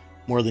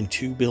 More than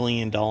 $2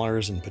 billion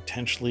in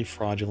potentially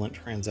fraudulent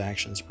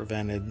transactions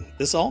prevented.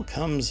 This all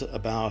comes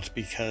about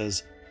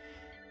because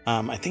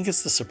I think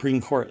it's the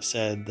Supreme Court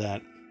said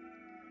that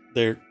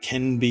there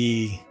can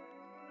be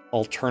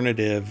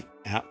alternative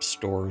app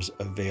stores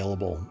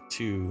available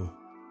to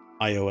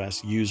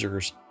iOS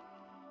users.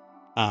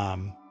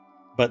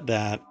 But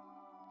that,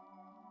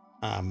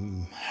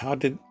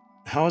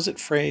 how is it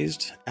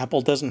phrased?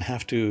 Apple doesn't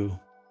have to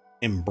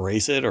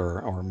embrace it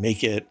or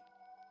make it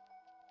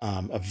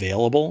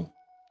available,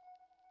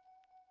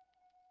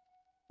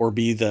 or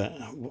be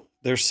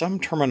there's some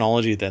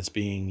terminology that's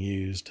being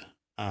used,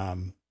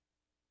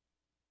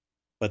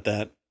 but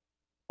that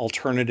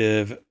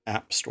alternative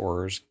app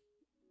stores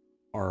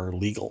are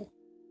legal.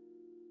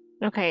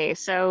 Okay,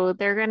 so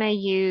they're going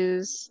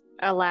to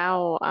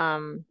allow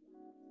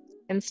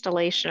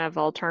installation of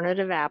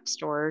alternative app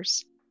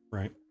stores.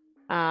 Right.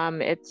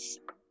 It's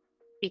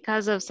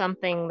because of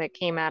something that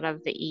came out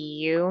of the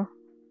EU,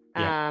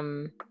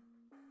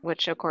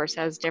 which of course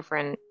has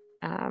different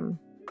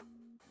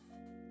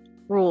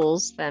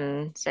rules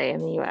than, say, in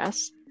the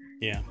US.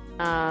 Yeah.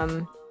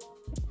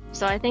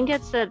 So I think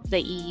it's that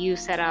the EU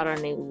set out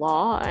a new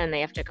law and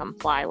they have to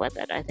comply with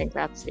it. I think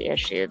that's the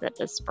issue that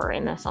is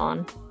spurring this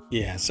on.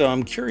 Yeah, so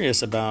I'm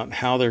curious about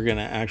how they're going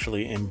to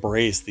actually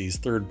embrace these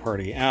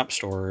third-party app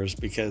stores,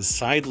 because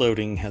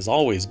sideloading has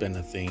always been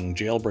a thing.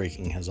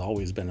 Jailbreaking has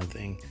always been a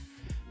thing.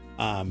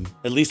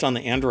 At least on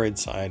the Android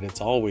side,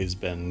 it's always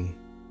been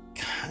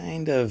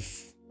kind of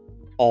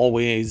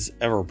always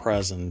ever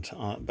present,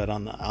 but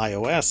on the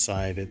iOS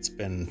side, it's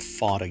been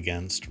fought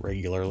against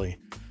regularly.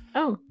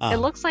 Oh, it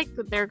Um, looks like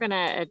they're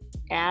gonna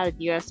add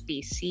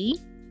USB-C,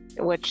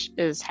 which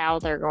is how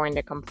they're going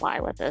to comply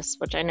with this,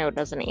 which I know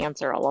doesn't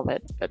answer all of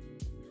it, but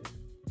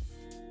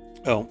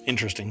oh,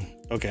 interesting.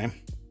 Okay.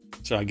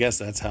 So I guess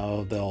that's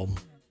how they'll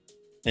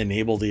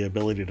enable the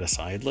ability to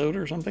sideload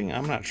or something.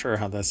 I'm not sure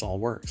how this all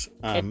works.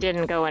 it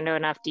didn't go into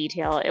enough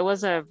detail. It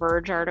was a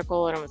Verge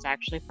article and it was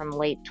actually from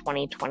late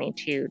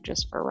 2022,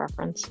 just for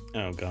reference.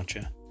 Oh,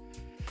 gotcha.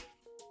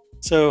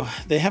 So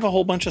they have a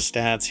whole bunch of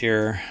stats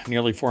here.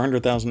 Nearly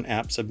 400,000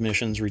 app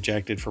submissions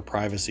rejected for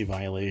privacy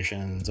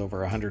violations, over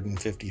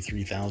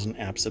 153,000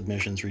 app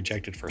submissions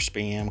rejected for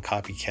spam,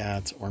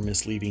 copycats, or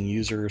misleading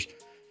users.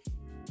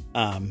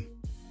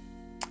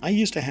 I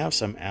used to have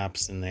some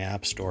apps in the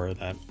App Store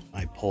that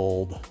I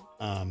pulled,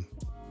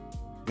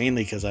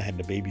 mainly because I had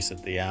to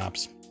babysit the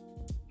apps.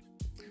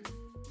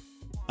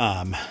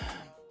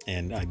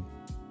 And I,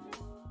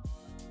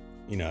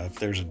 if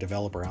there's a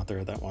developer out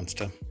there that wants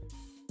to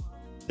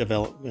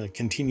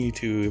continue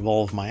to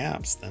evolve my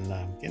apps, then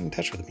get in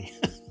touch with me.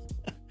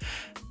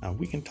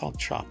 We can talk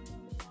shop.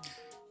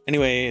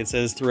 Anyway, it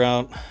says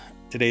throughout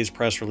today's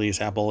press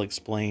release, Apple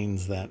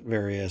explains that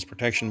various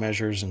protection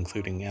measures,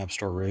 including App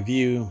Store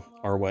review,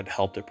 are what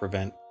helped it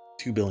prevent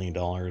 $2 billion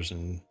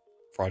in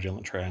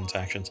fraudulent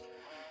transactions.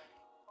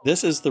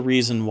 This is the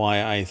reason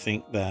why I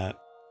think that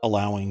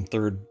allowing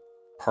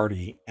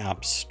third-party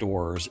app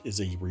stores is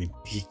a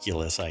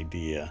ridiculous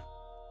idea.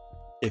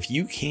 If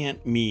you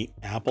can't meet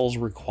Apple's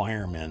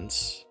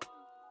requirements,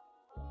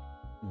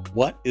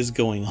 what is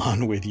going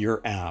on with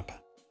your app?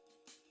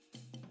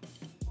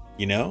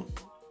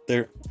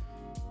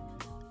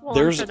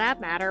 There's and for that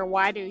matter,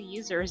 why do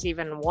users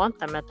even want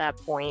them at that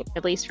point,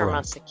 at least from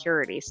a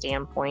security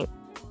standpoint?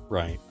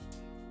 Right.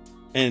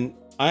 And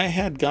I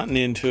had gotten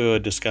into a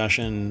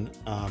discussion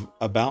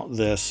about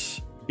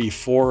this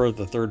before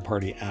the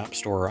third-party app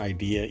store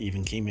idea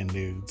even came into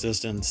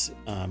existence.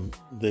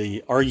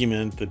 The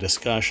argument, the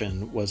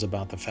discussion was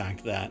about the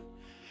fact that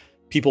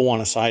people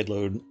want to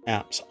sideload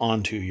apps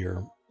onto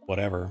your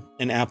whatever,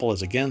 and Apple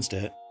is against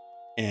it.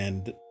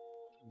 And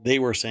they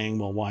were saying,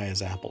 well, why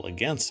is Apple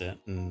against it?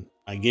 And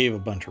I gave a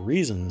bunch of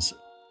reasons.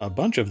 A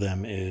bunch of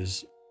them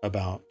is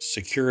about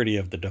security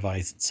of the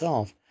device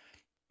itself,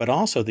 but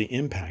also the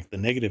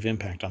negative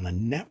impact on the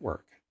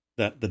network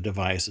that the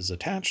device is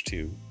attached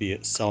to, be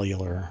it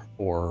cellular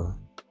or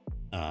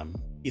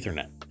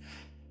Ethernet.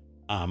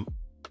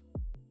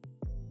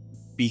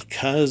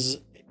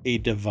 Because a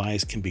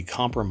device can be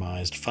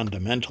compromised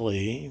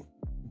fundamentally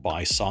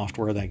by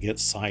software that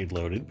gets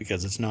sideloaded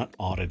because it's not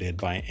audited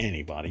by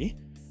anybody,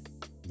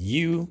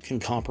 you can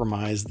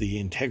compromise the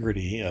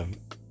integrity of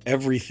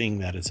everything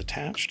that it's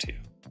attached to.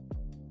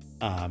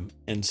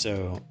 And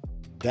so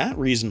that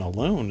reason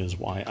alone is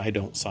why I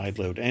don't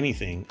sideload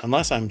anything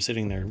unless I'm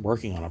sitting there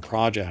working on a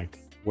project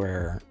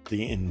where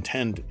the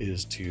intent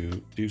is to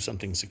do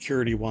something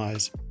security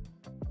wise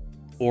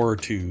or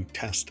to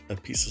test a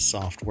piece of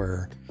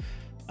software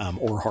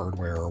or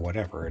hardware or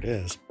whatever it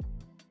is.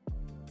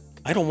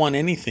 I don't want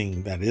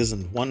anything that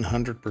isn't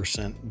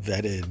 100%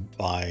 vetted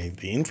by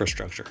the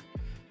infrastructure.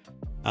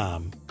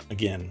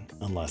 Again,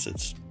 unless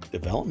it's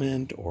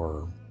development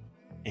or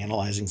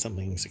analyzing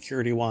something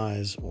security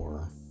wise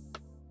or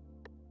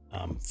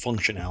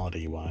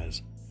functionality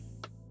wise.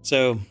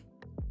 So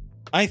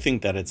I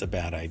think that it's a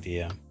bad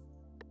idea,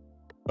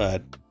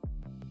 but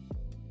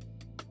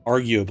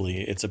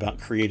arguably it's about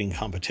creating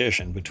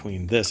competition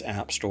between this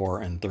app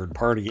store and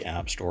third-party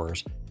app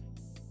stores.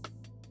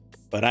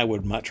 But I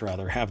would much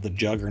rather have the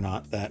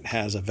juggernaut that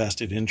has a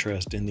vested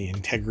interest in the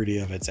integrity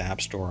of its app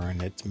store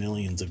and its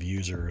millions of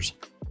users,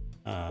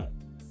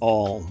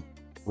 all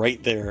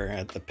right there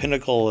at the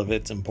pinnacle of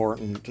its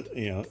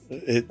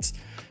its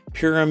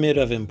pyramid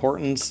of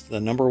importance. The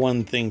number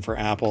one thing for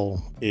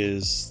Apple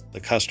is the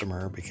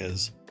customer,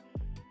 because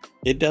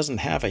it doesn't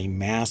have a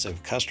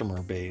massive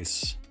customer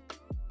base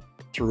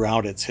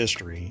throughout its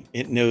history.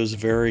 It knows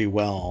very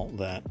well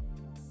that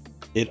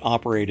it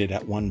operated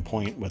at one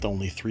point with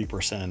only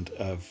 3%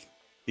 of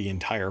the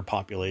entire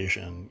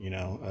population.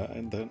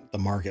 The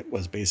market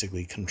was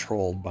basically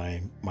controlled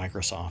by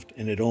Microsoft,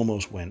 and it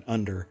almost went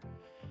under.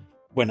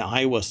 When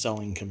I was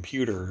selling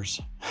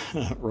computers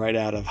right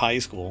out of high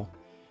school,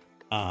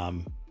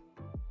 Apple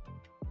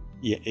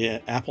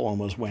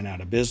almost went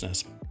out of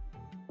business.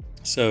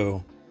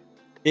 So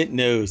it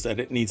knows that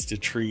it needs to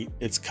treat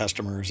its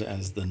customers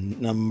as the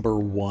number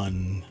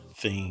one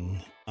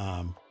thing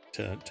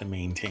to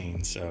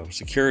maintain. So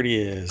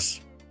security is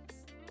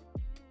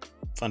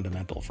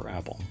fundamental for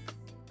Apple.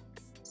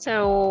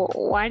 So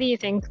why do you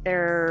think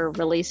they're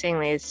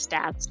releasing these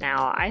stats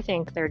now? I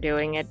think they're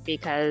doing it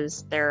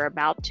because they're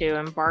about to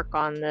embark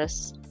on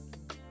this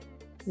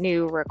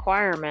new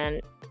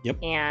requirement. Yep.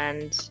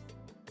 And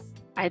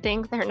I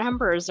think their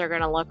numbers are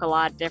going to look a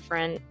lot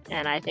different.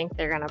 And I think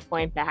they're going to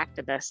point back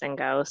to this and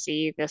go,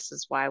 see, this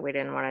is why we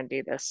didn't want to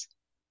do this.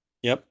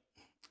 Yep.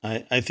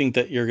 I think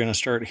that you're going to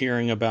start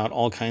hearing about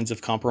all kinds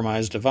of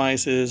compromised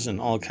devices and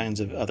all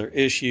kinds of other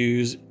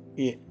issues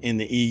in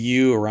the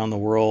EU, around the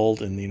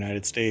world, in the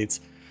United States,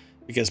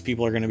 because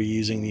people are going to be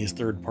using these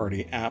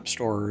third-party app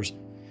stores.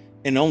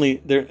 And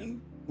only there,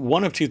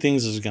 one of two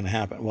things is going to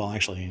happen. Well,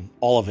 actually,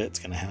 all of it's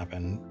going to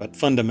happen. But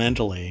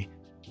fundamentally,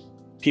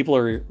 people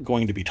are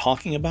going to be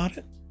talking about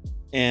it.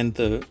 And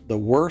the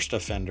worst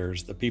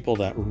offenders, the people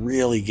that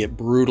really get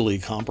brutally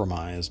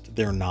compromised,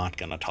 they're not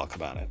going to talk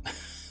about it.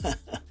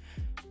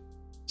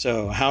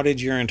 So how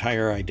did your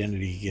entire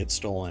identity get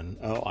stolen?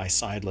 Oh, I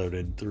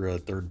sideloaded through a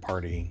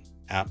third-party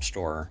app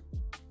store.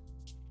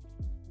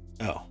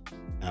 Oh,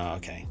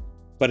 okay.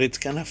 But it's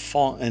going to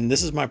fall. And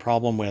this is my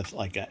problem with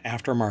like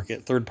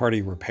aftermarket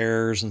third-party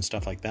repairs and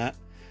stuff like that.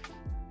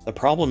 The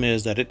problem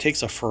is that it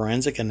takes a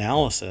forensic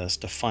analysis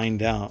to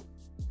find out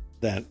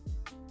that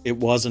it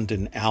wasn't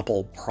an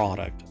Apple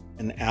product,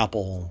 an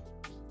Apple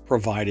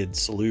provided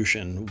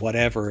solution,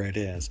 whatever it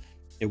is.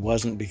 It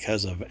wasn't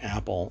because of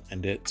Apple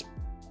and its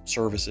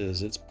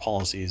services, its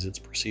policies, its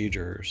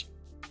procedures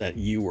that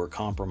you were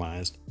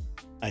compromised.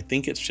 I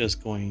think it's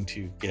just going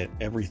to get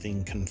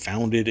everything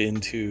confounded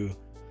into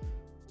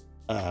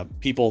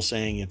people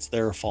saying it's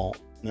their fault.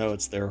 No,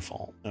 it's their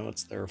fault. No,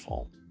 it's their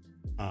fault.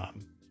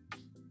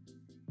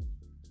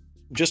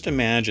 Just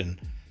imagine.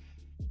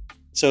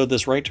 So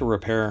this right to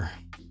repair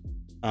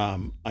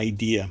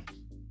idea.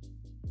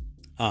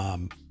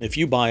 If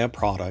you buy a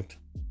product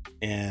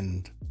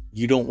and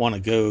you don't want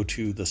to go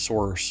to the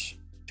source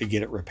to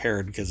get it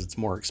repaired because it's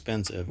more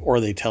expensive, or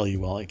they tell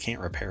you, well, it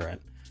can't repair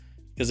it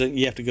because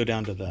you have to go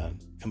down to the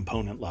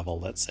component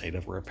level, let's say,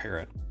 to repair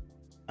it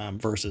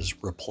versus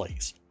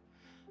replace.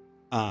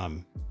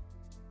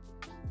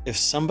 If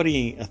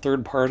somebody, a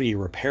third party,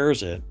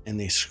 repairs it and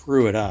they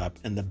screw it up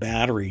and the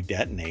battery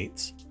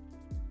detonates,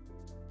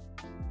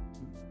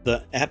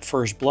 at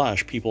first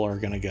blush, people are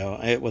going to go,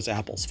 it was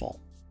Apple's fault.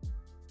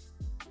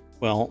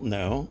 Well,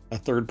 no, a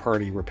third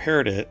party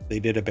repaired it. They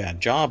did a bad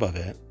job of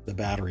it. The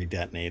battery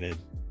detonated.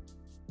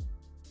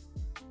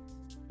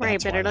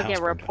 Right, but it'll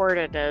get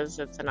reported as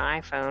it's an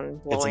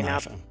iPhone blowing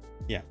up.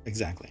 Yeah,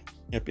 exactly.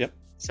 Yep.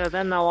 So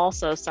then they'll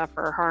also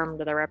suffer harm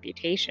to their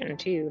reputation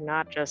too,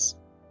 not just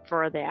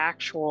for the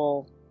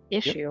actual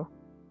issue.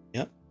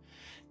 Yep.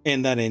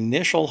 And that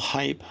initial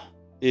hype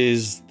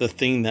is the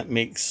thing that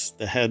makes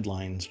the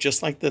headlines,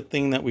 just like the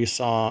thing that we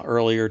saw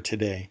earlier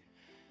today.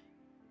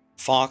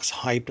 Fox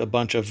hyped a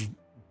bunch of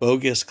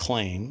bogus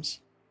claims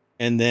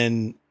and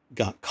then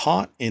got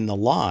caught in the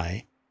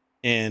lie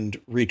and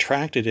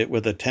retracted it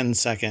with a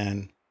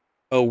 10-second,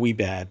 oh, we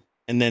bad,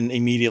 and then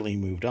immediately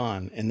moved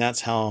on. And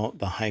that's how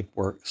the hype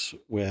works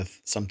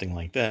with something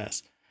like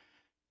this.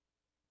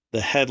 The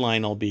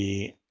headline will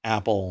be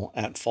Apple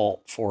at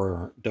fault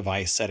for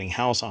device setting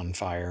house on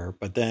fire,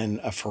 but then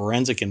a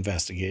forensic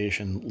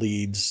investigation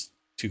leads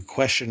to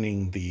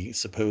questioning the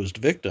supposed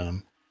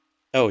victim.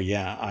 Oh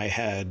yeah, I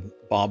had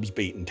Bob's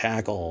Bait and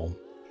Tackle,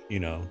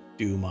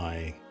 do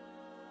my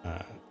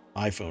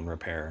iPhone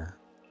repair,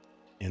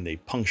 and they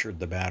punctured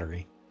the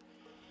battery.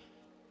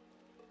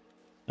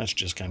 That's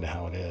just kind of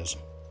how it is.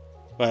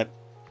 But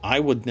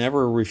I would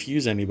never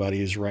refuse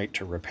anybody's right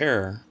to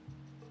repair.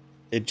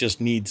 It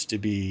just needs to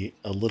be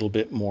a little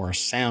bit more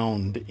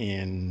sound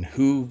in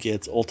who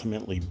gets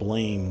ultimately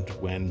blamed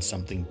when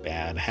something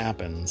bad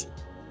happens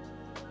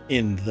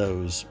in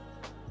those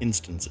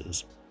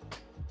instances.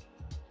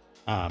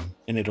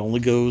 And it only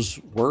goes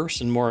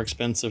worse and more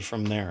expensive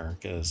from there,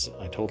 because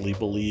I totally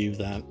believe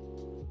that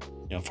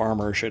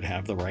farmers should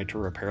have the right to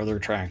repair their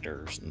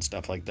tractors and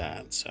stuff like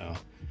that. So,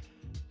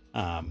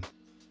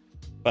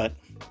 but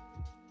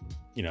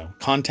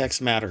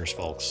context matters,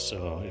 folks.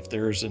 So if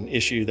there's an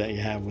issue that you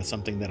have with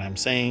something that I'm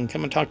saying,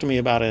 come and talk to me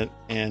about it,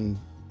 and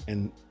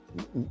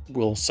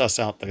we'll suss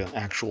out the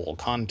actual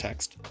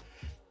context,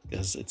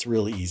 because it's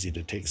really easy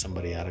to take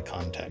somebody out of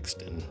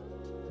context and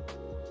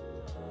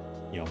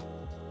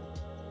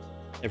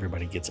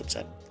everybody gets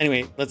upset.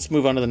 Anyway, let's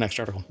move on to the next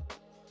article.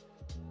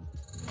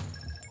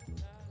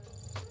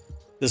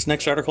 This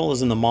next article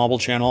is in the Mobile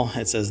Channel.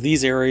 It says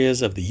these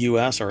areas of the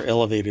U.S. are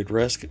elevated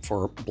risk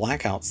for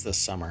blackouts this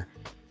summer.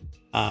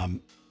 I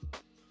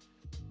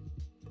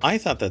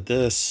thought that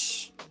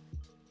this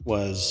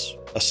was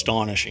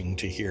astonishing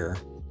to hear,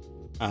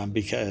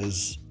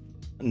 because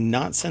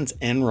not since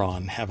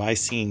Enron have I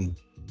seen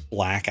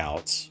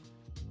blackouts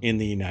in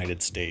the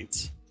United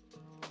States.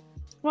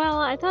 Well,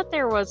 I thought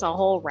there was a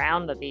whole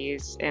round of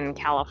these in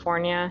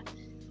California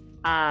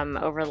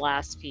over the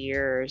last few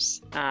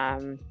years.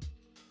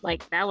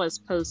 Like that was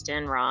post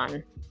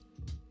Enron,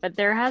 but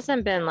there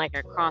hasn't been like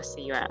across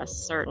the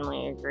US.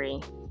 Certainly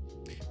agree.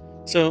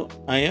 So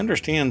I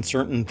understand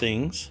certain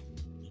things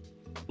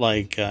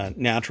like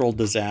natural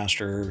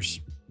disasters,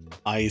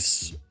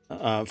 ice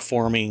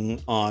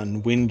forming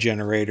on wind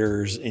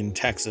generators in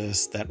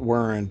Texas that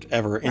weren't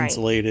ever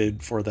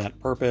insulated for that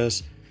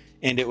purpose.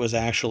 And it was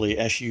actually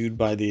eschewed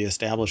by the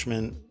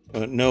establishment.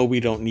 No,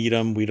 we don't need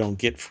them. We don't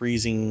get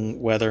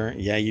freezing weather.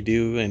 Yeah, you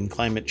do. And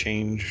climate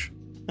change,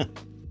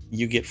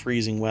 you get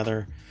freezing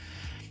weather.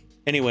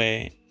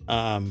 Anyway,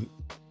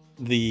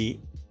 the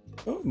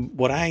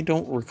what I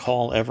don't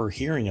recall ever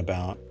hearing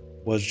about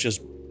was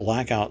just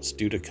blackouts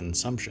due to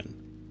consumption.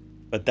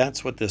 But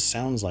that's what this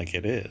sounds like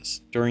it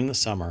is. During the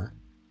summer,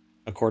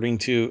 according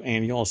to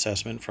annual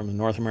assessment from the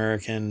North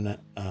American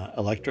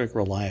Electric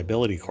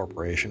Reliability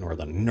Corporation, or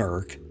the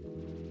NERC,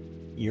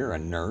 you're a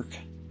NERC,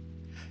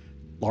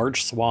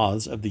 large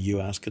swaths of the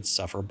U.S. could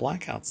suffer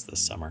blackouts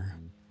this summer.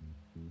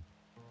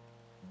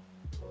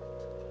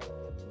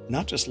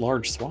 Not just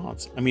large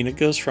swaths. I mean, it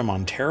goes from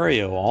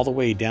Ontario all the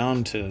way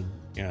down to,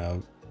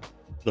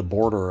 the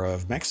border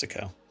of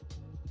Mexico.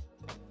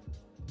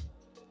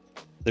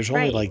 There's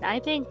only Right. I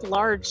think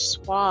large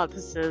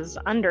swaths is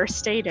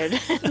understated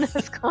in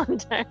this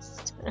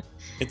context.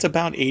 It's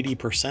about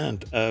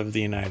 80% of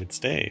the United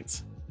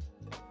States.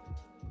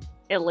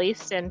 At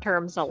least in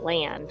terms of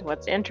land.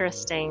 What's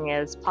interesting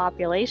is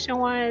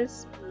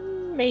population-wise,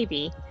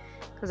 maybe,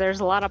 because there's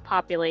a lot of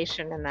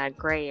population in that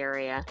gray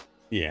area.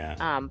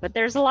 Yeah. But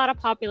there's a lot of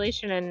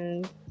population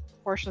in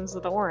portions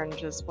of the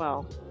orange as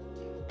well.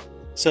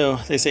 So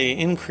they say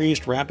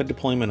increased rapid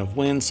deployment of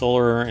wind,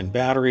 solar, and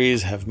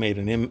batteries have made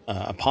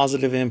a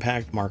positive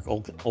impact. Mark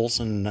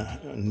Olson,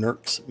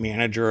 NERC's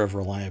manager of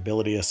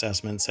reliability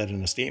assessment, said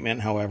in a statement.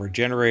 However,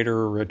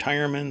 generator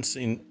retirements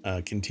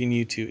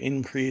continue to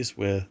increase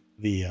with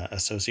the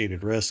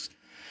associated risks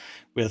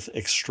with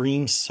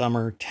extreme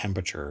summer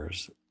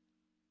temperatures,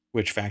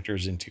 which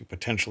factors into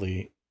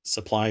potentially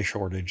supply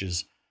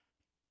shortages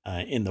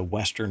in the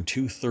western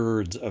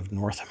 2/3 of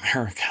North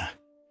America.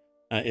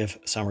 If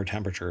summer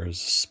temperatures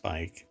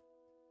spike.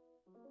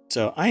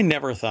 So I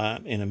never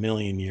thought in a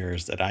million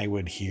years that I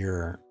would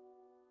hear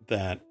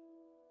that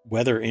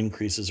weather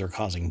increases are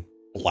causing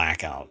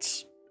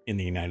blackouts in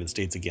the United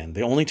States again.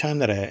 The only time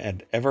that I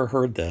had ever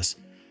heard this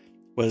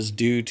was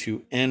due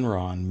to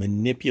Enron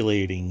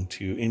manipulating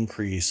to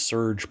increase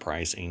surge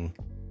pricing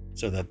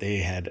so that they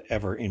had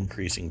ever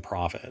increasing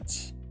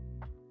profits.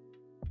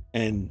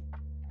 And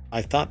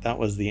I thought that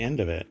was the end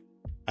of it.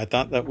 I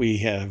thought that we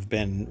have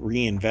been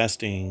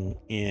reinvesting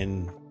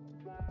in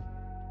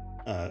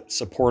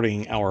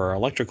supporting our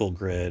electrical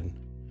grid.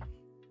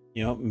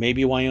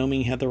 Maybe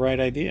Wyoming had the right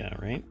idea,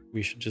 right?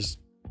 We should just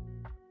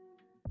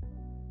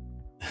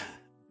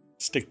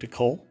stick to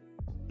coal.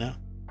 No.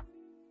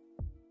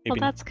 Well,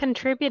 that's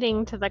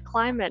contributing to the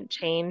climate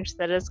change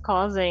that is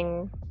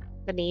causing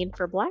the need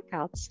for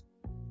blackouts.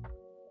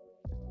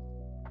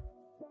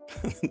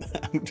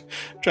 I'm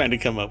trying to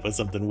come up with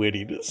something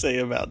witty to say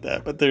about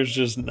that, but there's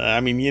just,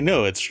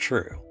 it's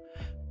true,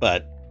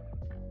 but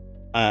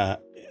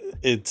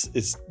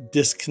it's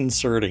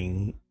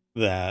disconcerting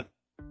that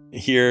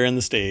here in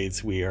the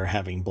States we are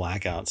having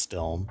blackouts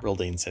still.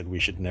 Brilldane said we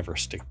should never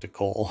stick to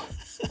coal.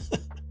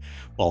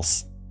 Well,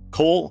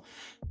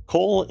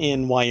 coal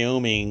in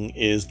Wyoming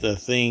is the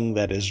thing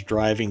that is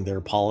driving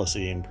their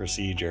policy and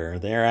procedure.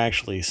 They're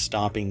actually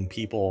stopping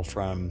people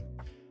from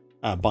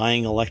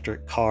buying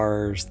electric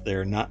cars.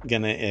 They're not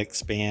going to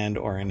expand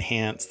or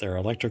enhance their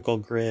electrical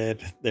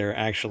grid. They're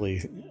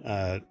actually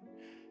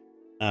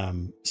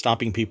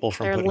stopping people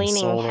from putting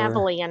solar. They're leaning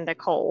heavily into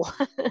coal.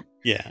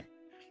 Yeah,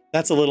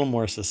 that's a little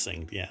more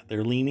succinct. Yeah,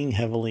 they're leaning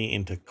heavily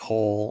into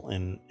coal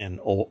and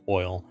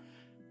oil.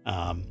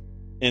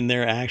 And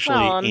they're actually...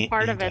 Well, and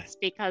part of it's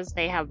because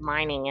they have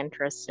mining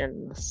interests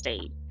in the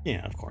state.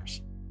 Yeah, of course.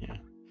 Yeah.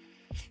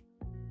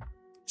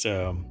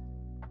 So,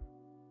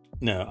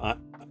 no,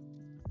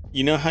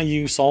 you know how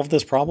you solve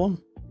this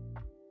problem?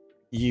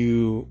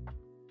 You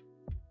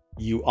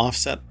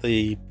offset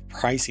the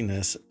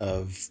priciness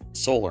of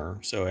solar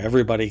so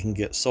everybody can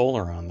get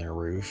solar on their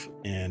roof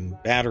and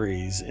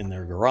batteries in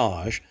their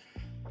garage.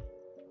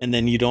 And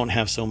then you don't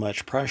have so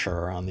much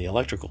pressure on the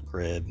electrical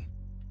grid,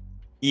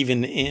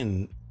 even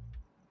in,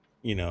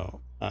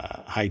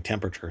 high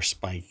temperature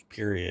spike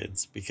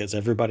periods, because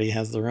everybody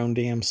has their own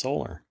damn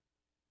solar.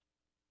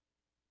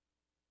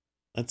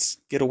 Let's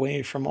get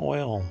away from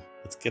oil.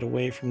 Let's get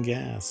away from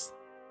gas.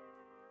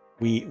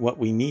 What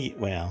we need,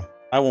 well,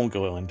 I won't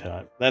go into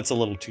it. That's a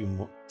little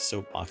too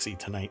soapboxy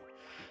tonight.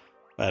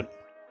 But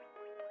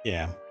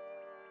yeah,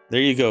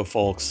 there you go,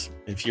 folks.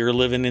 If you're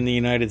living in the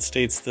United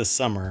States this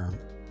summer,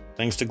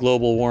 thanks to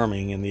global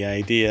warming and the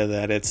idea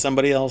that it's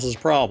somebody else's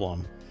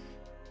problem,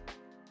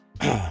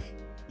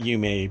 you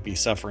may be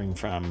suffering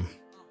from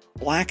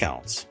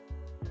blackouts.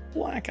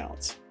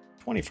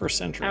 21st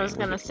century. I was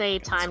going to say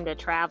time to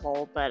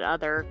travel, but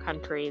other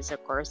countries,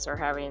 of course, are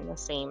having the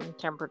same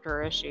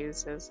temperature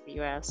issues as the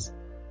U.S.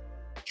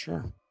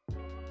 Sure.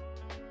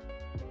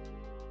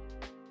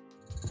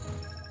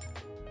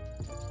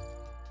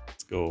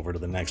 Let's go over to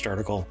the next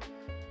article.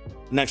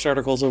 The next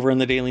article is over in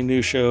the Daily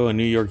News Show. A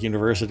New York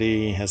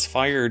university has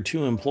fired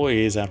 2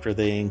 employees after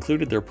they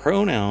included their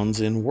pronouns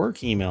in work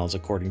emails,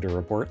 according to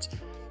reports.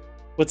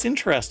 What's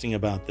interesting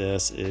about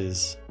this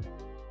is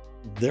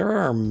there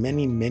are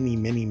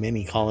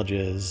many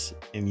colleges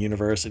and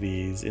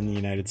universities in the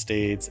United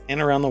States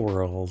and around the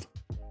world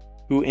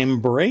who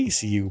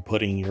embrace you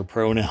putting your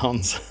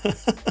pronouns.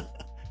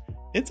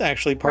 It's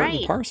actually part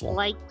and parcel.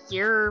 Like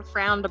you're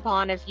frowned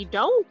upon if you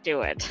don't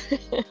do it.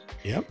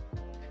 Yep.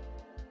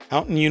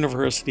 Houghton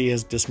University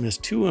has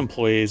dismissed 2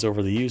 employees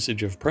over the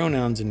usage of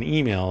pronouns in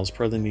emails,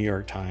 per the New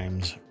York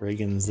Times.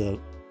 Reagan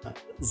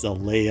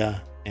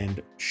Zalea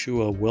and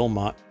Shua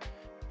Wilmot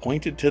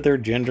pointed to their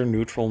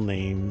gender-neutral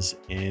names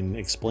in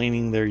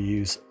explaining their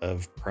use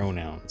of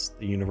pronouns.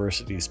 The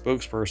university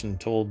spokesperson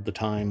told the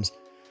Times,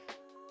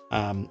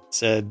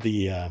 said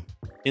the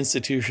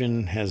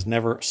institution has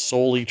never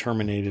solely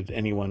terminated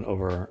anyone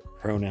over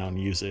pronoun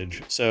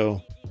usage.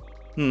 So,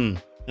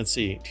 let's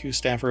see. 2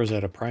 staffers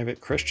at a private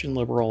Christian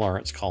liberal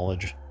arts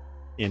college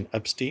in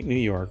upstate New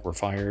York were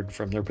fired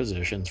from their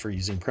positions for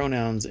using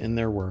pronouns in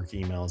their work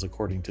emails,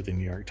 according to the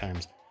New York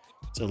Times.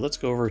 So let's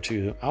go over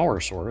to our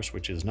source,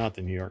 which is not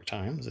the New York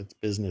Times. It's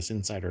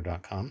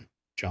businessinsider.com.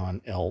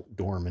 John L.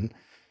 Dorman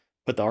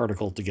put the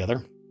article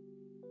together.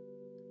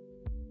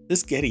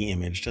 This Getty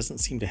image doesn't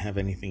seem to have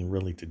anything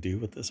really to do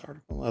with this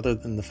article other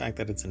than the fact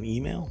that it's an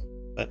email.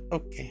 But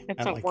okay.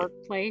 It's a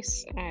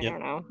workplace. I don't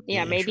know.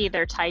 Yeah, maybe sure.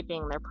 they're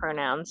typing their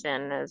pronouns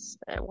in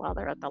while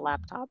they're at the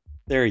laptop.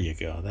 There you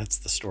go. That's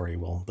the story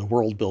the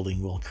world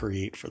building will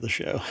create for the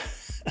show.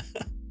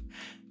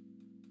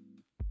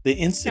 The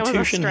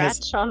institution that was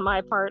a stretch on my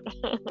part.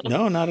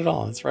 No, not at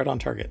all. It's right on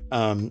target.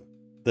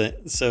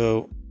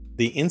 So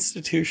the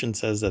institution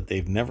says that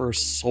they've never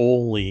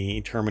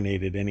solely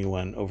terminated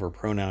anyone over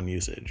pronoun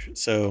usage.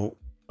 So,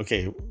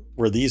 okay,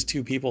 were these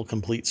 2 people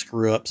complete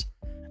screw ups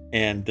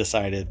and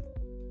decided,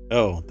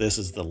 oh, this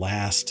is the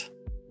last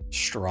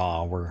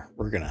straw.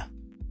 We're gonna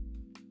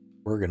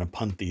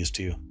punt these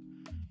 2.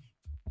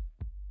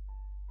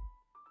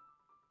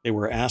 They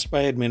were asked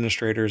by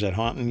administrators at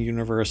Houghton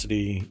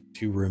University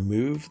to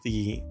remove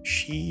the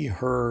she,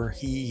 her,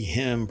 he,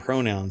 him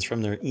pronouns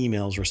from their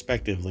emails,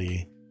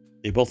 respectively.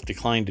 They both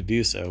declined to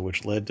do so,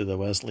 which led to the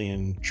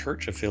Wesleyan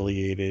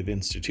Church-affiliated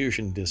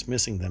institution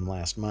dismissing them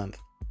last month.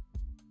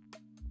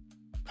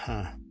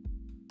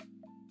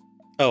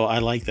 Oh, I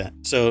like that.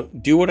 So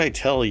do what I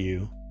tell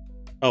you.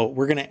 Oh,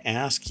 we're going to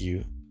ask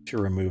you to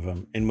remove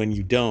them. And when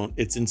you don't,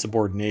 it's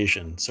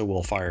insubordination, so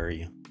we'll fire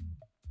you.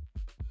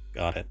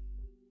 Got it.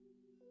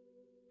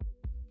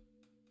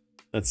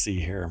 Let's see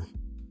here.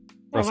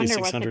 I wonder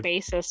what the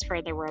basis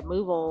for the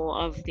removal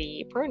of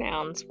the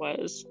pronouns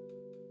was.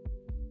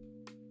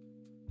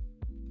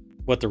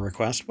 What the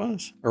request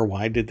was? Or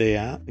why did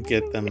they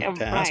get them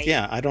to ask?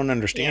 Yeah, I don't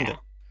understand it.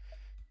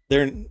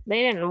 They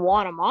didn't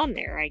want them on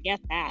there. I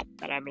get that.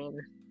 But I mean...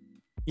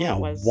 Yeah,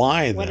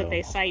 why though? What did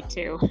they cite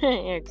to?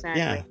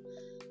 Exactly. Yeah.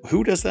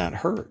 Who does that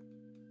hurt?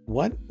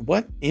 What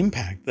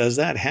impact does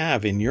that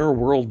have in your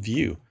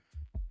worldview?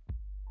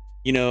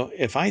 You know,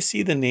 if I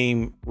see the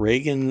name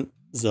Reagan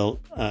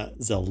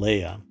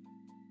Zalea,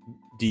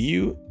 do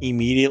you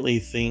immediately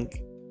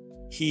think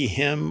he,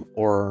 him,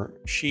 or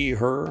she,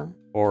 her,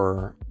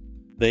 or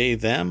they,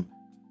 them?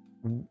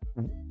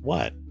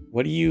 What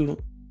do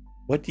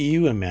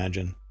you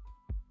imagine?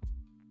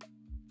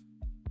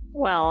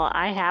 Well,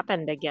 I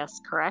happen to guess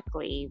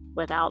correctly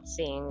without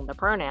seeing the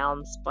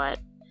pronouns, but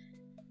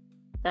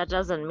that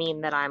doesn't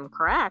mean that I'm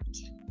correct.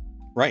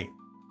 Right.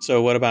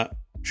 So what about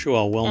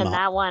Shua Wilmot? And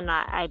that one,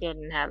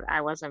 I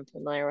wasn't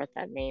familiar with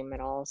that name at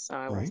all, so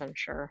I wasn't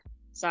sure.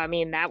 So, I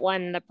mean, that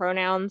one, the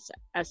pronouns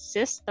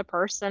assist the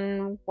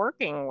person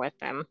working with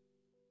them.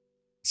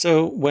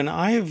 So when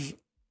I've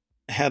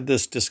had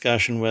this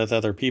discussion with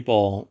other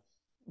people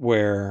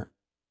where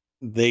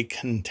they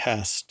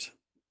contest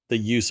the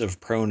use of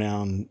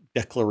pronoun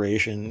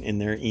declaration in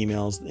their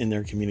emails, in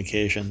their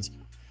communications,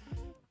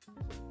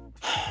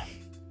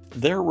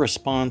 their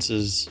response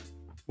is,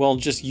 well,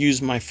 just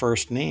use my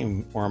first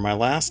name or my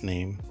last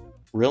name.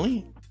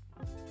 Really?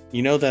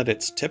 You know that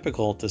it's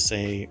typical to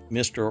say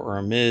Mr.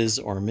 or Ms.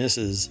 or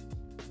Mrs.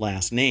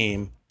 last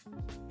name,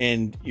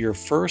 and your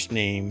first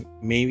name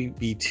may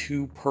be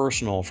too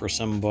personal for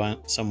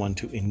someone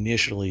to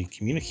initially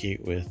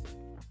communicate with.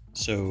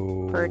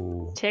 So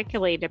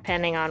particularly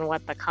depending on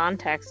what the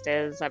context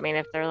is. I mean,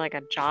 if they're like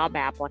a job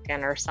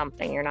applicant or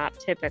something, you're not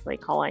typically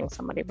calling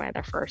somebody by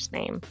their first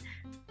name.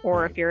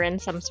 Or if you're in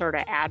some sort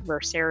of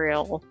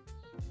adversarial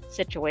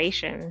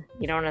situation,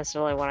 you don't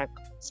necessarily want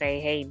to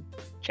say, hey,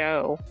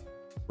 Joe.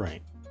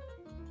 Right.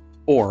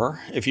 Or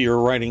if you're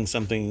writing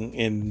something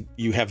and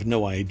you have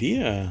no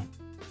idea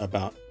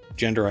about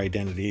gender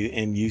identity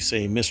and you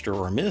say Mr.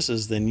 or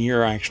Mrs., then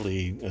you're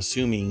actually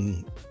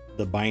assuming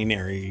the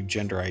binary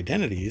gender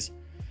identities.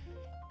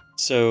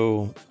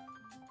 So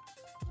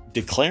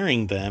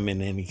declaring them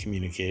in any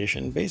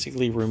communication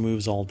basically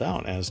removes all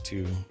doubt as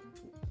to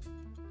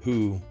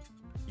who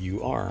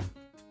you are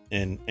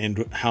and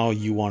how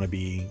you want to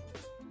be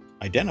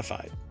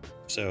identified.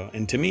 So,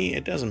 and to me,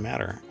 it doesn't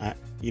matter.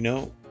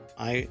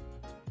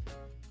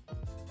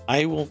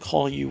 I will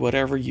call you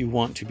whatever you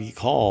want to be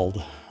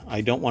called.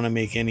 I don't want to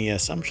make any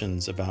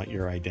assumptions about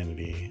your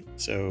identity.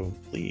 So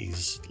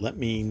please let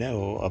me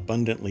know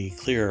abundantly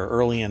clear,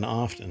 early and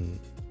often,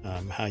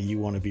 how you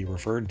want to be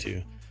referred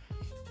to.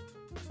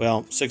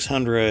 Well,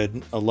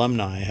 600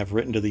 alumni have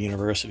written to the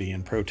university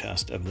in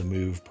protest of the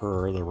move,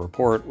 per the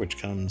report, which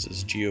comes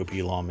as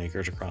GOP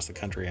lawmakers across the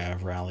country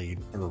have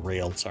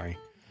railed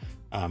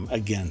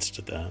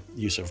against the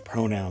use of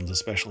pronouns,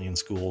 especially in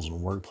schools and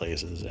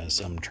workplaces, as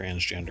some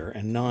transgender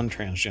and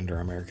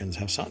non-transgender Americans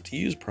have sought to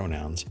use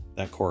pronouns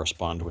that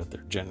correspond with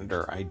their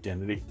gender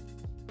identity.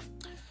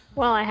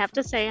 Well, I have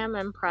to say I'm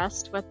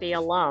impressed with the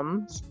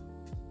alums.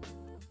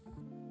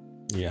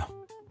 Yeah.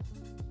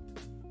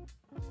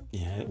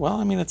 Yeah, well,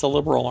 I mean, it's a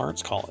liberal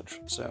arts college,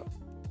 so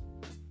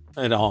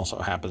it also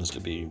happens to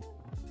be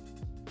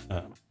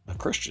a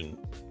Christian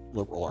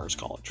liberal arts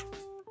college,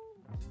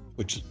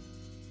 which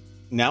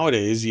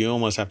nowadays you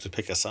almost have to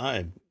pick a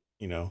side,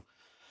 you know.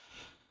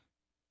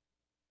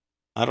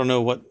 I don't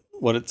know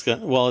what it's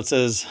got. Well, it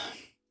says,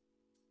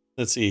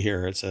 let's see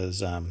here. It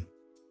says,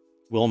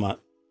 Wilmot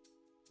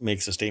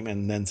makes a statement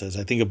and then says,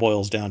 I think it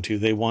boils down to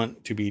they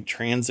want to be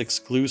trans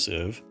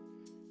exclusive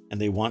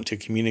and they want to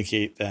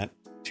communicate that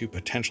to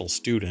potential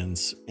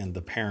students and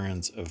the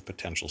parents of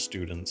potential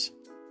students.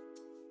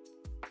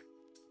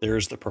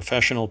 There's the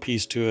professional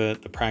piece to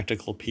it, the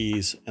practical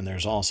piece, and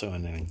there's also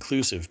an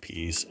inclusive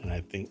piece. And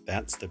I think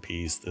that's the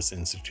piece this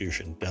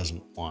institution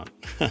doesn't want.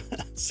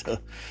 So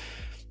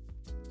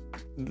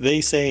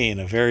they say in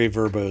a very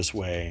verbose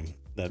way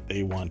that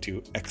they want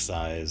to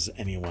excise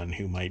anyone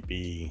who might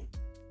be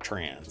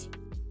trans.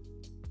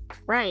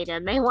 Right,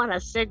 and they want to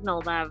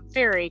signal that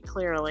very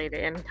clearly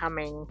to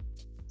incoming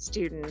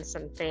students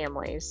and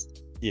families.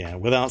 Yeah,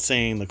 without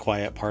saying the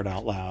quiet part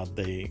out loud,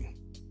 they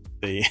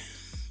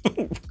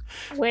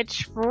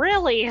which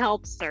really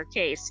helps their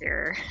case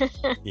here.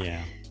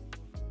 Yeah.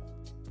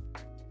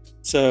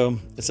 So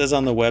it says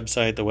on the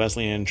website, the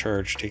Wesleyan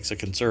Church takes a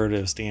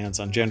conservative stance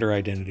on gender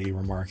identity,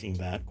 remarking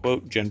that,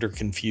 quote, gender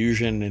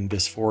confusion and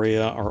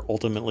dysphoria are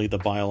ultimately the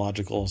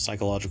biological,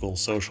 psychological,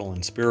 social,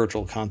 and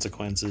spiritual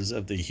consequences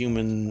of the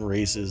human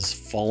race's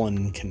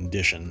fallen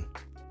condition.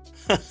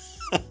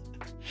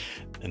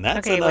 And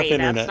that's okay, enough wait,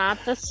 internet. that's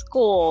not the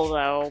school,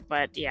 though,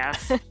 but yeah.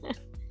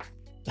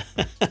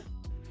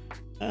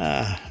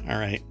 All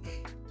right.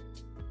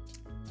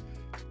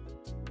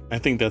 I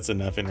think that's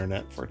enough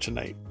internet for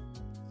tonight.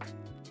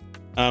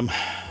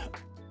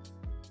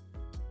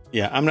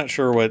 Yeah, I'm not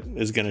sure what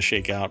is going to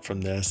shake out from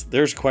this.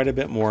 There's quite a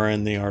bit more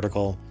in the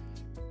article,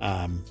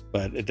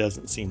 but it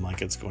doesn't seem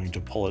like it's going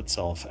to pull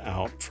itself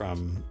out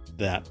from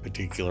that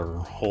particular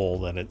hole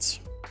that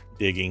it's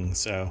digging.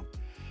 So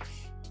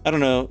I don't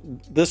know.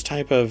 This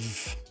type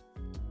of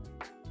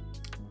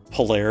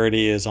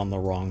polarity is on the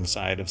wrong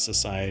side of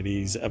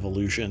society's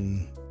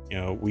evolution. You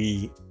know,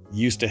 we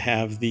used to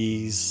have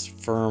these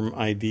firm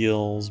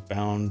ideals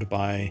bound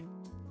by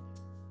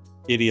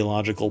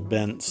ideological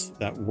bents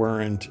that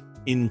weren't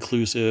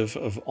inclusive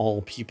of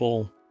all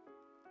people.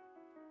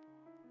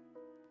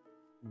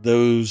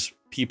 Those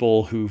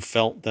people who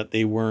felt that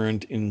they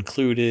weren't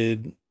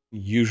included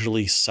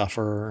usually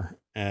suffer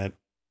at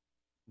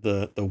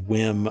the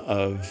whim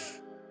of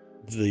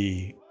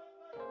the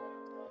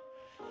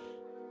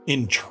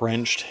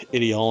entrenched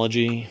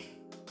ideology.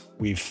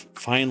 We've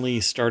finally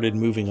started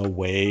moving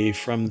away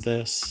from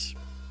this,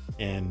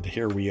 and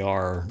here we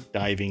are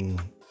diving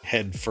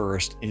head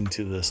first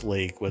into this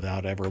lake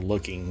without ever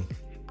looking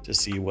to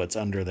see what's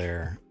under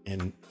there.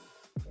 And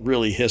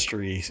really,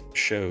 history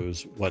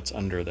shows what's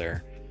under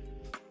there.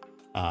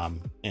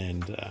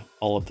 And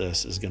all of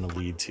this is going to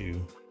lead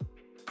to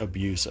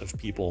abuse of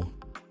people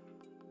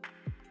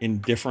in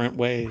different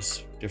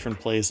ways, different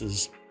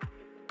places.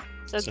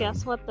 So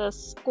guess what the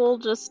school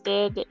just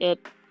did? It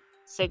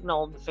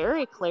signaled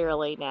very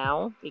clearly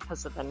now,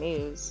 because of the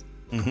news.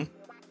 Mm-hmm.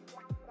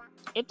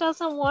 It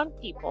doesn't want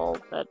people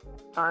that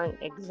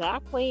aren't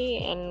exactly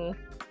in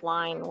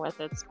line with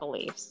its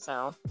beliefs.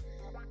 So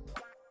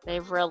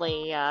they've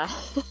really,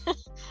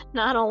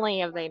 not only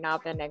have they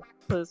not been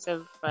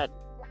inclusive, but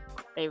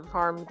they've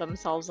harmed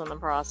themselves in the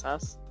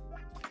process.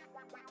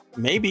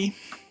 Maybe.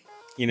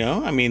 You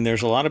know, I mean,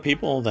 there's a lot of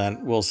people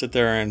that will sit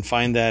there and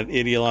find that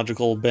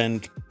ideological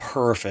bent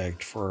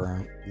perfect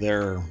for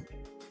their...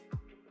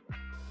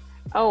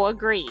 Oh,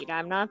 agreed.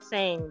 I'm not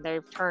saying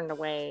they've turned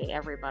away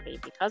everybody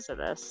because of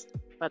this,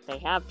 but they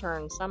have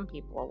turned some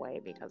people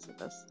away because of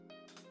this.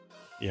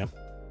 Yep.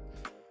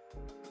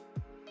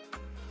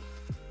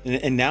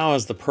 And now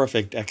is the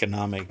perfect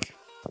economic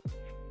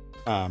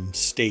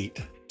state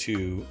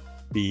to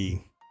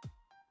be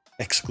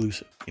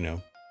exclusive, you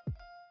know,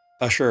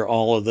 usher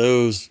all of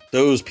those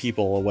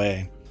people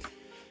away.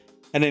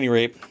 At any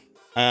rate,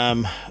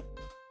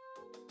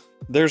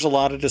 there's a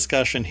lot of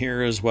discussion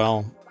here as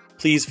well.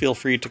 Please feel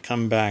free to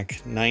come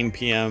back 9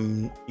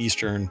 p.m.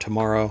 Eastern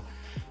tomorrow.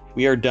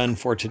 We are done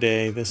for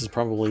today. This is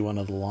probably one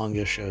of the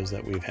longest shows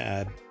that we've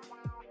had.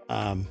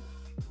 I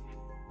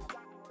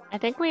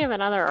think we have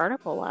another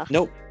article left.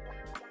 Nope.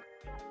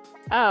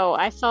 Oh,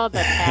 I saw the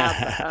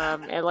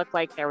tab. It looked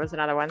like there was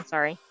another one.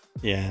 Sorry.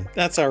 Yeah,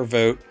 that's our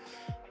vote.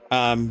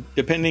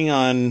 Depending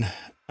on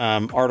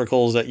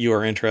articles that you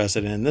are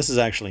interested in, this is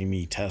actually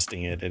me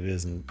testing it. It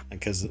isn't,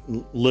 because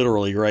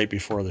literally right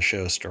before the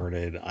show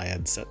started, I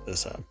had set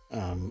this up.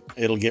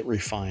 It'll get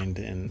refined,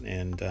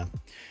 and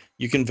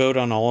you can vote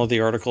on all of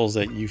the articles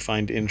that you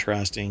find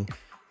interesting.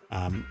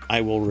 I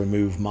will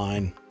remove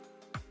mine.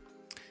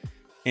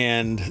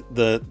 And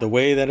the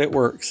way that it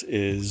works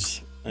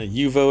is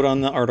you vote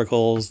on the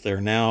articles.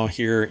 They're now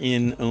here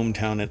in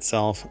ohmTown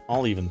itself.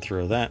 I'll even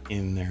throw that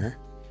in there.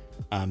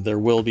 There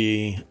will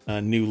be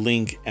a new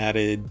link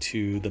added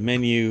to the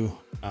menu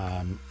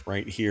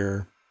right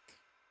here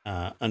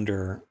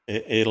under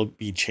it'll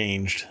be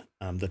changed.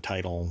 The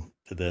title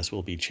to this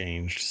will be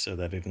changed so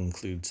that it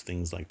includes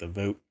things like the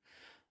vote.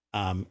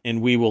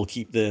 And we will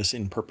keep this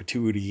in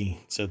perpetuity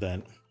so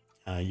that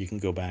you can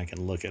go back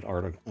and look at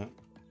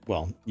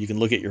you can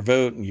look at your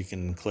vote and you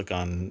can click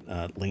on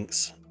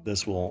links.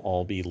 This will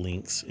all be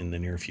links in the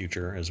near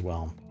future as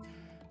well.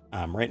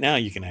 Right now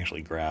you can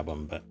actually grab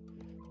them, but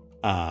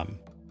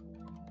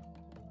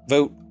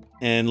vote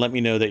and let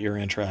me know that you're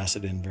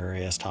interested in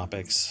various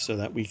topics so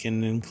that we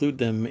can include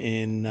them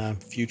in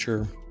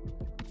future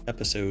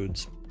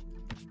episodes.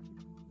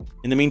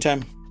 In the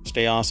meantime,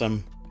 stay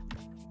awesome.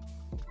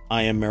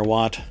 I am Mayor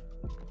Watt.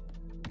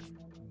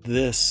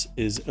 This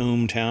is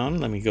ohmTown.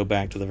 Let me go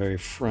back to the very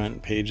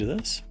front page of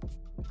this.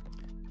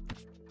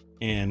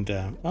 And,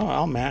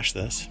 I'll mash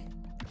this.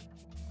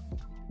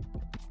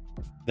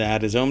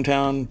 That is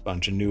ohmTown.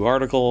 Bunch of new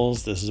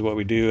articles. This is what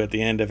we do at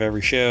the end of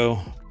every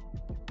show.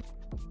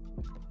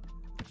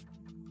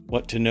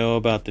 What to know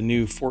about the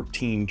new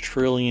 $14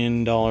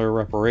 trillion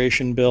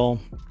reparation bill.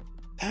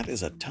 That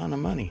is a ton of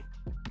money.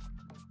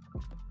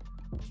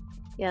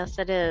 Yes,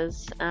 it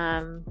is.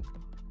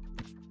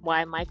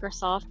 Why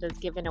Microsoft is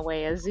giving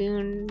away a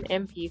Zune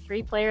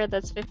MP3 player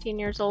that's 15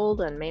 years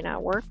old and may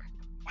not work.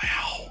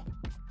 Wow.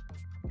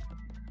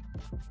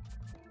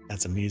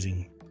 That's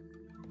amazing.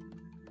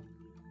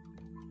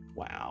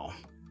 Wow.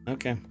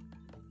 Okay.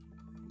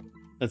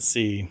 Let's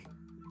see.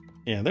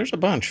 Yeah, there's a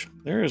bunch.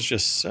 There is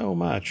just so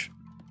much.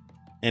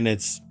 And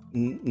it's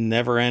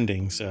never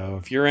ending. So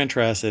if you're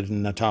interested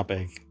in the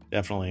topic,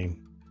 definitely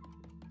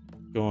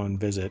go and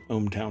visit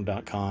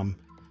ohmtown.com.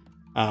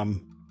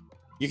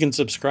 You can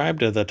subscribe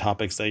to the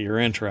topics that you're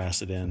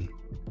interested in,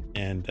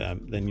 and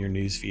then your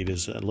newsfeed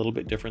is a little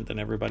bit different than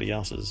everybody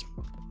else's.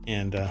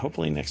 And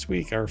hopefully next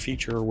week our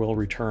feature will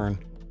return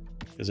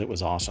because it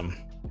was awesome.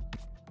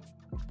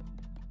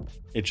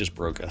 It just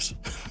broke us.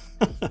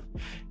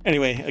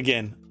 Anyway,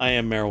 again, I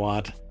am Mayor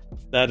Watt.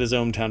 That is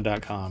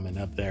ohmtown.com, and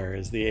up there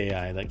is the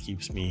AI that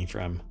keeps me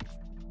from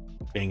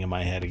banging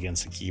my head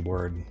against the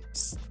keyboard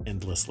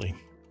endlessly.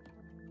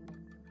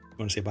 You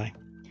want to say bye?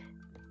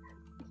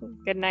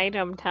 Good night,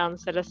 ohmTown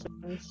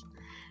citizens.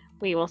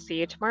 We will see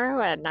you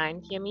tomorrow at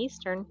 9 p.m.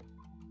 Eastern.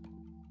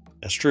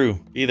 That's true.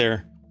 Be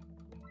there.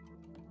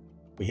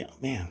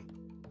 Man.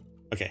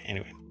 Okay,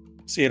 anyway.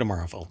 See you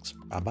tomorrow, folks.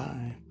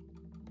 Bye-bye.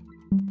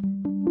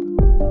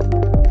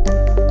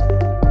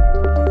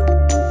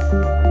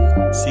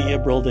 See ya,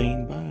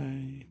 Brildane. Bye.